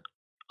not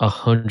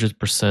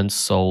 100%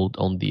 sold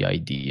on the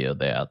idea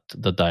that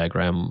the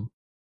diagram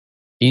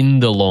in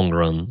the long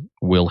run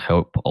will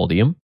help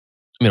Odium.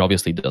 I mean,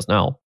 obviously it does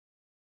now.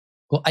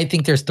 Well, I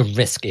think there's the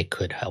risk it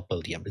could help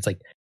Odium. It's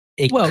like,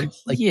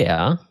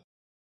 yeah,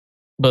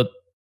 but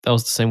that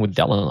was the same with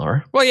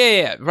Dalinar. Well,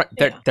 yeah. Right.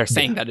 They're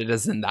saying that it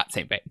is in that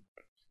same vein.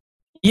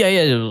 Yeah.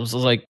 It was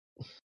like,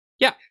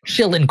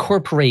 she'll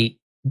incorporate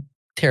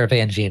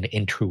Taravangian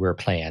into her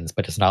plans,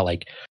 but it's not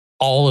like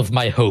all of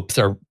my hopes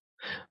are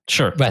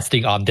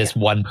resting on this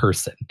one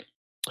person.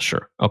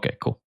 Sure. Okay,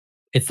 cool.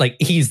 It's like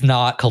he's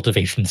not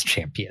Cultivation's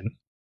champion.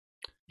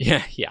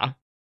 Yeah.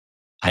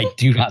 I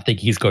do not think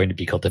he's going to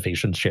be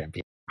Cultivation's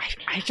champion.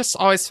 I just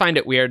always find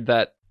it weird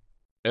that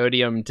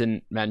Odium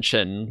didn't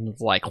mention,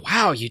 like,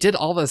 wow, you did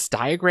all this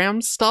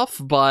diagram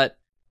stuff,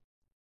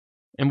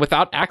 and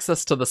without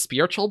access to the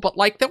spiritual, but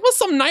like there was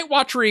some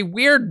Nightwatchery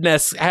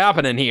weirdness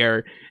happening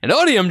here, and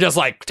Odium just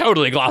like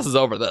totally glosses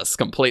over this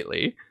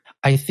completely.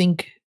 I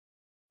think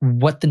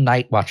what the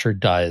Nightwatcher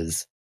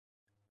does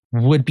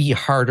would be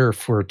harder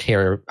for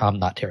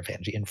not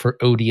Taravangian, for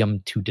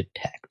Odium to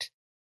detect.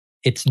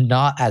 It's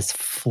not as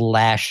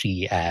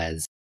flashy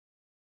as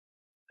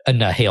a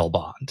Nahale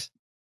bond.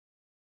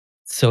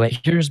 So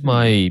here's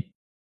my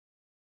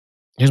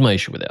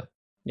issue with that.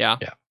 Yeah.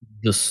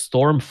 The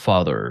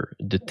Stormfather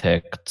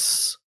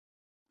detects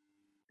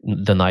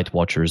the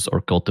Nightwatcher's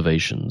or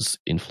Cultivation's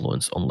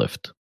influence on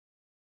Lift.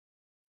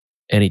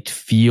 And it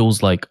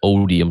feels like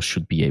Odium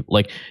should be able...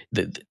 Like,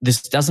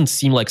 this doesn't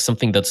seem like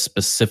something that's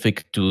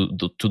specific to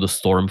the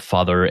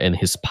Stormfather and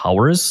his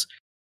powers.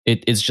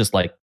 It's just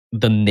like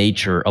the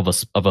nature of a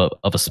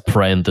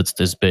Spren that's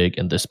this big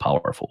and this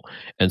powerful.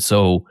 And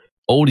so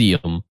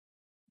Odium,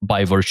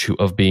 by virtue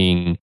of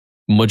being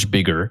much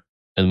bigger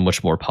and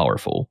much more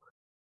powerful,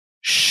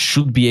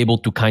 should be able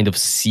to kind of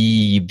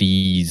see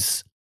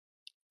these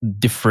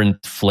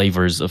different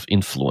flavors of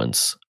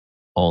influence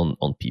on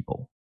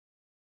people.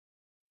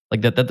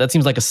 Like that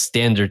seems like a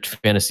standard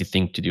fantasy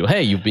thing to do.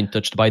 Hey, you've been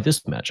touched by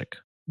this magic.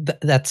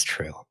 That's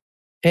true.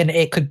 And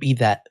it could be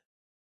that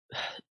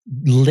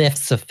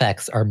Lift's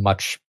effects are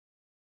much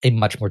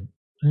more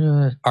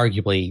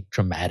arguably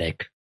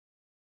dramatic.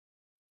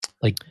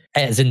 Like,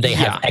 as in they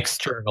have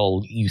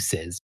external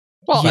uses.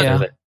 Well,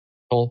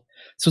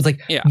 so it's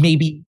like,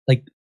 maybe,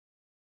 like,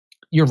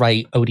 you're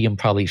right, Odium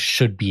probably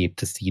should be able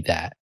to see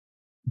that.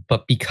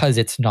 But because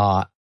it's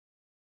not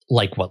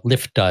like what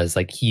Lift does,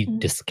 like, he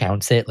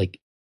discounts it, like,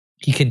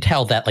 he can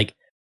tell that, like,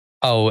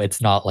 oh,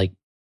 it's not like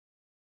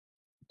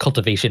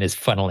Cultivation is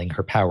funneling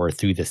her power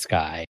through this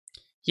guy.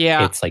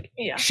 Yeah. It's like,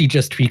 she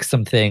just tweaks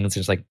some things.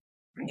 It's like,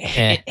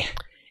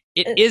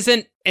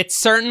 It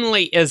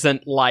certainly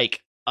isn't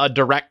like a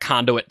direct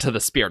conduit to the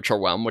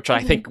spiritual realm, which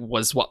I think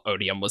was what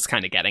Odium was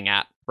kind of getting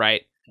at,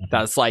 right?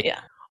 That's like,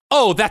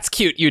 oh, that's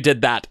cute, you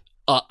did that.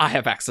 I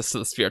have access to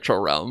the spiritual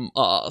realm,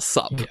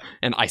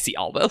 and I see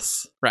all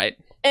this, right?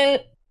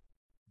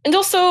 And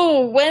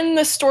also, when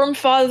the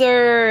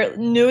Stormfather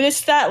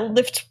noticed that,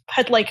 Lift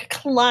had, like,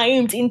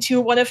 climbed into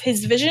one of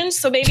his visions,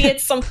 so maybe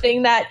it's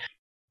something that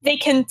they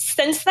can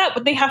sense that,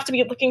 but they have to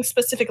be looking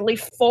specifically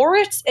for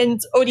it, and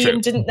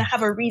Odium didn't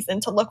have a reason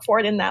to look for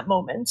it in that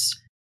moment.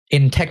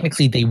 And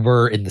technically, they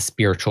were in the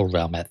spiritual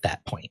realm at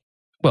that point.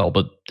 Well,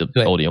 but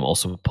Odium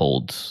also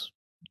pulled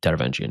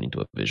Taravangian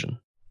into a vision.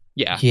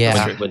 Yeah.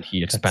 When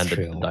he expanded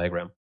the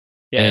diagram.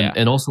 Yeah,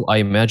 and also, I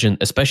imagine,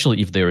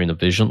 especially if they're in a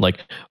vision, like,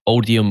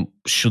 Odium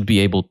should be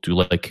able to,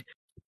 like,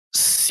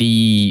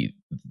 see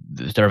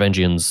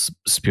Taravangian's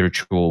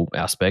spiritual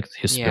aspect,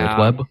 his spirit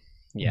web.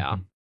 Yeah.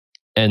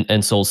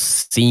 And so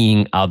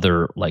seeing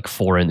other, like,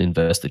 foreign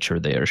investiture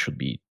there should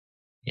be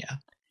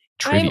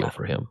trivial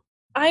for him.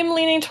 I'm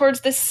leaning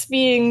towards this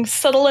being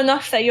subtle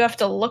enough that you have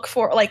to look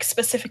for, like,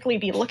 specifically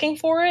be looking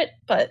for it,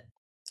 but...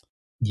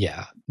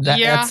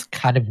 That's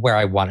kind of where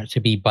I want it to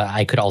be, but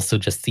I could also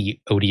just see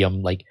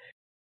Odium, like,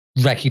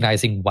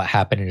 recognizing what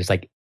happened and just,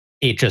 like,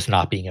 it just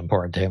not being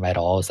important to him at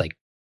all. It's like,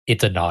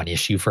 it's a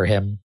non-issue for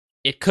him.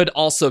 It could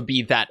also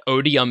be that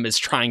Odium is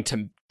trying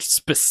to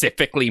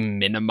specifically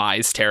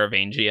minimize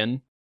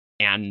Taravangian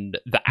and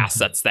the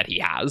assets that he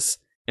has.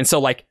 And so,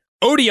 like,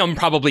 Odium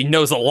probably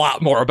knows a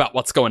lot more about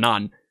what's going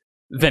on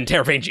than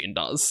Taravangian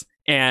does.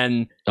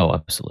 And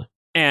absolutely.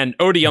 And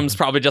Odium's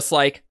probably just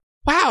like,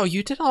 wow,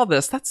 you did all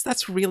this.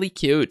 That's really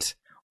cute.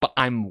 But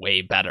I'm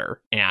way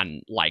better.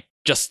 And, like,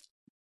 just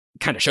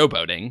kind of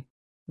showboating,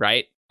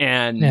 right?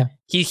 And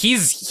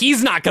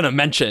he's not going to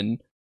mention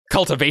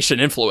cultivation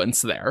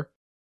influence there.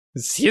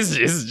 He's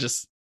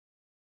just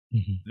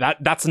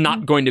that's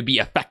not going to be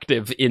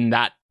effective in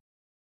that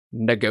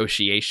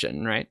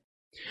negotiation, right?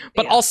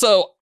 But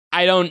also,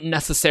 I don't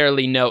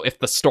necessarily know if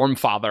the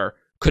Stormfather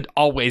could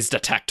always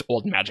detect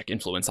old magic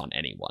influence on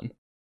anyone.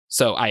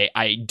 So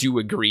I do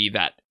agree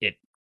that it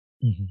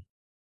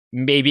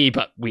maybe,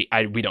 but we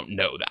don't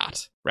know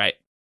that, right?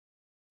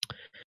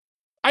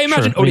 I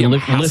imagine Odium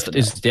Lift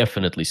is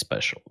definitely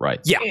special,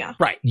 right? Yeah,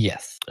 right.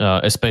 Yes.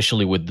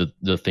 Especially with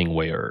the thing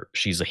where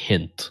she's a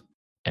hint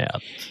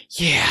at.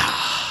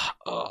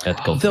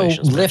 At though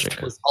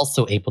Lift was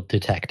also able to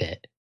detect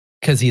it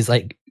because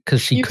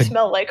she could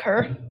smell like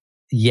her.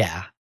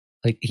 Yeah,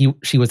 like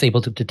she was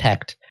able to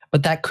detect,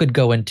 but that could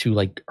go into,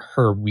 like,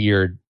 her own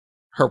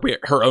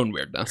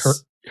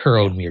weirdness. Her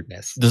own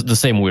weirdness. The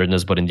same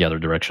weirdness, but in the other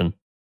direction.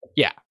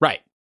 Yeah,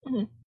 right.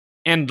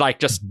 And, like,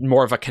 just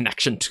more of a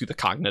connection to the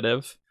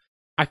cognitive.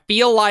 I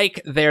feel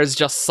like there's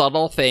just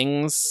subtle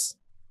things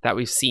that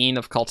we've seen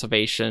of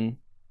cultivation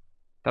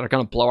that are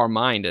going to blow our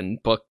mind in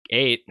book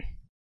 8.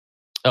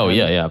 Oh,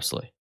 yeah,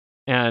 absolutely.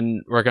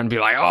 And we're going to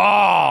be like,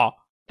 oh,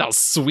 That was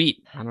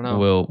sweet. I don't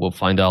know. We'll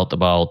find out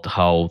about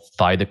how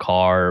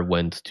Thydakar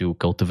went to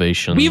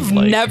cultivation. We've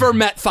never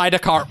met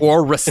Thydakar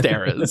or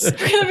Rasteras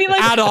We're gonna be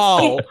like, at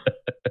all.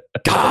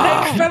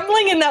 that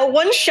Kremling in that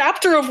one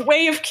chapter of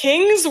Way of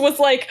Kings was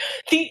like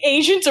the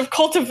agent of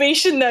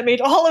cultivation that made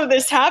all of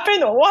this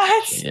happen.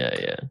 What?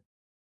 Yeah.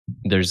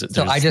 There's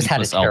I just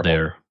had it out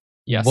there.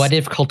 Yes. What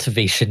if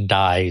cultivation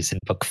dies in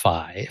book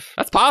 5?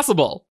 That's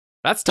possible.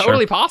 That's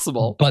totally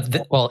possible. But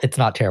it's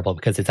not terrible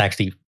because it's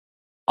actually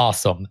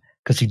awesome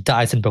because she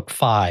dies in book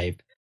 5,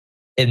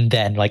 and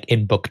then like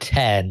in book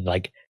 10,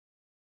 like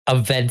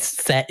events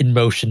set in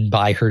motion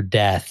by her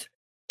death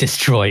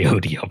destroy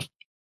Odium.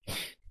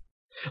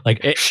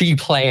 Like she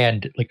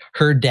planned, like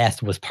her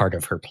death was part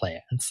of her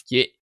plans.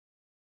 Yeah.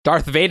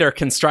 Darth Vader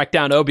can strike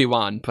down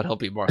Obi-Wan, but he'll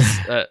be more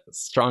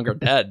stronger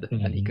dead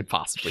than he could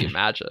possibly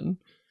imagine.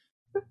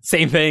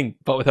 Same thing,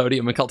 but with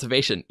Odium and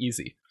cultivation.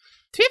 Easy.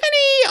 Do you have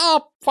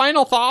any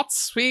final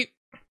thoughts? This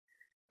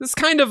is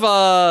kind of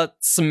a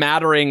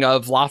smattering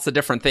of lots of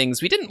different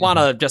things. We didn't want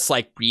to just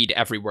like read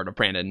every word of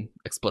Brandon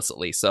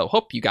explicitly, so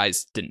hope you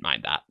guys didn't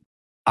mind that.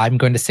 I'm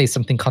going to say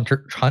something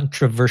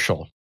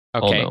controversial.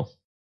 Okay. Oh, no.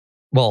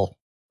 Well,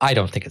 I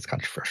don't think it's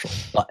controversial,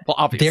 but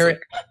obviously. There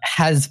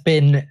has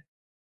been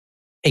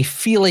a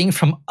feeling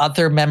from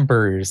other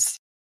members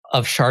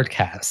of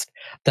Shardcast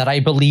that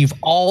I believe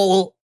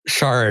all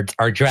shards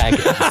are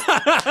dragons.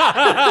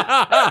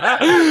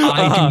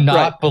 I do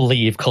not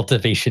believe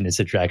cultivation is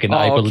a dragon.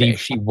 I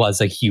believe she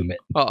was a human.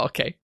 Oh,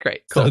 okay.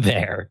 Great. Cool. So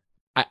there.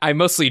 I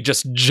mostly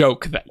just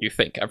joke that you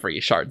think every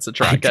shard's a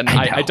dragon.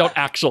 I don't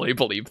actually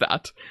believe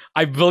that.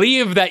 I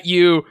believe that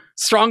you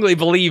strongly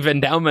believe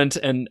endowment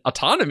and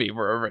autonomy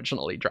were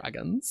originally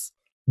dragons.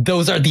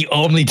 Those are the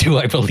only two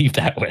I believe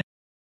that with.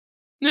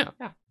 Yeah.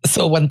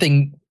 So one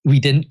thing we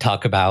didn't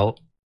talk about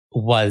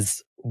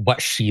was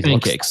what she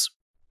looks like.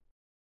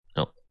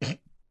 No.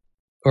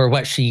 Or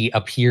what she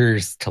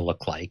appears to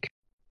look like.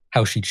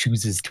 How she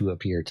chooses to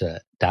appear to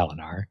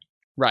Dalinar.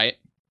 Right.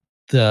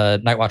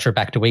 The Night Watcher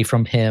backed away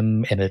from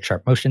him in a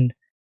sharp motion.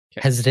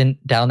 Okay.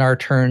 Hesitant, Dalinar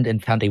turned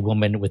and found a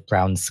woman with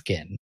brown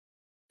skin,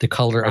 the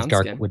color of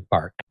darkwood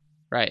bark.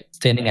 Right.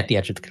 Standing at the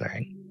edge of the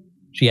clearing.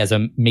 She has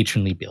a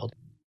matronly build.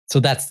 So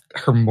that's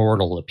her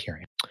mortal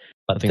appearance.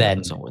 But I think then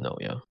that's all we know,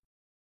 yeah.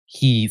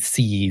 He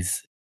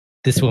sees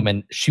this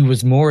woman. She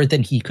was more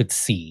than he could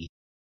see.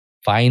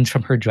 Vines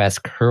from her dress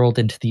curled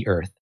into the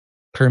earth,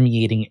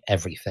 permeating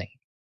everything.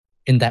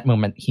 In that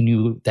moment, he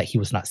knew that he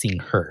was not seeing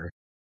her,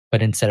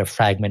 but instead a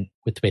fragment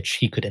with which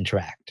he could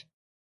interact.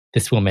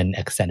 This woman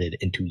extended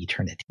into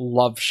eternity.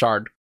 Love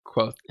shard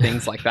quote,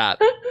 things like that.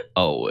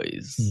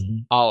 Always. Mm-hmm.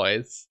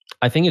 Always.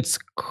 I think it's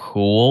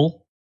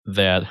cool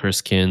that her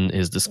skin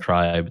is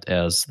described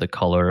as the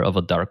color of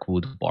a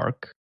darkwood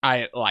bark.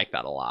 I like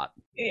that a lot.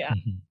 Yeah.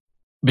 Mm-hmm.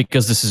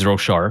 Because this is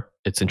Roshar,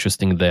 it's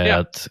interesting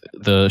that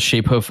the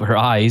shape of her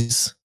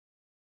eyes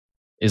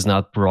is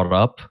not brought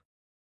up.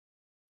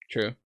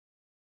 True.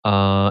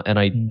 And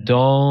I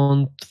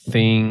don't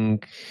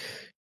think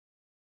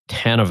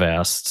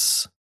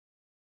Tanavasts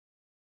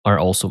are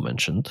also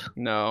mentioned.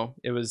 No,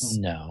 it was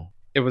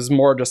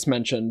more just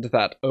mentioned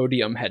that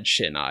Odium had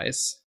shin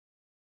eyes.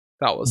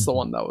 That was the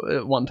one that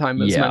at one time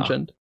was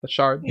mentioned. The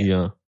shard.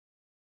 Yeah.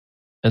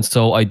 And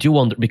so I do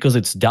wonder, because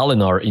it's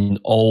Dalinar in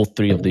all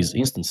three of these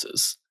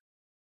instances.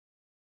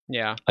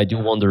 Yeah. I do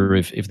wonder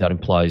if that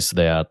implies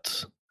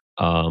that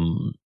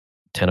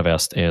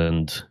Tanavast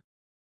and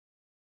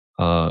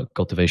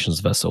Cultivation's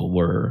vessel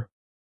were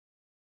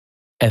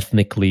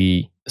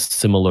ethnically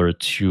similar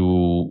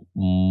to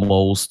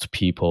most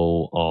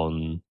people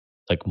on,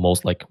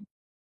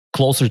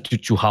 closer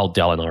to how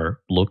Dalinar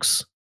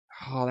looks.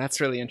 Oh,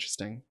 that's really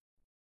interesting.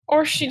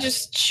 Or she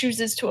just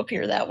chooses to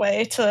appear that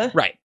way to...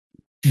 Right.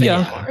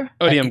 Yeah.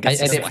 Odium I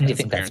definitely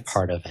think that's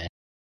part of it.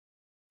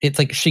 It's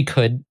like she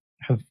could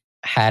have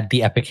had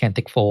the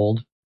epicanthic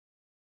fold.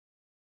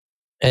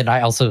 And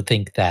I also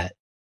think that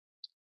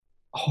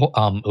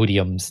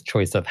Odium's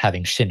choice of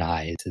having shin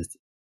eyes is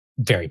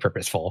very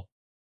purposeful.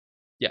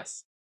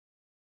 Yes.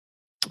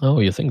 Oh,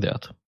 you think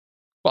that?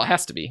 Well, it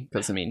has to be,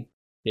 because, I mean,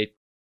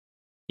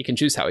 he can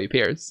choose how he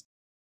appears.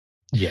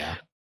 Yeah.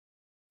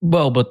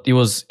 Well, but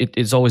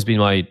it's always been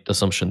my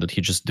assumption that he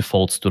just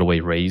defaults to the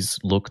way Reyes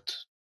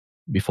looked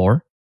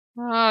before.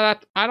 I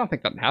don't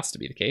think that has to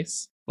be the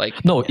case.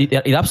 No,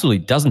 it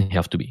absolutely doesn't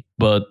have to be.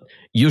 But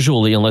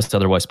usually, unless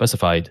otherwise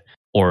specified,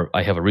 or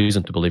I have a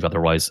reason to believe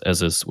otherwise,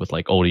 as is with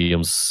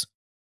Odium's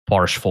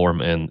Parsh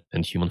form and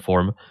human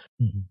form,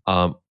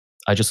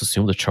 I just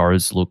assume the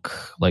shards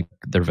look like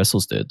their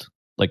vessels did.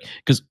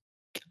 Because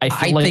I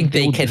think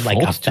they can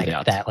affect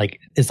that.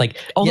 It's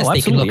yes,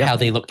 they can look how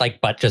they look like,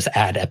 but just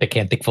add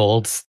epicanthic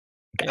folds.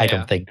 I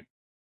don't think.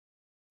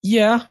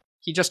 Yeah.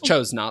 He just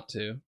chose not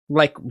to.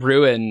 Like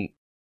Ruin,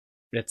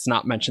 it's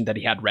not mentioned that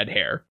he had red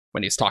hair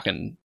when he's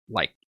talking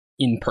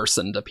in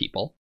person to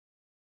people.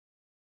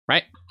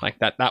 Right?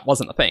 That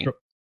wasn't a thing.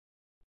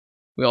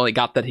 We only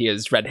got that he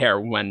has red hair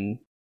when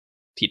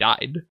he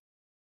died.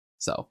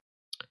 So.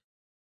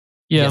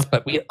 Yeah. Yes,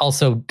 but we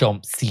also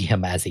don't see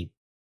him as a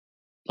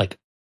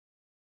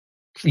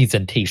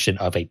presentation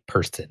of a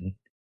person.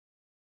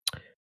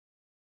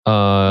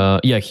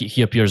 Yeah,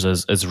 he appears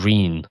as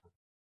Reen.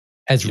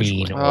 As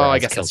Reen. I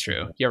guess that's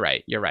true. You're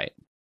right.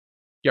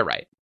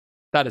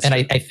 That is and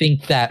true. I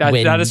think that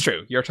that is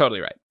true. You're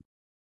totally right.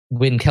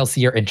 When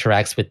Kelsier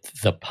interacts with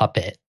the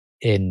puppet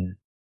in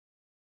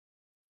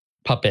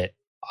Puppet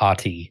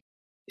Ahti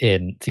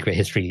in Secret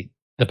History,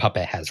 the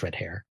puppet has red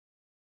hair.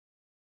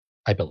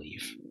 I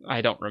believe.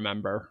 I don't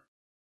remember.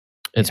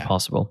 It's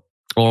possible.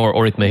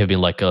 Or it may have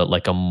been like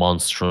a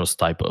monstrous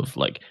type of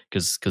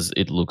because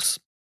it looks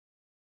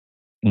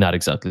not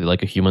exactly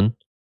like a human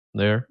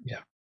there. Yeah.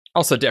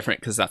 Also different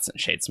because that's in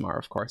Shadesmar,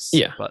 of course.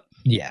 Yeah. But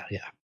yeah.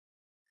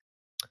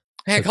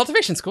 Hey,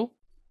 Cultivation's cool.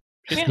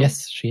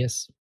 Yes, she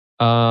is.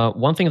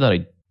 One thing that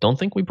I don't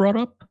think we brought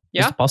up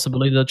is the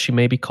possibility that she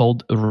may be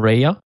called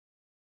Rhea.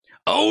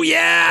 Oh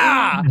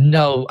yeah.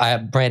 No,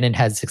 Brandon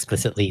has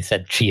explicitly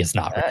said she is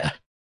not Rhea.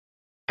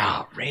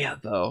 Oh, Rhea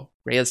though.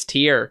 Rhea's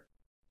tier.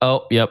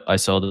 Oh, yep, I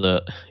saw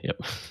the yep.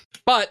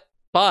 But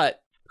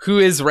who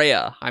is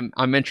Rhea?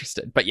 I'm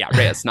interested. But yeah,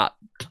 Rhea's not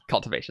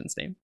Cultivation's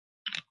name.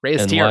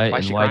 Rhea's tier.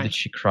 Why did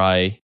she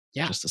cry?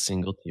 Yeah. Just a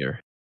single tear.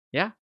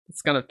 Yeah,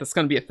 that's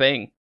gonna be a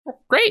thing.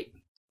 Great.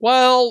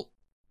 Well,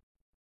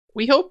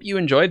 we hope you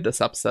enjoyed this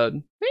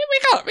episode. We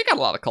got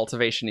a lot of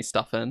cultivation-y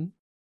stuff in.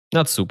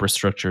 Not super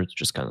structured,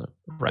 just kind of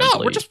rambling. No,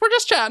 we're just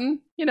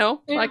chatting.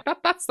 Like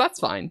that's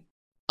fine.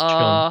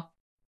 Chilling.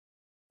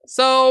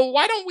 So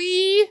why don't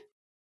we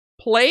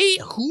play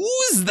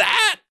Who's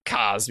That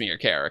Cosmere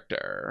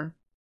Character?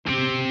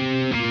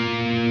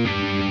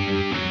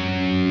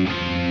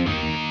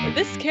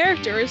 This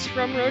character is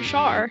from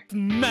Roshar.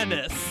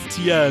 Menace,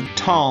 Tien,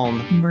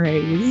 Tom,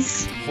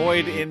 Raise,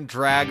 Void in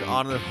drag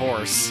on a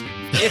horse.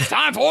 It's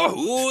time for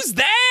Who's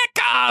That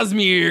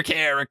Cosmere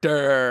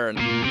Character?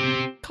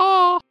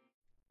 Caw.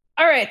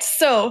 All right,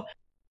 so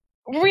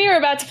we are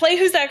about to play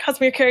Who's That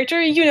Cosmere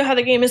Character. You know how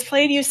the game is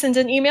played. You send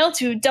an email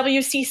to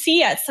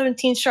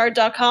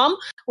wcc@17shard.com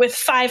with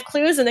 5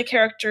 clues and the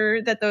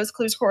character that those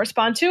clues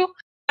correspond to.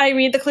 I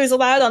read the clues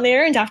aloud on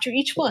there, and after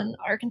each one,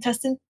 our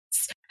contestants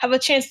have a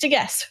chance to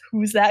guess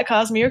who's that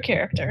Cosmere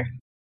character.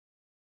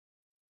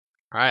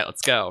 All right,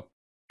 let's go.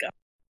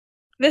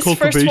 This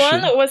first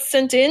one was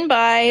sent in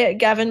by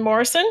Gavin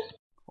Morrison.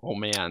 Oh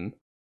man,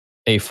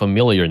 a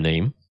familiar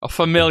name. A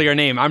familiar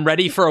name. I'm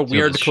ready for a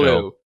weird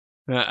clue.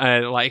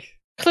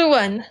 Clue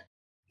 1.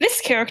 This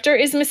character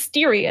is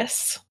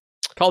mysterious.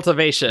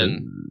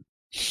 Cultivation.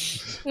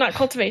 Not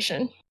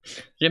cultivation.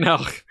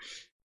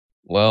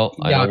 Well,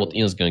 I know what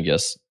Ian's gonna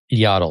guess.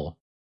 Yaddle.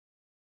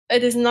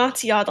 It is not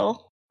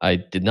Yaddle. I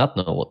did not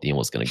know what Ian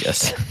was gonna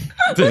guess.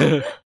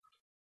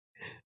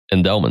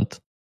 Endowment.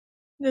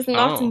 It is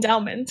not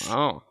Endowment.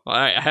 Oh,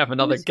 I have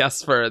another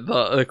guess for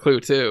the clue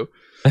too.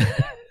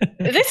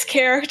 This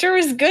character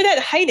is good at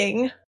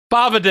hiding.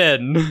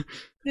 Bavadin.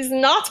 It is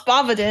not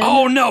Bavadin.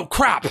 Oh no,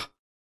 crap!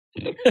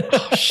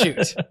 Oh,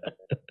 shoot.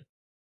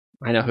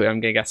 I know who I'm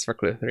gonna guess for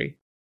clue 3.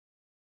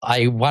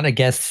 I want to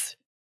guess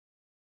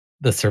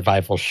the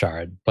Survival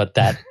Shard, but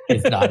that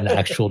is not an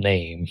actual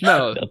name.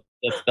 No.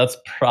 That's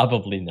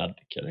probably not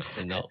the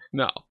character,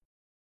 no.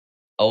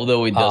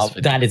 Although it does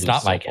fit. That is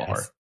not my far.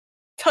 guess.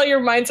 Tell your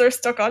minds are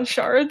stuck on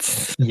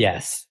shards.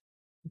 Yes.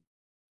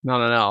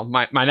 No.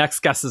 My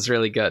next guess is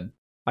really good.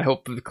 I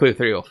hope the clue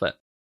 3 will fit.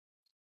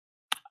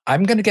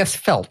 I'm going to guess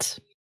Felt.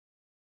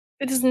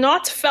 It is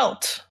not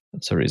Felt.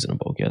 That's a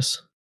reasonable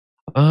guess.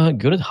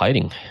 Good at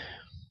hiding.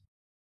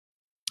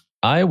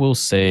 I will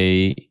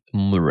say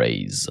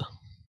Mraze.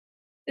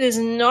 It is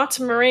not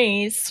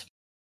Mraze.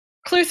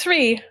 Clue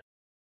 3.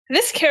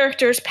 This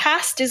character's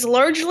past is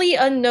largely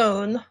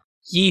unknown.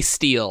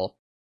 Yeasteel.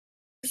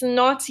 It's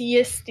not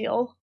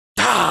Yeasteel.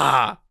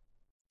 Ah!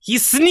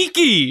 He's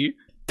sneaky!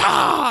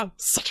 Ah!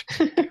 Such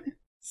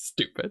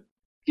stupid.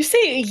 You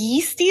say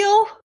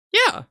Yeasteel?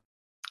 Yeah.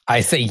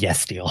 I say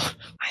Yestiel.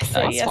 I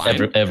say That's yes.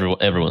 fine.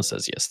 Everyone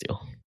says yes, Steel.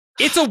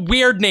 It's a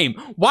weird name.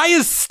 Why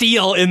is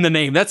Steel in the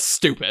name? That's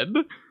stupid.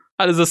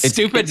 That is a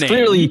stupid it's name.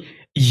 Clearly,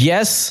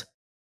 yes,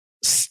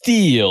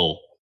 Steel.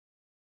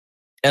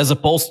 As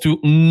opposed to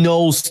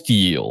no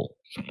Steel.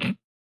 I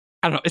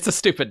don't know. It's a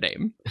stupid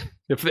name.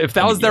 If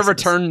that was their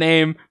return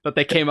name that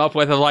they came up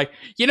with, of like,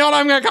 you know what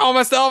I'm going to call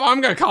myself? I'm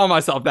going to call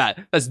myself that.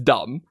 That's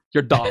dumb.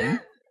 You're dumb.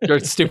 You're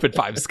a stupid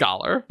 5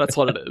 scholar. That's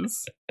what it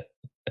is.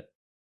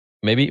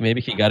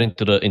 Maybe he got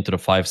into the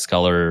 5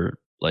 scholar,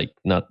 like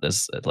not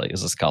as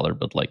a scholar,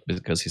 but like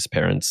because his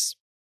parents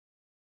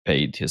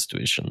paid his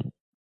tuition.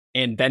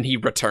 And then he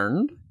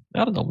returned?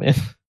 I don't know, man.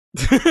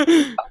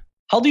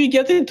 How do you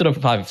get into the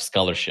 5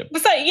 scholarship?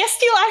 Besides,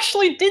 Yestiel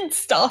actually did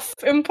stuff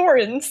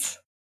important.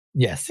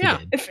 Yes, he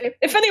did.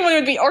 If anyone, it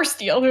would be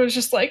Arsteel, who was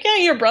just like, yeah,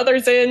 your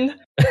brother's in.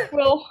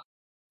 Well,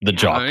 The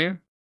jock. I mean,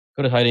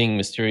 Good at hiding,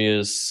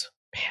 mysterious,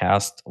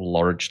 past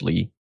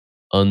largely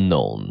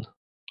unknown.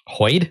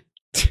 Hoyd?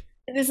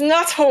 it is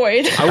not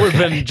Hoyd. I would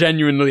have been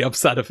genuinely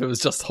upset if it was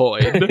just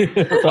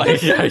Hoyd.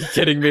 Like, are you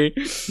kidding me?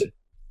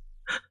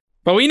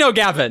 But we know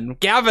Gavin.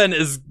 Gavin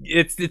is,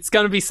 it's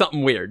going to be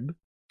something weird.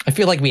 I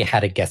feel like we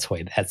had to guess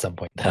Hoyd at some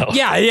point, though.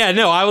 Yeah,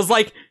 no, I was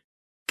like,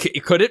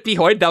 Could it be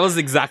Hoid? That was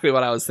exactly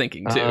what I was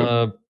thinking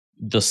too.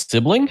 The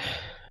sibling?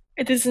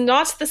 It is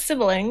not the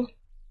sibling.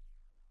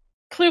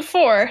 Clue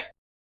 4.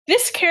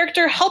 This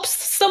character helps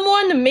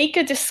someone make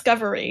a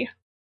discovery.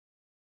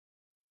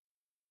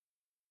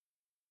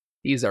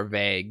 These are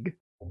vague.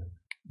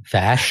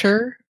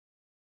 Vasher?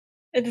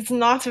 It is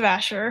not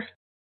Vasher.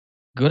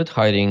 Good at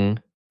hiding,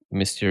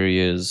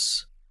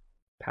 mysterious,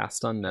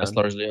 Past unknown. as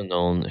largely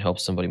unknown,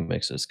 helps somebody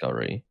make a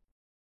discovery.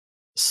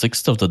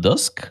 Sixth of the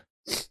Dusk?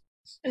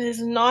 It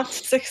is not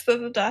Sixth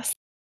of the Dusk.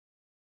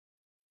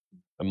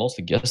 I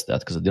mostly guessed that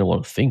because I didn't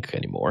want to think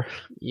anymore.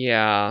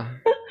 Yeah.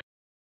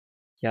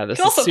 Yeah, this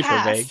You is also super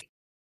pass. vague.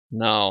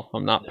 No,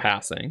 I'm not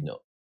passing. No.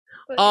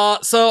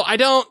 So I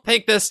don't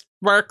think this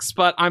works,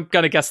 but I'm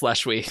gonna guess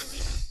Leshwi.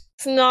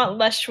 It's not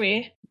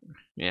Leshwi.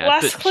 Yeah,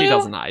 Last she clue?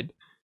 doesn't hide.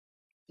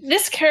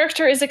 This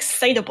character is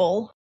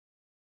excitable.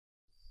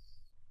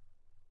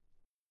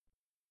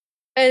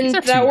 And These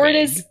are too that word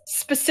vague. is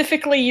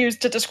specifically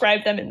used to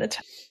describe them in the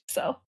text.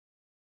 So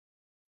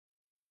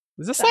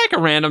Is this like a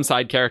random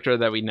side character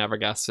that we never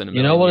guessed in a You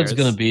million know what years? it's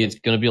gonna be? It's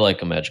gonna be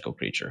like a magical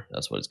creature.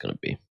 That's what it's gonna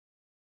be,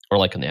 or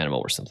like an animal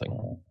or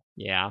something.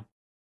 Yeah.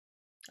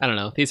 I don't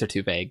know. These are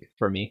too vague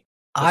for me.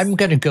 I'm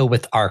gonna go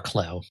with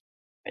Arklow.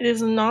 it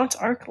is not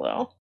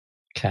Arklow.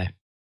 Okay.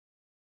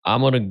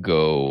 I'm gonna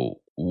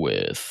go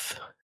with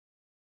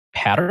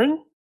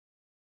pattern.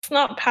 It's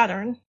not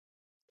Pattern.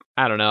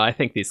 I don't know. I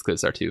think these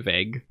clues are too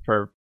vague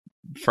for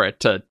it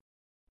to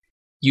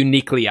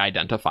uniquely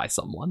identify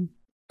someone.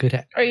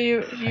 Good. Are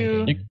you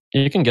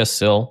You can guess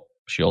Syl.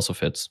 She also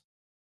fits.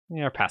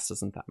 Yeah, our past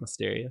isn't that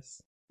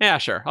mysterious. Yeah,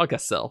 sure. I'll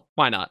guess Syl.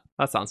 Why not?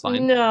 That sounds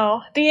fine.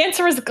 No. The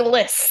answer is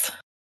Gliss.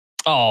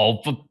 Oh,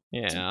 but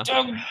Yeah.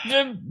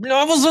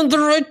 I was on the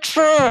right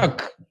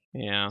track.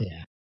 Yeah.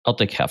 I'll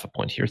take half a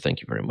point here.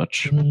 Thank you very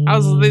much.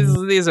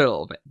 These are a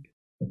little vague.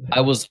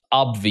 I was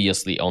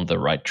obviously on the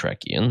right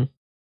track, Ian.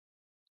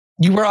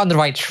 You were on the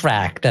right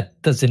track.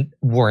 That doesn't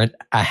warrant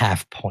a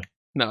half point.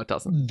 No, it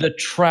doesn't. The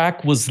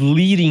track was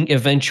leading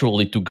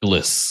eventually to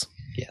Gliss.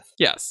 Yes.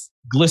 Yes.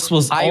 Gliss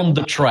was on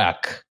the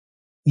track.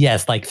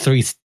 Yes, like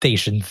 3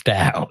 stations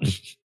down.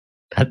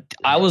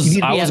 I was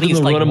You need to be going at least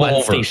to like run him one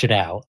over. station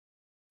out.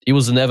 It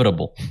was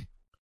inevitable.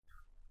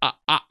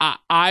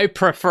 I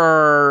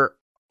prefer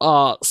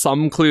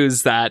some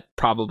clues that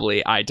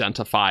probably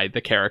identify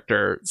the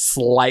character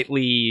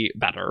slightly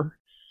better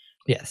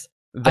Yes.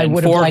 than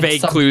would've 4 liked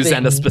vague clues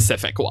and a something-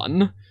 specific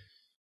one.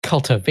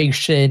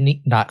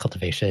 Not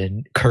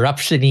cultivation,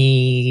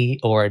 corruption-y,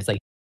 or it's like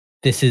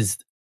this is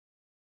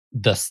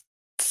the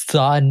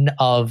son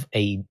of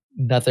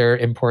another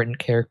important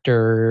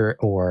character,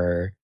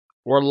 or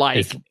Or like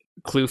It's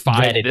clue 5,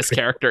 Reddit. this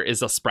character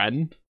is a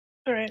spren.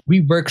 All right. we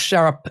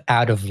workshop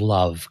out of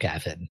love,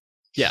 Gavin.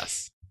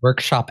 Yes,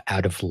 Workshop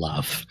out of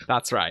love.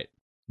 that's right.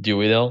 Do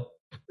we though?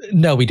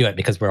 No, we do it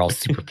because we're all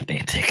super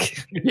pedantic.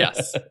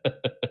 Yes.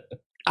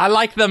 I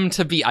like them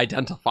to be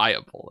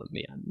identifiable in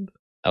the end.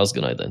 I was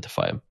going to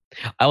identify him.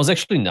 I was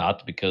actually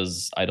not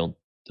because I don't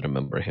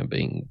remember him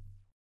being.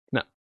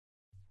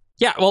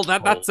 Yeah, well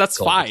that's Called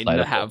fine to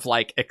excitable. have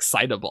like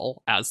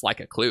excitable as like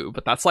a clue,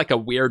 but that's like a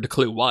weird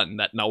clue 1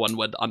 that no one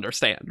would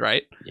understand,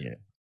 right?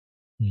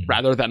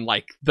 Rather than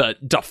like the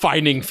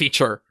defining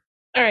feature.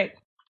 All right.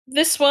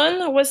 This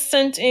one was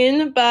sent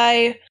in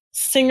by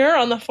Singer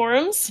on the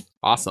forums.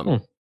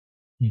 Awesome.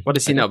 Hmm. What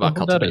does he I know don't know about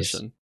who that is.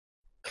 cultivation?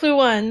 Clue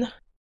 1.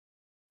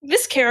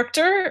 This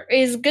character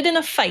is good in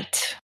a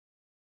fight.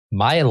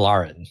 Maya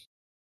Lauren.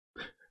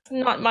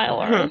 Not my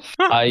alarm.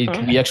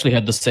 We actually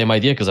had the same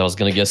idea because I was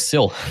going to guess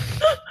Syl.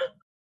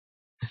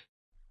 Is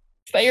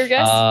that your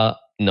guess?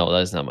 No, that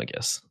is not my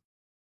guess.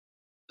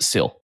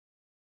 Syl.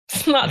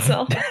 It's not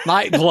so.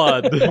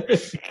 Nightblood.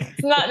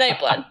 It's not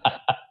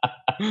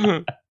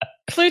Nightblood.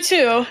 Clue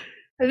 2.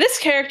 This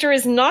character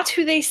is not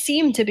who they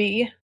seem to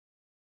be.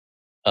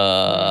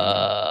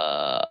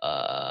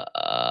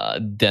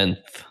 Denth.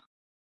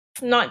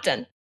 It's not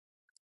Den.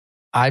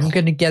 I'm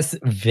gonna guess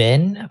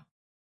Vin,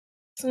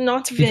 It's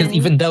not Vin. because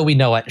even though we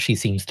know what she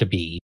seems to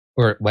be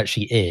or what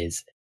she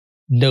is,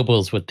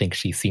 nobles would think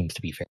she seems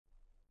to be fair.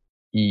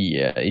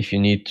 Yeah, if you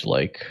need to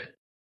like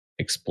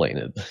explain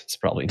it, it's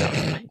probably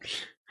not.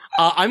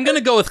 I'm gonna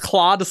go with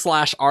Claude /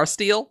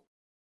 Arsteel.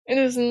 It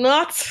is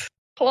not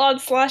Claude /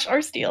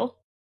 Arsteel.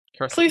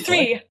 Clue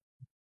 3.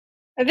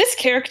 This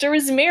character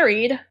is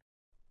married.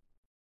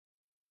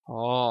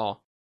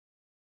 Oh.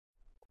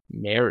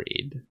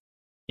 Married.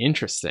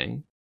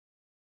 Interesting.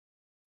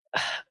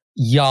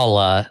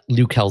 Yala,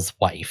 Lukel's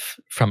wife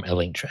from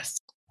Elantris.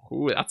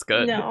 Ooh, that's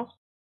good. No.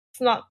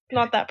 It's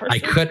not that person. I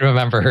couldn't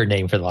remember her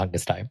name for the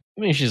longest time.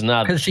 I mean, she's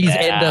not Because she's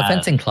in the that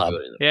fencing club.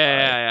 good in the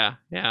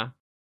Yeah.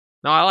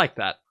 No, I like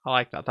that.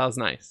 That was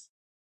nice.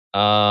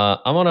 fight.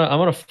 I'm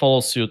gonna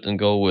follow suit and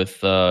go with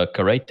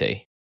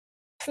karate.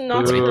 It's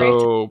not great.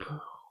 Boo.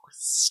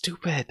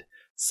 Stupid.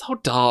 So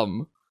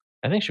dumb.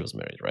 I think she was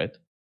married, right?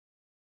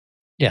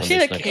 Yes. She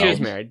had a Like, She was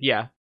kid. married.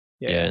 Yeah.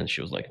 Yeah, and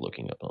she was like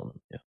looking up on.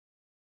 Yeah.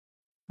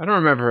 I don't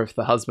remember if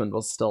the husband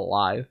was still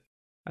alive.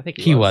 I think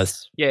He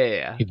was.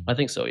 Yeah. I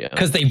think so, yeah.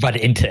 Because they butt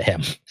into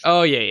him.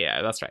 Oh,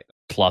 yeah, that's right.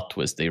 Plot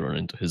twist, they run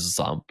into his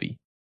zombie.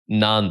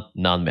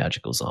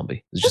 Non-magical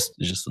zombie. It's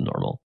just a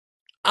normal.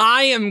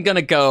 I am going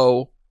to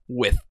go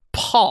with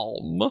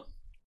Palm.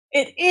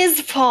 It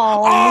is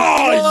Palm.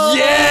 Oh,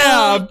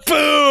 yeah!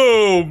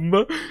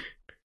 Boom!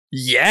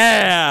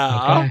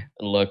 Yeah! Okay.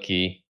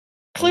 Lucky.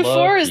 Clue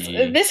 4 is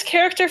Lucky. this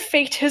character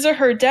faked his or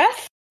her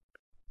death.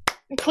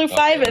 Clue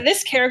 5, Okay.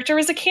 this character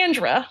is a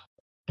Kandra.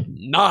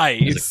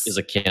 Nice. Is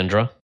a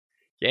Kendra.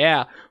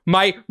 Yeah.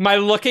 My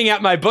looking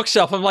at my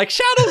bookshelf, I'm like,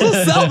 Shadows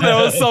of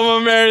Zelda with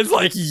someone married. It's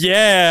like,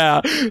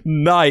 yeah,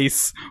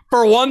 nice.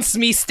 For once,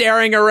 me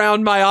staring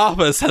around my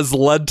office has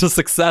led to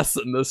success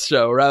in this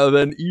show rather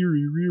than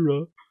Eerie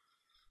Rira.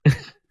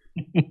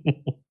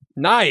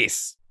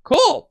 Nice.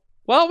 Cool.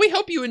 Well, we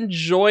hope you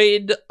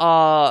enjoyed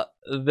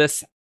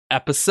this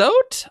episode.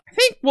 I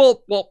think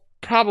we'll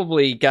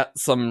probably get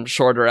some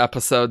shorter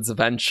episodes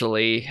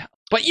eventually.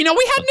 But we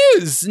had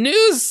news.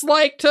 News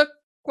took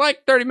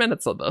 30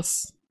 minutes of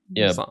this.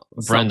 Yeah,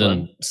 Brandon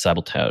something.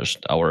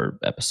 sabotaged our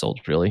episode,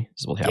 really,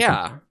 is what happened.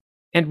 Yeah.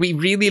 And we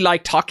really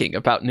like talking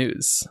about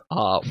news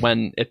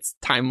when it's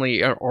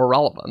timely or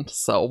relevant.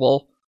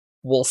 So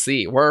we'll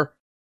see. We're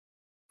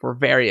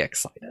very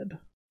excited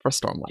for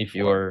Stormlight. If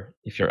you're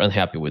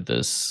unhappy with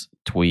this,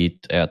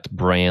 tweet at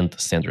Brand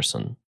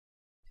Sanderson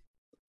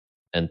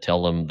and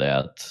tell him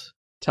that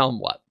Tell him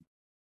what?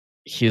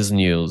 his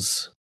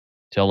news.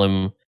 Tell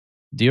him,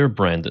 dear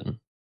Brandon,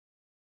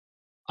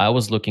 I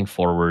was looking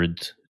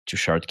forward to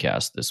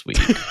Shardcast this week,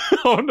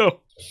 Oh no.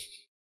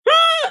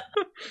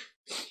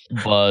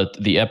 but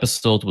the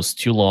episode was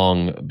too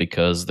long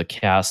because the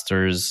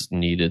casters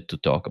needed to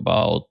talk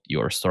about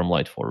your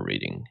Stormlight 4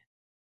 reading.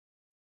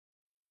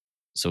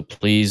 So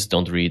please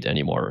don't read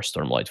any more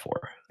Stormlight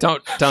 4.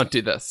 Don't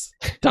do this.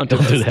 Don't do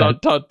Don't do this.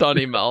 that. Don't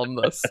email him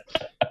this.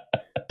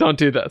 Don't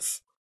do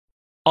this.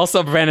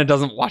 Also, Brandon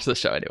doesn't watch the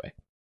show anyway.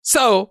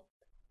 So,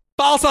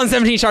 follow us on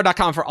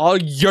 17shard.com for all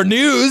your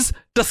news,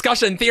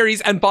 discussion,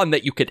 theories, and fun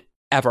that you could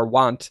ever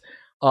want.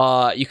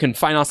 You can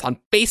find us on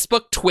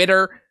Facebook,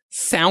 Twitter,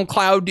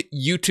 SoundCloud,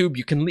 YouTube.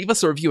 You can leave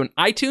us a review on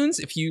iTunes.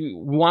 If you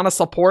want to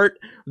support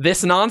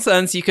this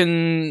nonsense, you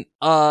can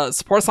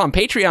support us on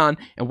Patreon,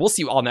 and we'll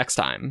see you all next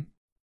time.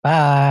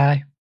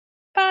 Bye.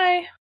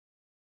 Bye.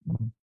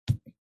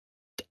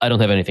 I don't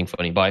have anything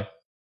funny. Bye.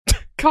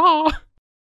 Caw.